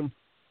system,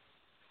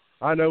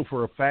 I know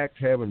for a fact,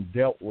 having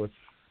dealt with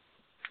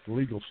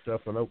legal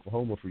stuff in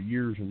Oklahoma for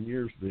years and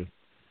years, the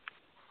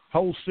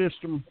whole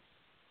system,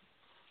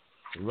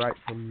 right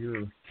from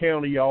your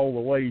county all the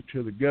way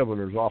to the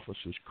governor's office,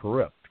 is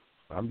corrupt.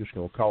 I'm just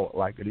going to call it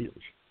like it is.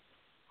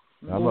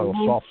 I'm not going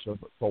to soft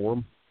sub it for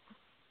them.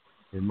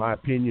 In my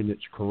opinion,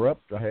 it's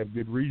corrupt. I have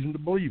good reason to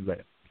believe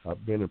that.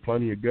 I've been in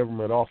plenty of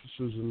government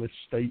offices in this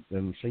state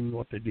and seen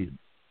what they did.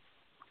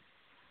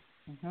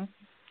 Mm-hmm.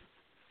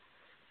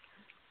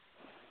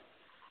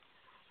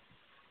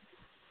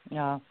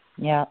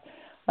 Yeah.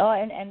 Oh,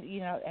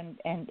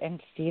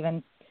 and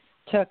Stephen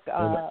took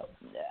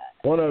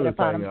one other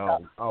thing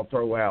I'll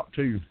throw out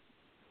too.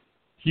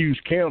 Hughes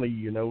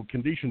County,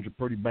 conditions are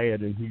pretty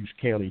bad in Hughes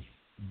County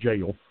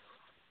jail,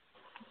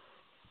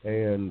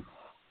 and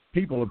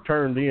people have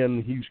turned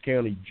in Hughes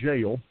County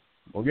jail.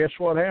 Well, guess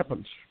what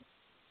happens?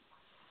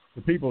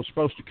 The people are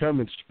supposed to come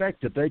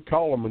inspect it. They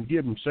call them and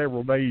give them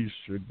several days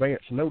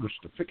advance notice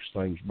to fix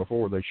things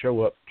before they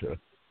show up to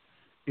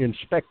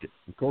inspect it.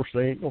 Of course,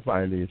 they ain't gonna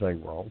find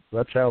anything wrong.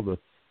 That's how the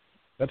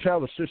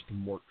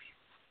system works.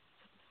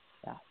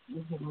 Yeah.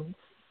 Mm-hmm.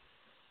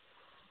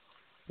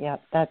 Yeah,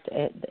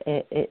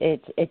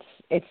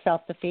 it's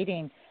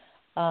self-defeating.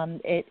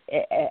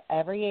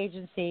 Every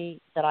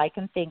agency that I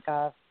can think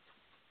of,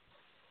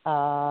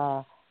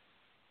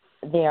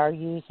 they are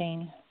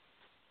using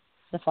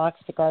the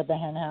fox to guard the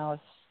hen house,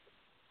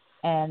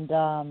 and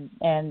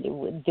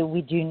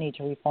we do need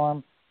to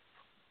reform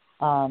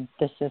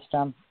the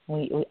system.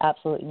 We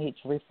absolutely need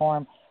to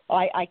reform.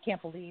 I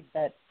can't believe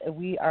that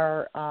we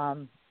are,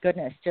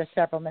 just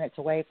several minutes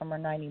away from our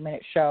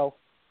 90-minute show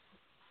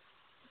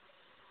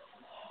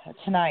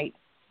tonight.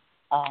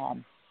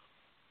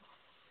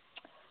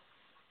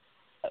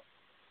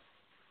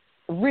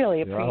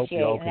 Really appreciate. I hope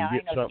y'all can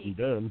get something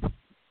done,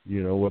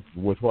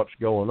 with what's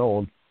going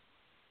on.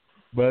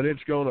 But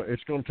it's gonna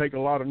take a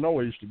lot of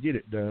noise to get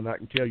it done. I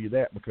can tell you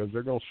that, because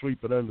they're gonna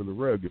sweep it under the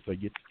rug if they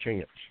get the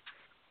chance.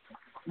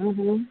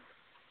 Mhm.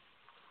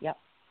 Yep.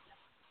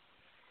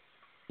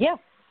 Yeah.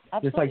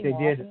 Absolutely. Just like they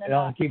did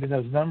on keeping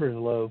those numbers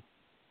low.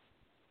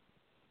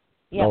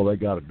 Yeah. Oh, they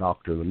got to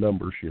doctor the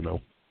numbers,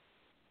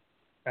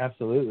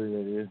 Absolutely,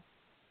 they do.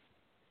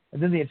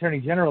 And then the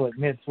Attorney General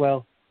admits,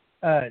 the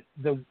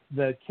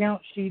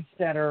count sheets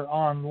that are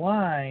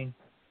online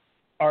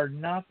are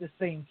not the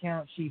same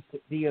count sheets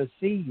that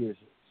DOC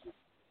uses.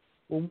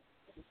 Well,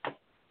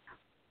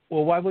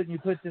 why wouldn't you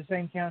put the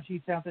same count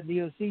sheets out that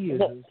DOC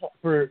uses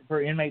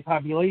for inmate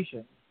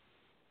population?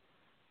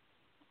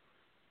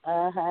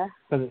 Uh-huh.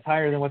 Because it's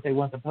higher than what they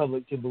want the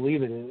public to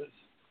believe it is.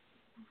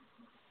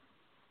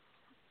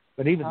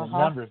 But even the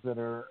numbers that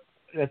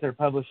they're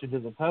publishing to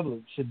the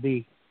public should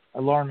be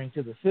alarming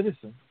to the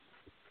citizens.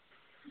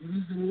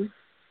 Mm-hmm.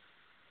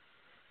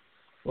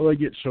 Well, they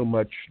get so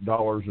much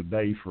dollars a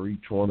day for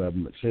each one of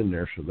them that's in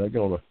there, so they're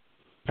going to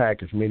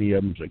pack as many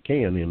of them as they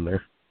can in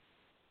there.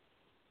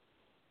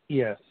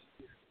 Yes.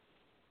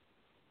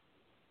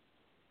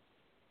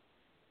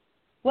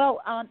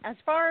 Well, as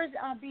far as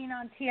being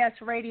on TS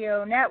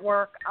Radio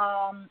Network,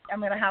 I'm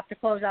going to have to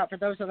close out for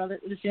those that are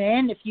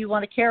listening. If you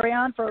want to carry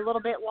on for a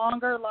little bit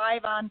longer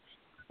live on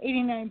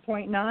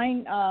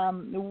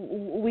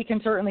 89.9, we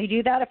can certainly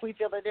do that. If we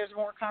feel that there's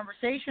more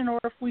conversation, or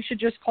if we should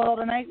just call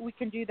it a night, we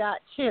can do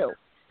that too.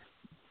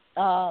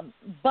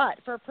 But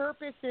for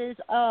purposes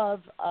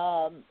of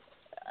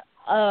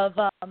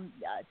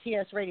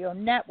TS Radio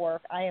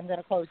Network, I am going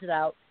to close it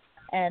out.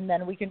 And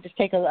then we can just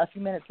take a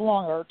few minutes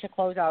longer to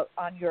close out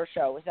on your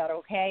show. Is that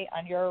okay,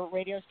 on your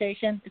radio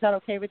station? Is that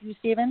okay with you,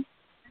 Stephen?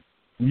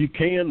 You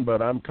can,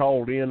 but I'm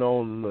called in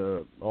on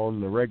the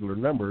regular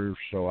numbers,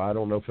 so I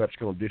don't know if that's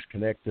going to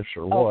disconnect us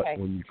or what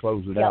when you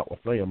close it out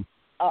with them.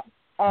 All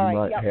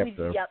right.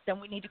 Then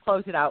we need to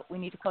close it out.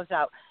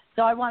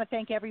 So I want to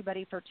thank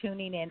everybody for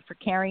tuning in, for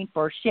caring,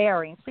 for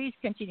sharing. Please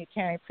continue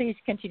caring. Please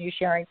continue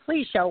sharing.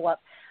 Please show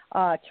up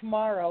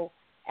tomorrow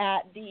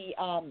at the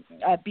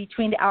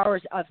between the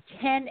hours of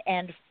 10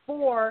 and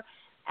 4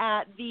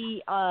 at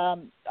the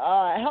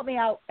help me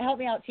out,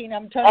 Tina.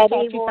 I'm trying to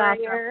talk too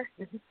fast.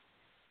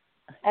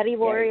 Eddie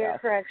Warrior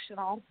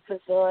Correctional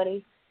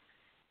Facility,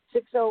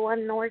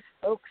 601 North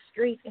Oak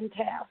Street in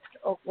Taft,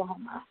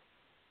 Oklahoma.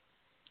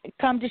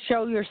 Come to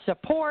show your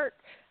support.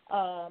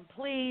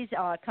 Please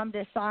come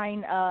to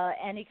sign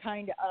any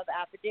kind of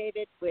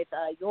affidavit with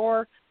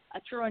your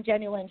true and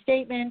genuine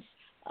statements.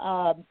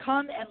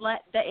 Come and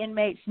let the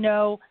inmates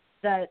know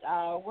that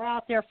we're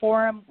out there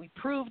for them. We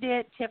proved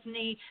it.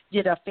 Tiffany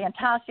did a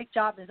fantastic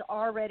job, has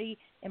already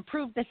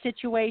improved the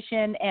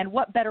situation, and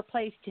what better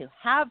place to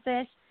have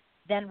this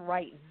than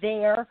right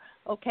there,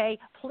 okay?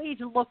 Please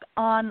look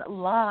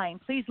online.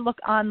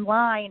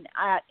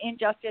 At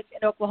Injustice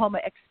in Oklahoma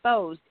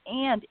Exposed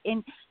and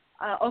in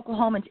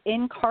Oklahomans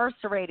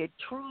Incarcerated,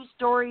 true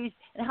stories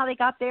and how they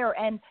got there,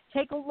 and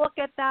take a look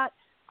at that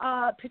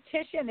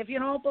petition. If you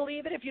don't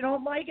believe it, if you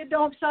don't like it,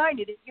 don't sign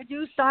it. If you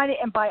do, sign it,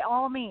 and by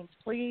all means,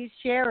 please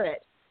share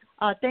it.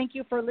 Thank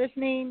you for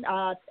listening.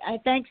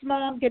 Thanks,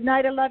 Mom. Good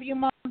night. I love you,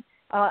 Mom.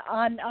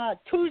 On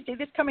Tuesday,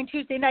 this coming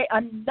Tuesday night,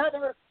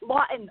 another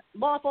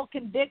lawful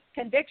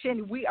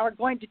conviction. We are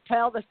going to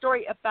tell the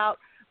story about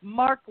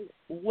Mark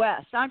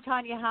West. I'm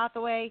Tanya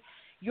Hathaway,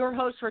 your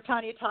host for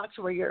Tanya Talks,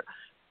 where your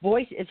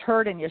voice is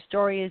heard and your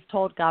story is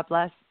told. God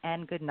bless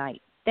and good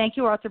night. Thank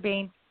you, Arthur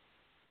Bean.